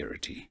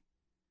cybersecurity.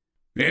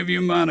 If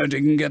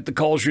humanity can get the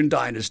Kolshian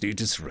dynasty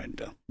to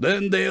surrender,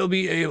 then they'll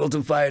be able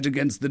to fight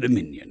against the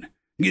Dominion.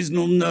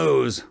 Gisnil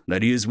knows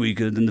that he is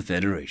weaker than the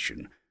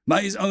Federation,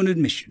 by his own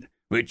admission,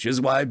 which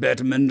is why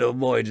Betterman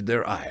avoided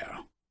their ire.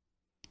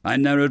 I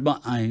narrowed my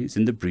eyes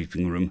in the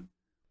briefing room.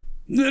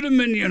 The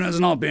Dominion has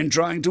not been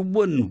trying to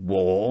win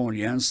war,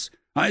 yes.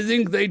 I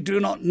think they do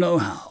not know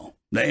how.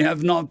 They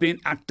have not been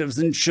active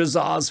since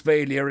Shazar's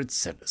failure at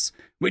Celis,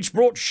 which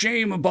brought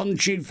shame upon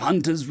Chief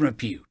Hunter's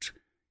repute.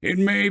 It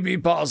may be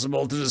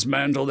possible to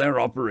dismantle their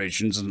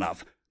operations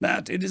enough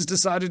that it is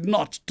decided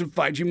not to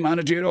fight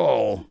humanity at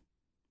all.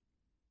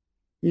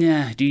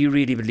 Do you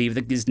really believe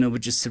that Gizno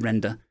would just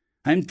surrender?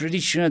 I'm pretty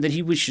sure that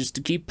he wishes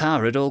to keep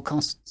power at all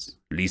costs,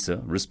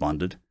 Lisa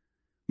responded.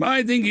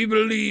 I think he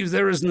believes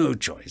there is no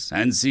choice,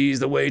 and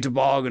sees the way to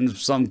bargain for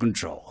some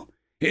control.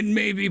 It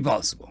may be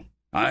possible.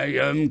 I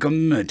am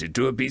committed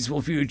to a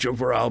peaceful future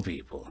for our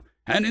people,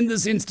 and in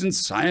this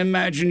instance I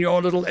imagine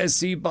your little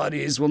SC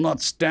buddies will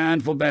not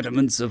stand for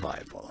Betterment's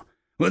survival.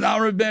 With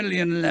our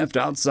rebellion left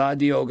outside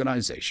the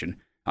organization,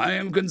 I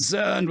am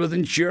concerned with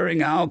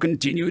ensuring our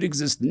continued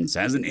existence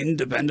as an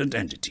independent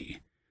entity.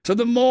 So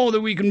the more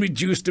that we can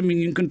reduce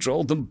Dominion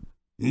control, the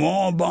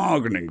more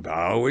bargaining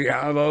power we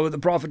have over the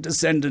Prophet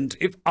Descendant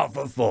if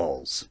Uffa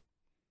falls.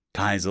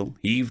 Kaisel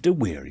heaved a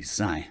weary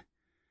sigh.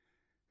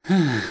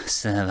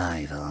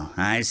 Survival.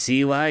 I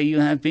see why you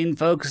have been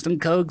focused on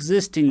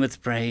coexisting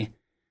with prey.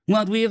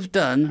 What we have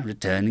done,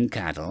 returning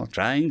cattle,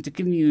 trying to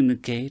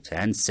communicate,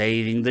 and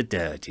saving the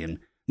Dirtium,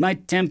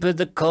 might temper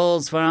the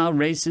calls for our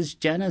race's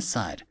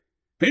genocide.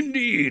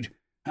 Indeed.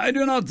 I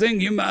do not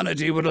think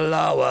humanity would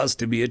allow us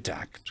to be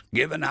attacked,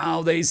 given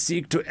how they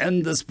seek to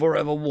end this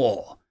forever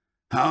war.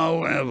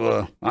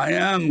 However, I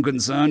am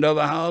concerned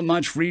over how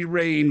much free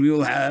rein we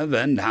will have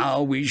and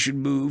how we should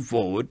move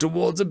forward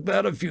towards a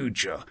better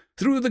future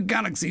through the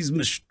galaxy's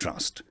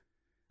mistrust.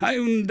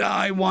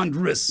 I want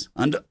Riss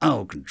under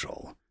our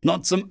control,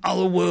 not some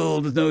other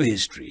world with no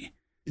history.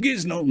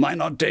 Gizno might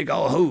not take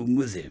our home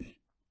with him.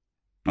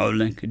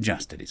 Oleg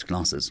adjusted his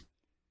glasses.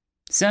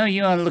 So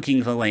you are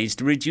looking for ways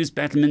to reduce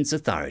Battlement's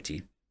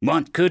authority.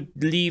 What could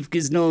leave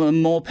Giznola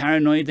more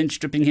paranoid than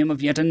stripping him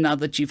of yet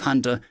another chief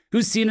hunter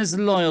who's seen as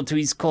loyal to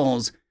his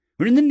cause?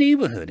 We're in the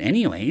neighborhood,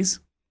 anyways.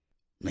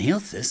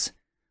 Leothis,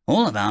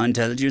 all of our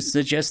intelligence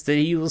suggests that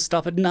he will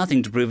stop at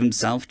nothing to prove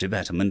himself to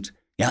Betterment.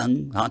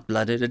 Young,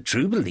 hot-blooded, a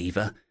true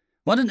believer.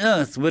 What on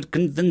earth would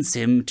convince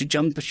him to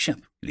jump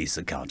ship?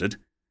 Lisa countered.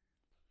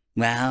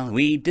 Well,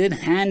 we did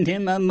hand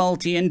him a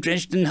multi and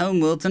Dresden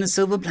homeworlds on a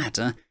silver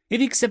platter. If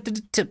he accepted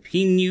a tip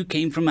he knew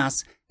came from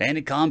us, then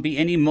it can't be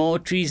any more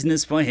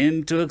treasonous for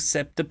him to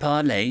accept a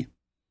parley.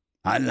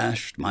 I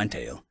lashed my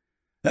tail.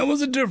 That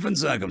was a different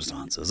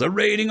circumstances. A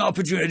raiding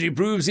opportunity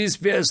proves his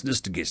fierceness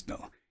to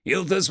Gizno.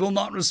 Ilthus will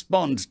not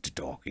respond to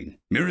talking.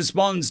 He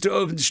responds to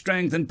open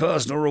strength and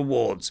personal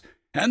rewards,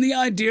 and the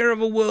idea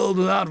of a world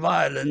without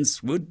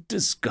violence would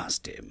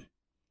disgust him.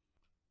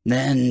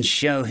 Then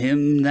show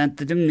him that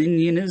the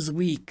Dominion is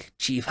weak,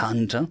 Chief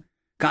Hunter.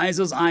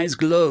 Kaiser's eyes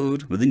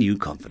glowed with a new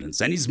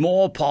confidence, and his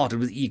maw parted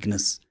with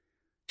eagerness.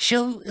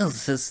 Show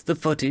Ilthus the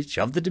footage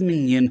of the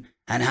Dominion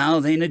and how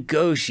they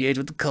negotiate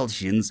with the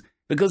Colchians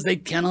because they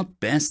cannot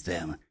best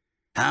them,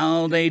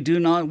 how they do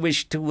not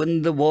wish to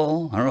win the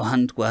war or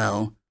hunt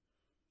well.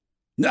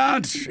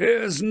 That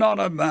is not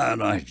a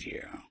bad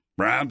idea.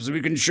 Perhaps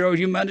we can show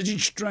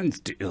humanity's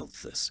strength to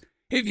Ilthus.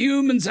 If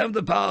humans have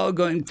the power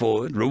going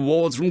forward,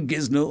 rewards from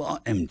Gizno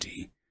are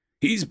empty.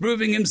 He's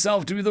proving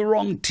himself to be the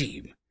wrong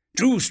team.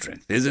 True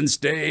strength is in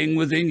staying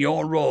within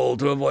your role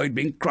to avoid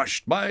being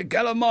crushed by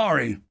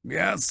calamari,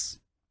 yes?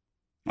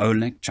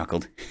 Oleg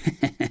chuckled.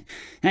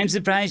 I'm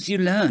surprised you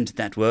learned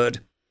that word.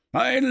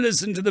 I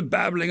listen to the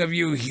babbling of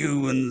you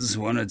humans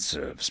when it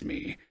serves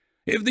me.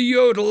 If the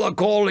Yodel are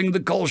calling the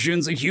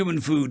Colchians a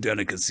human food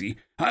delicacy,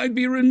 I'd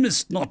be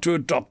remiss not to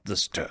adopt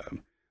this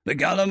term. The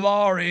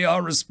calamari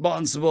are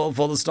responsible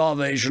for the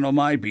starvation of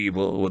my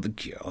people with the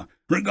cure,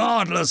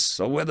 regardless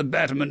of whether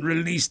Betterment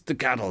released the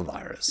cattle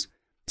virus.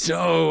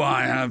 So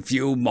I have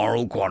few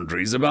moral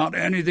quandaries about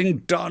anything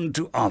done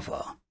to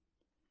Uffa.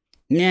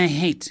 I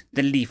hate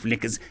the leaf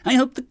lickers. I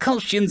hope the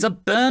Colchians are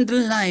burned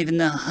alive in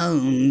their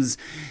homes.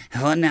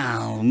 For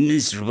now,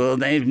 miserable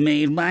they've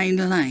made my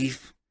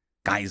life.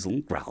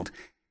 Kaisel growled.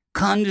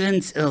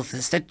 Convince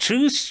Ilthus that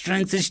true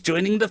strength is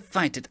joining the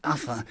fight at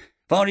Uffa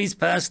for his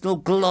personal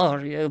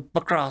glory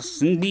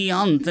across and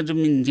beyond the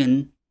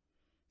Dominion.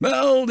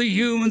 Well, the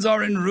humans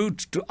are en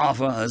route to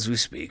Uffa as we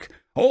speak.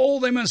 All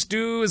they must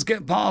do is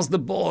get past the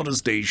border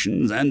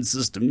stations and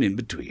system in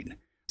between.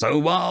 So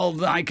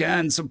while I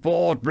can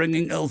support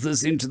bringing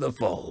Ilthus into the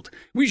fold,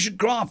 we should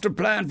craft a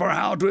plan for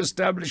how to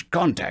establish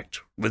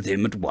contact with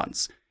him at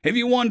once, if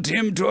you want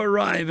him to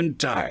arrive in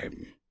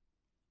time.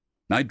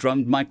 I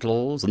drummed my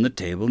claws on the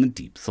table in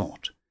deep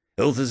thought.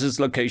 Ilthus's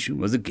location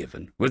was a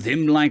given, with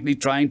him likely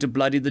trying to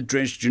bloody the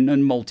Dresden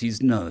and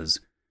Maltese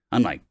nose.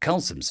 Unlike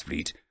Kalsum's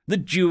fleet, the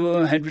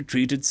duo had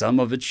retreated some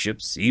of its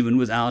ships even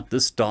without the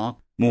stark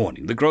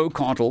warning the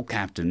Grokotl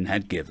captain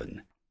had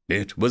given.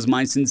 It was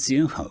my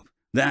sincere hope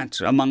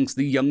that, amongst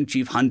the young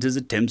chief hunter's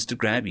attempts to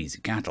grab easy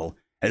cattle,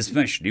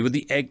 especially with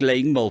the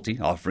egg-laying multi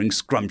offering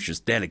scrumptious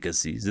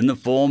delicacies in the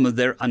form of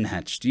their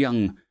unhatched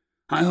young,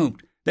 I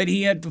hoped that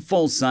he had the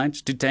foresight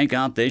to take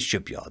out their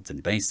shipyards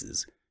and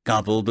bases,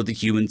 coupled with a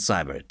human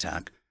cyber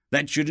attack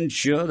that should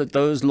ensure that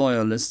those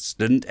loyalists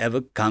didn't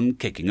ever come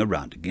kicking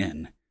around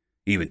again.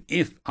 Even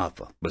if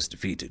Uffa was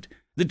defeated,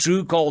 The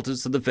true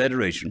cultists of the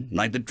Federation,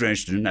 like the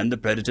Dresden and the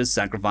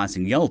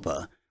Predator-sacrificing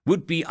Yelper,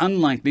 would be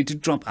unlikely to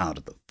drop out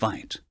of the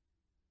fight.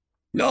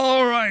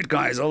 All right,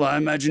 Geisel, I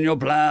imagine your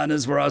plan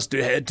is for us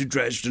to head to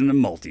Dresden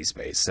and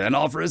multispace and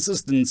offer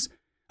assistance.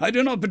 I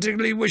do not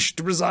particularly wish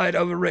to preside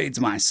over raids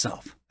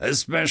myself,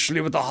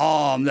 especially with the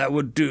harm that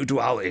would do to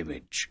our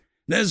image.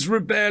 This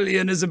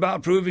rebellion is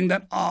about proving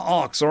that our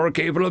Arcs are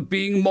capable of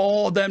being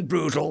more than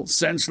brutal,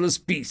 senseless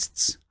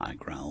beasts, I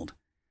growled.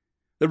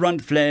 The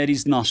runt flared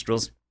his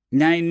nostrils.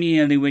 I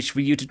merely wish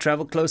for you to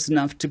travel close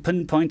enough to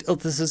pinpoint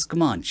Ilthus's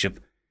command ship.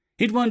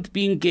 It won't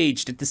be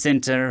engaged at the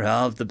center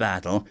of the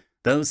battle,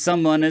 though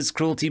someone as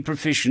cruelty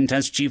proficient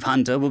as Chief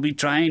Hunter will be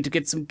trying to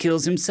get some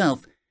kills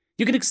himself.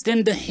 You can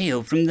extend a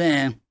hail from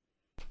there.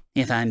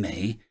 If I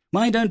may,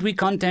 why don't we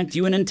contact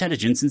UN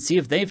Intelligence and see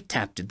if they've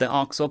tapped the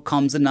Arcs or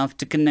comms enough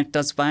to connect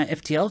us via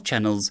FTL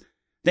channels?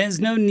 There's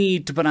no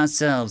need to put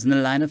ourselves in the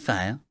line of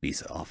fire,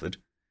 Lisa offered.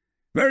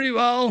 Very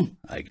well,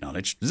 I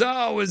acknowledged.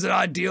 Zhao is an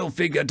ideal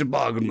figure to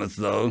bargain with,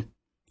 though.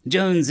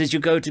 Jones is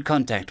your go-to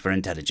contact for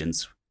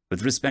intelligence.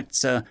 With respect,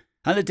 sir,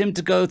 I'll attempt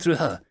to go through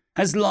her.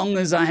 As long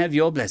as I have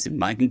your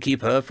blessing, I can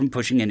keep her from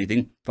pushing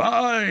anything.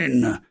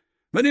 Fine.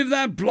 But if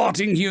that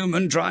plotting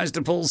human tries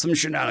to pull some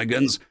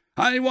shenanigans,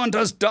 I want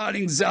us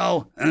darling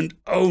Zhao, and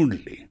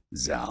only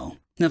Zhao.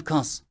 Of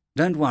course.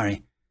 Don't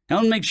worry.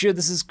 I'll make sure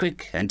this is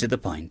quick and to the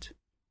point.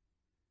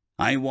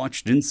 I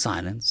watched in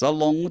silence,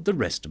 along with the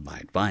rest of my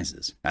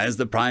advisors, as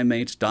the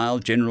primate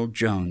dialed General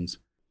Jones.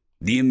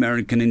 The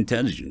American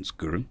intelligence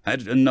guru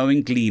had a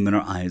knowing gleam in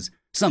her eyes,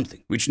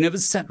 something which never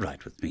sat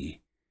right with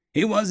me.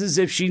 It was as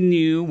if she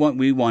knew what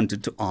we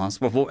wanted to ask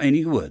before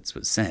any words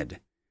were said.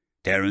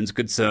 Terrans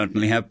could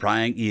certainly have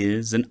prying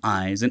ears and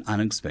eyes in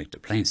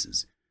unexpected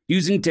places,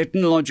 using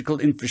technological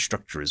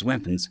infrastructure as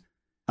weapons.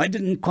 I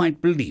didn't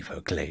quite believe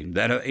her claim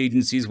that her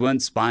agencies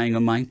weren't spying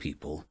on my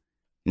people.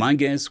 My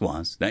guess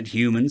was that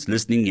humans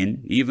listening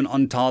in, even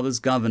on Tava's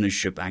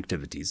governorship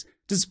activities,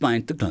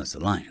 despite the close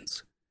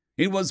alliance.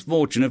 It was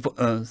fortunate for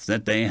Earth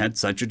that they had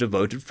such a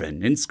devoted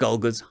friend in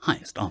Skulger's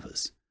highest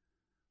office.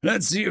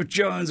 Let's see if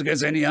Jones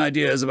gets any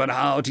ideas about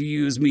how to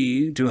use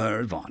me to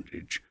her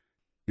advantage.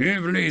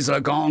 If Lisa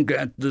can't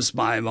get the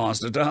spy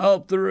master to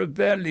help the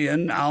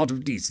rebellion out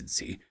of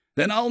decency,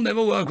 then I'll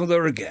never work with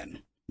her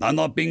again. I'm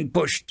not being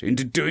pushed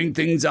into doing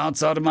things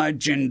outside of my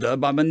agenda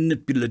by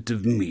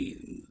manipulative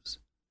means.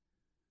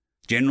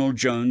 General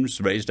Jones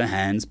raised her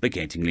hands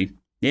placatingly.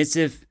 Yes,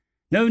 if.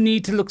 No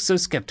need to look so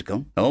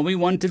skeptical. All we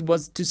wanted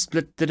was to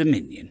split the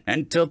Dominion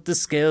and tilt the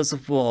scales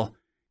of war.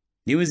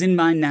 It was in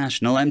my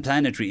national and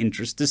planetary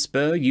interest to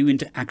spur you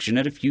into action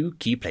at a few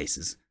key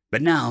places.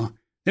 But now,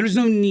 there is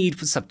no need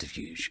for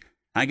subterfuge.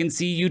 I can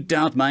see you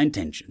doubt my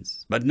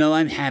intentions, but know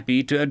I'm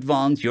happy to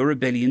advance your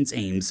rebellion's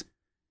aims.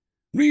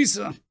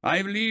 Lisa,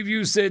 I believe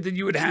you said that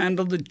you would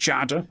handle the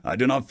chatter. I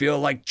do not feel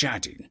like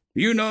chatting.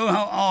 You know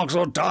how Arcs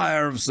are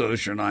tired of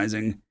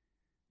socializing.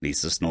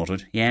 Lisa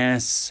snorted.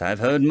 Yes, I've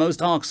heard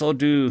most Arcs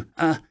do.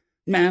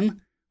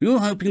 Ma'am, we were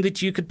hoping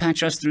that you could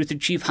patch us through to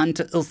Chief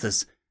Hunter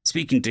Ilthus.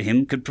 Speaking to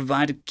him could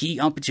provide a key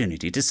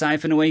opportunity to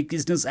siphon away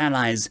Gisner's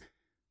allies.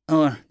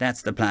 Or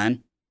that's the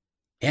plan.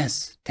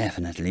 Yes,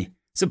 definitely.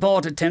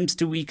 Support attempts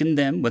to weaken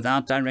them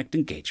without direct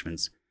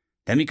engagements.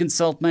 Let me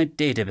consult my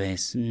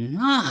database.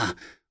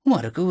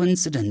 What a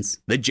coincidence,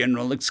 the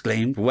General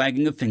exclaimed,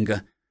 wagging a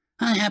finger.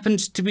 I happened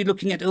to be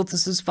looking at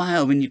Ilthus's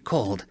file when you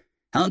called.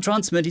 I'll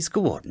transmit his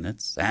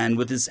coordinates, and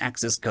with his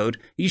access code,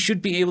 you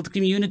should be able to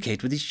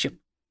communicate with his ship.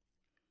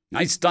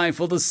 I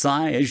stifled a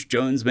sigh as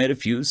Jones made a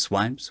few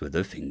swipes with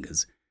her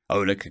fingers.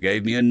 Oleg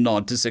gave me a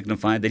nod to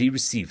signify that he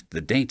received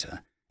the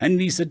data, and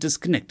Lisa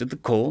disconnected the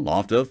call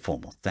after a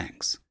formal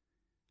thanks.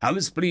 I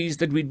was pleased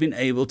that we'd been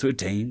able to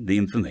attain the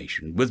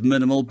information with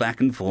minimal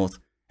back and forth,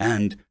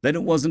 and that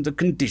it wasn't a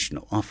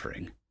conditional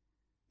offering.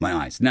 My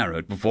eyes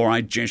narrowed before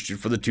I gestured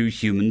for the two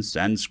humans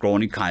and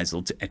scrawny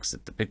Kaisel to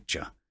exit the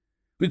picture.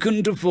 We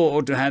couldn't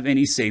afford to have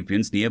any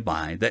sapiens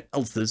nearby that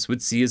Ilthus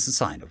would see as a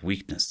sign of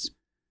weakness.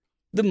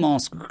 The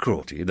mask of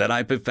cruelty that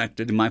I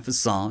perfected in my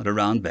facade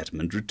around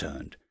betterment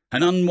returned,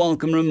 an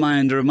unwelcome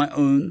reminder of my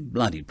own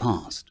bloody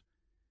past.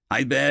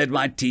 I bared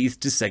my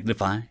teeth to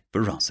signify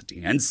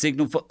ferocity and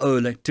signaled for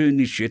Oleg to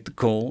initiate the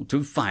call to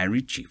a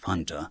fiery Chief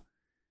Hunter.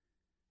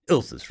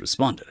 Ilthus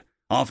responded,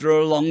 after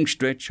a long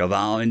stretch of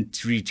our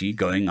entreaty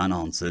going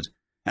unanswered.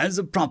 As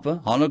a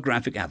proper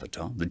holographic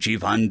avatar, the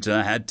Chief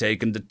Hunter had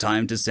taken the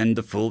time to send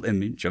the full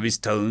image of his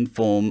toned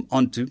form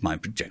onto my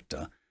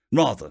projector,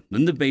 rather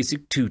than the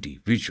basic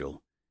 2D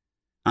visual.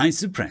 I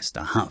suppressed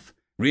a huff,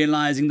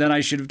 realizing that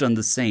I should have done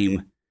the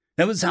same.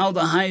 That was how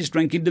the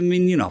highest-ranking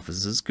Dominion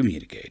officers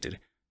communicated,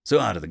 so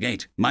out of the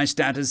gate, my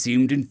status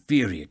seemed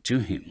inferior to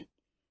him.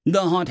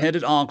 The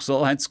hot-headed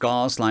Arxol had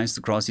scars sliced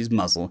across his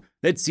muzzle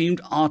that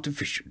seemed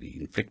artificially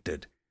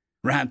inflicted,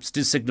 perhaps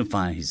to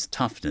signify his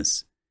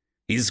toughness.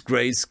 His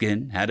grey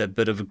skin had a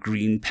bit of a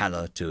green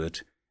pallor to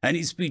it, and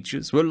his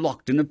features were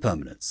locked in a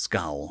permanent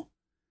scowl.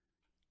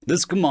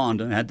 This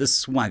commander had the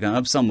swagger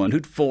of someone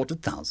who'd fought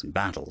 1,000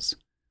 battles.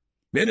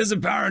 It is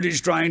apparent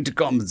he's trying to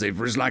compensate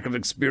for his lack of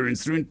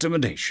experience through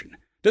intimidation.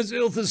 Does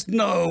Ilthus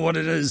know what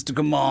it is to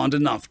command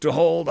enough to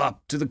hold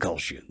up to the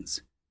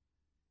Colchians?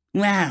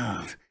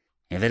 Well,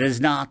 if it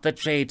is not the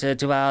traitor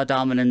to our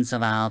dominance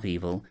of our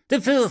people, the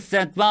filth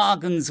that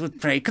bargains with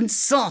prey,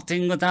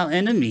 consorting with our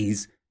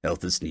enemies,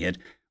 Ilthus sneered,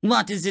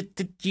 what is it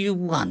that you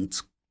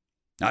want?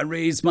 I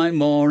raised my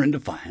maw in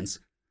defiance.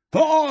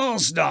 For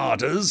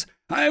starters,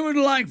 I would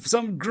like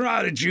some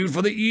gratitude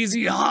for the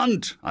easy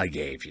hunt I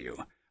gave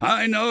you.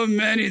 I know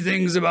many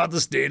things about the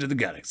state of the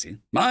galaxy.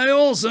 I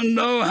also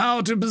know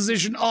how to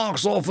position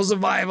Oxor for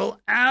survival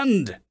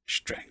and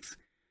strength.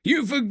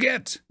 You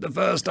forget the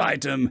first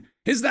item.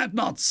 Is that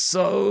not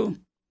so?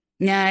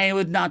 I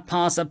would not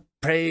pass up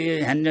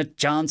prey and a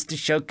chance to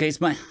showcase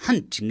my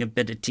hunting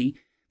ability.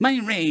 My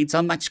raids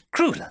are much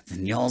crueler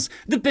than yours.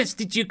 The best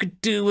that you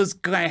could do was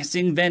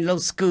grassing Venlo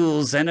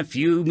schools and a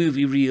few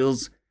movie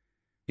reels.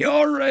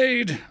 Your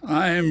raid,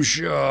 I am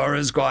sure,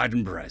 is quite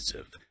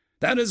impressive.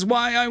 That is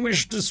why I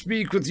wish to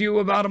speak with you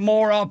about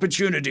more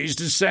opportunities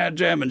to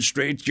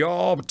demonstrate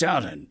your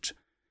talent,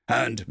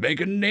 and make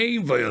a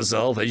name for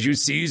yourself as you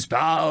seize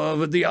power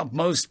with the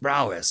utmost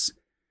prowess.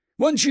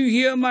 Once you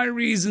hear my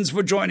reasons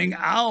for joining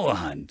our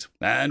hunt,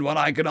 and what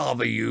I can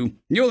offer you,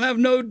 you'll have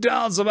no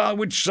doubts about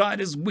which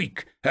side is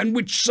weak, and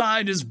which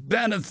side is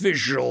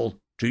beneficial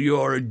to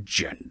your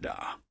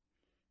agenda.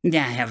 I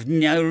have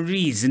no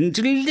reason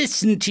to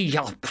listen to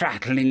your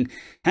prattling,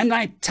 and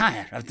I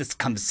tire of this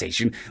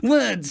conversation.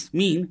 Words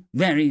mean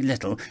very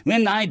little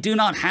when I do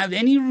not have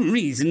any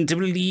reason to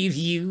believe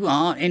you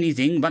are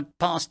anything but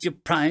past your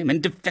prime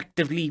and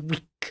defectively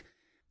weak.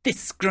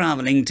 This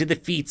groveling to the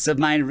feet of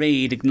my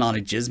raid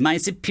acknowledges my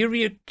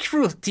superior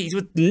cruelty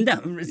with no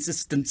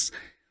resistance.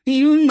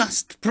 You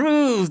must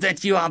prove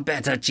that you are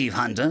better, Chief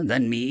Hunter,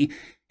 than me,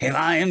 if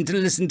I am to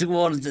listen to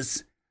all of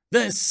this.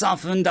 The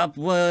softened-up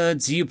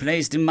words you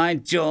placed in my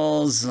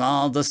jaws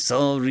are the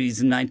sole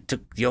reason I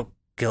took your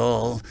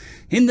call,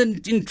 in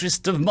the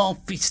interest of more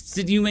feasts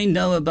that you may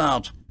know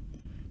about.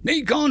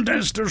 The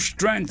contest of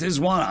strength is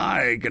one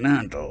I can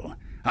handle.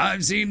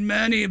 I've seen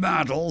many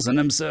battles, and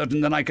am certain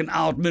that I can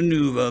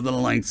outmaneuver the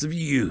likes of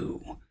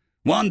you.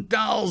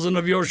 1,000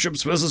 of your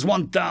ships versus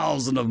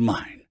 1,000 of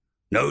mine.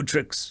 No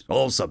tricks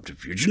or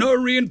subterfuge, no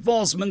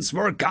reinforcements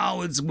for a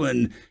coward's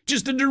win,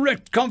 just a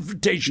direct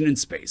confrontation in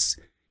space.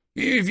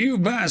 If you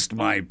best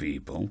my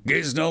people,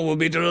 Gisno will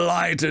be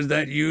delighted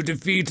that you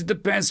defeated the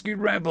pesky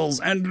rebels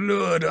and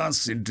lured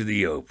us into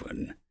the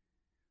open.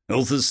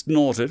 Ilthus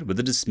snorted with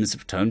a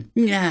dismissive tone.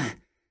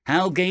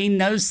 I'll gain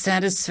no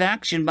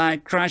satisfaction by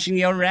crushing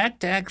your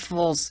ragtag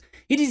force.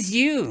 It is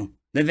you,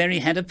 the very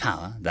head of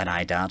power, that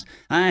I doubt.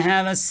 I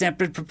have a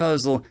separate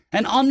proposal,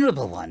 an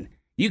honorable one.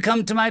 You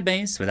come to my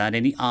base without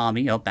any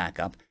army or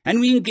backup, and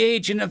we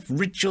engage in a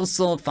ritual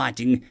sword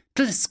fighting,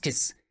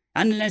 Tliskis,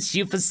 unless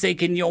you've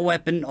forsaken your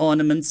weapon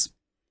ornaments.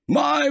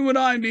 Why would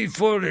I be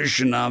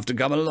foolish enough to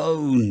come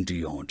alone to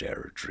your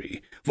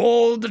territory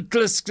for the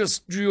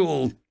Tliskis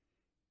duel?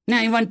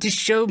 I want to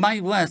show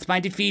my worth by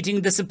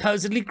defeating the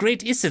supposedly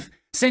great Isif,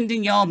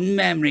 sending your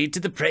memory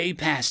to the prey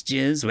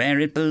pastures where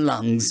it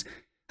belongs.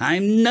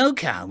 I'm no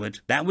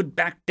coward that would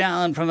back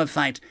down from a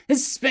fight,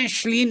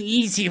 especially an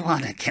easy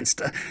one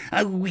against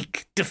a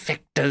weak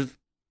defective.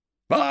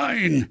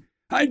 Fine.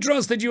 I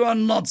trust that you are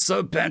not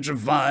so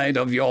petrified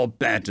of your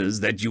betters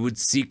that you would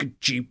seek a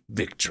cheap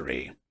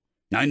victory.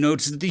 I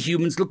noticed that the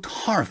humans looked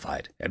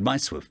horrified at my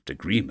swift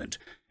agreement,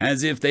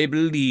 as if they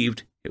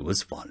believed it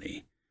was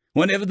folly.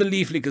 Whenever the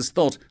leaflickers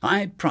thought I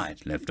had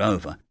pride left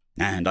over,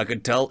 and I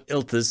could tell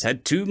Ilthus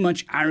had too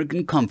much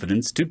arrogant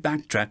confidence to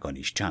backtrack on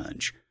his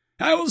challenge.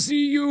 I will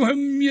see you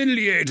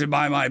humiliated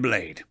by my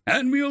blade,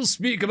 and we'll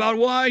speak about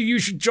why you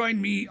should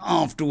join me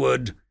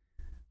afterward.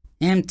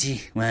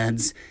 Empty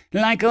words,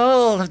 like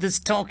all of this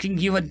talking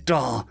you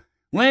adore.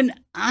 When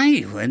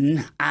I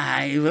win,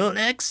 I will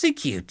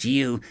execute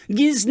you.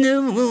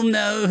 Gisnu will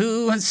know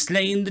who has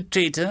slain the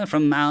traitor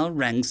from our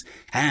ranks,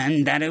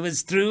 and that it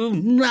was through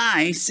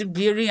my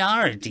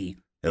superiority,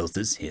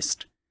 Ilthus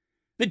hissed.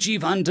 The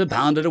chief hunter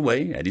pounded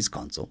away at his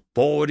console,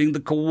 forwarding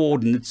the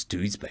coordinates to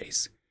his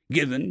base.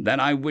 Given that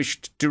I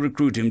wished to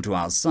recruit him to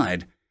our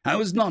side, I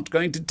was not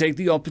going to take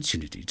the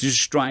opportunity to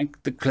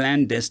strike the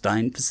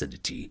clandestine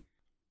facility.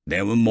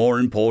 There were more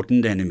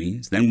important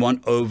enemies than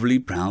one overly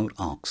proud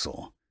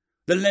Oxor.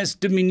 The less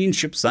Dominion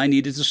ships I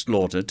needed to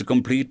slaughter to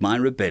complete my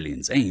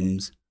rebellion's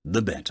aims,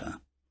 the better.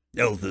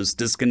 Ilthus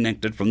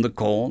disconnected from the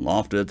call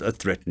after a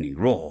threatening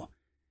roar.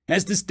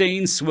 As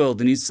disdain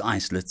swelled in his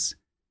islets,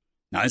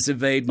 I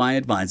surveyed my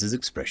advisor's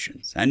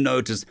expressions and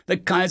noticed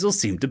that Kaisel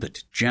seemed a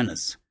bit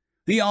jealous.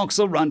 The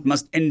Oxor runt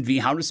must envy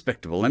how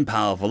respectable and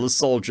powerful a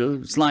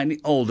soldier slightly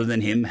older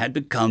than him had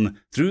become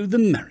through the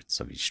merits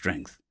of his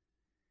strength.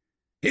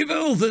 If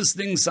Ilthus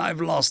thinks I've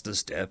lost a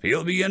step,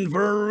 he'll be in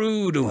for a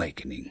rude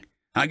awakening.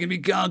 I can be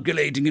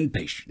calculating and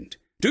patient.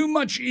 Too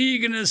much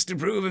eagerness to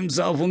prove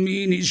himself will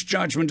mean his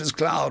judgment is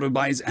clouded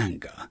by his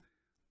anger.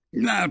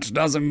 That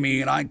doesn't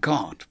mean I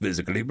can't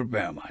physically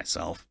prepare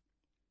myself.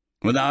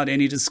 Without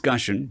any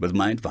discussion with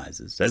my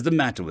advisers, as the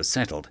matter was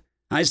settled,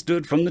 I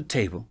stood from the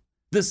table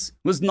This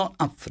was not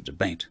up for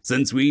debate,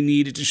 since we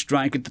needed to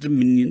strike at the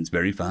Dominion's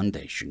very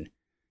foundation.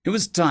 It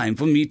was time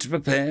for me to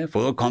prepare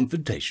for a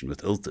confrontation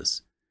with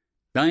Ilthus.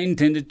 I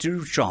intended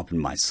to sharpen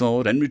my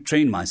sword and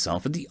retrain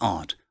myself in the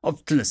art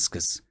of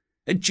Tliscus.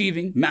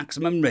 Achieving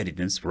maximum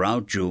readiness for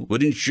our duel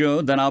would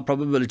ensure that our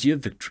probability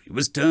of victory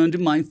was turned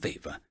in my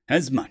favor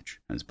as much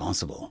as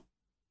possible.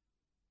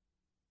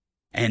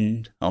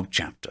 End of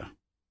chapter.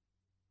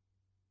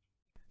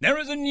 There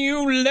is a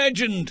new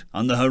legend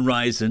on the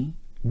horizon.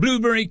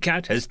 Blueberry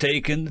Cat has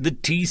taken the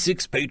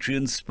T6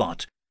 Patreon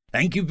spot.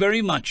 Thank you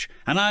very much,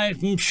 and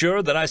I'm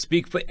sure that I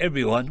speak for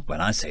everyone when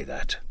I say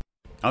that.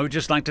 I would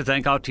just like to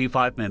thank our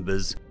T5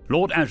 members,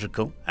 Lord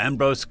Azrakel,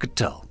 Ambrose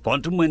Cattell,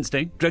 Quantum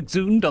Wednesday,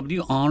 Drexoon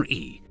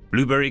WRE,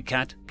 Blueberry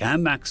Cat,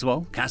 Cam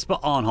Maxwell, Casper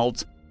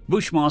Arnholtz,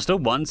 Bushmaster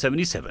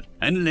 177,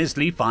 and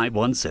Leslie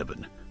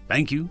 517.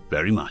 Thank you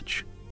very much.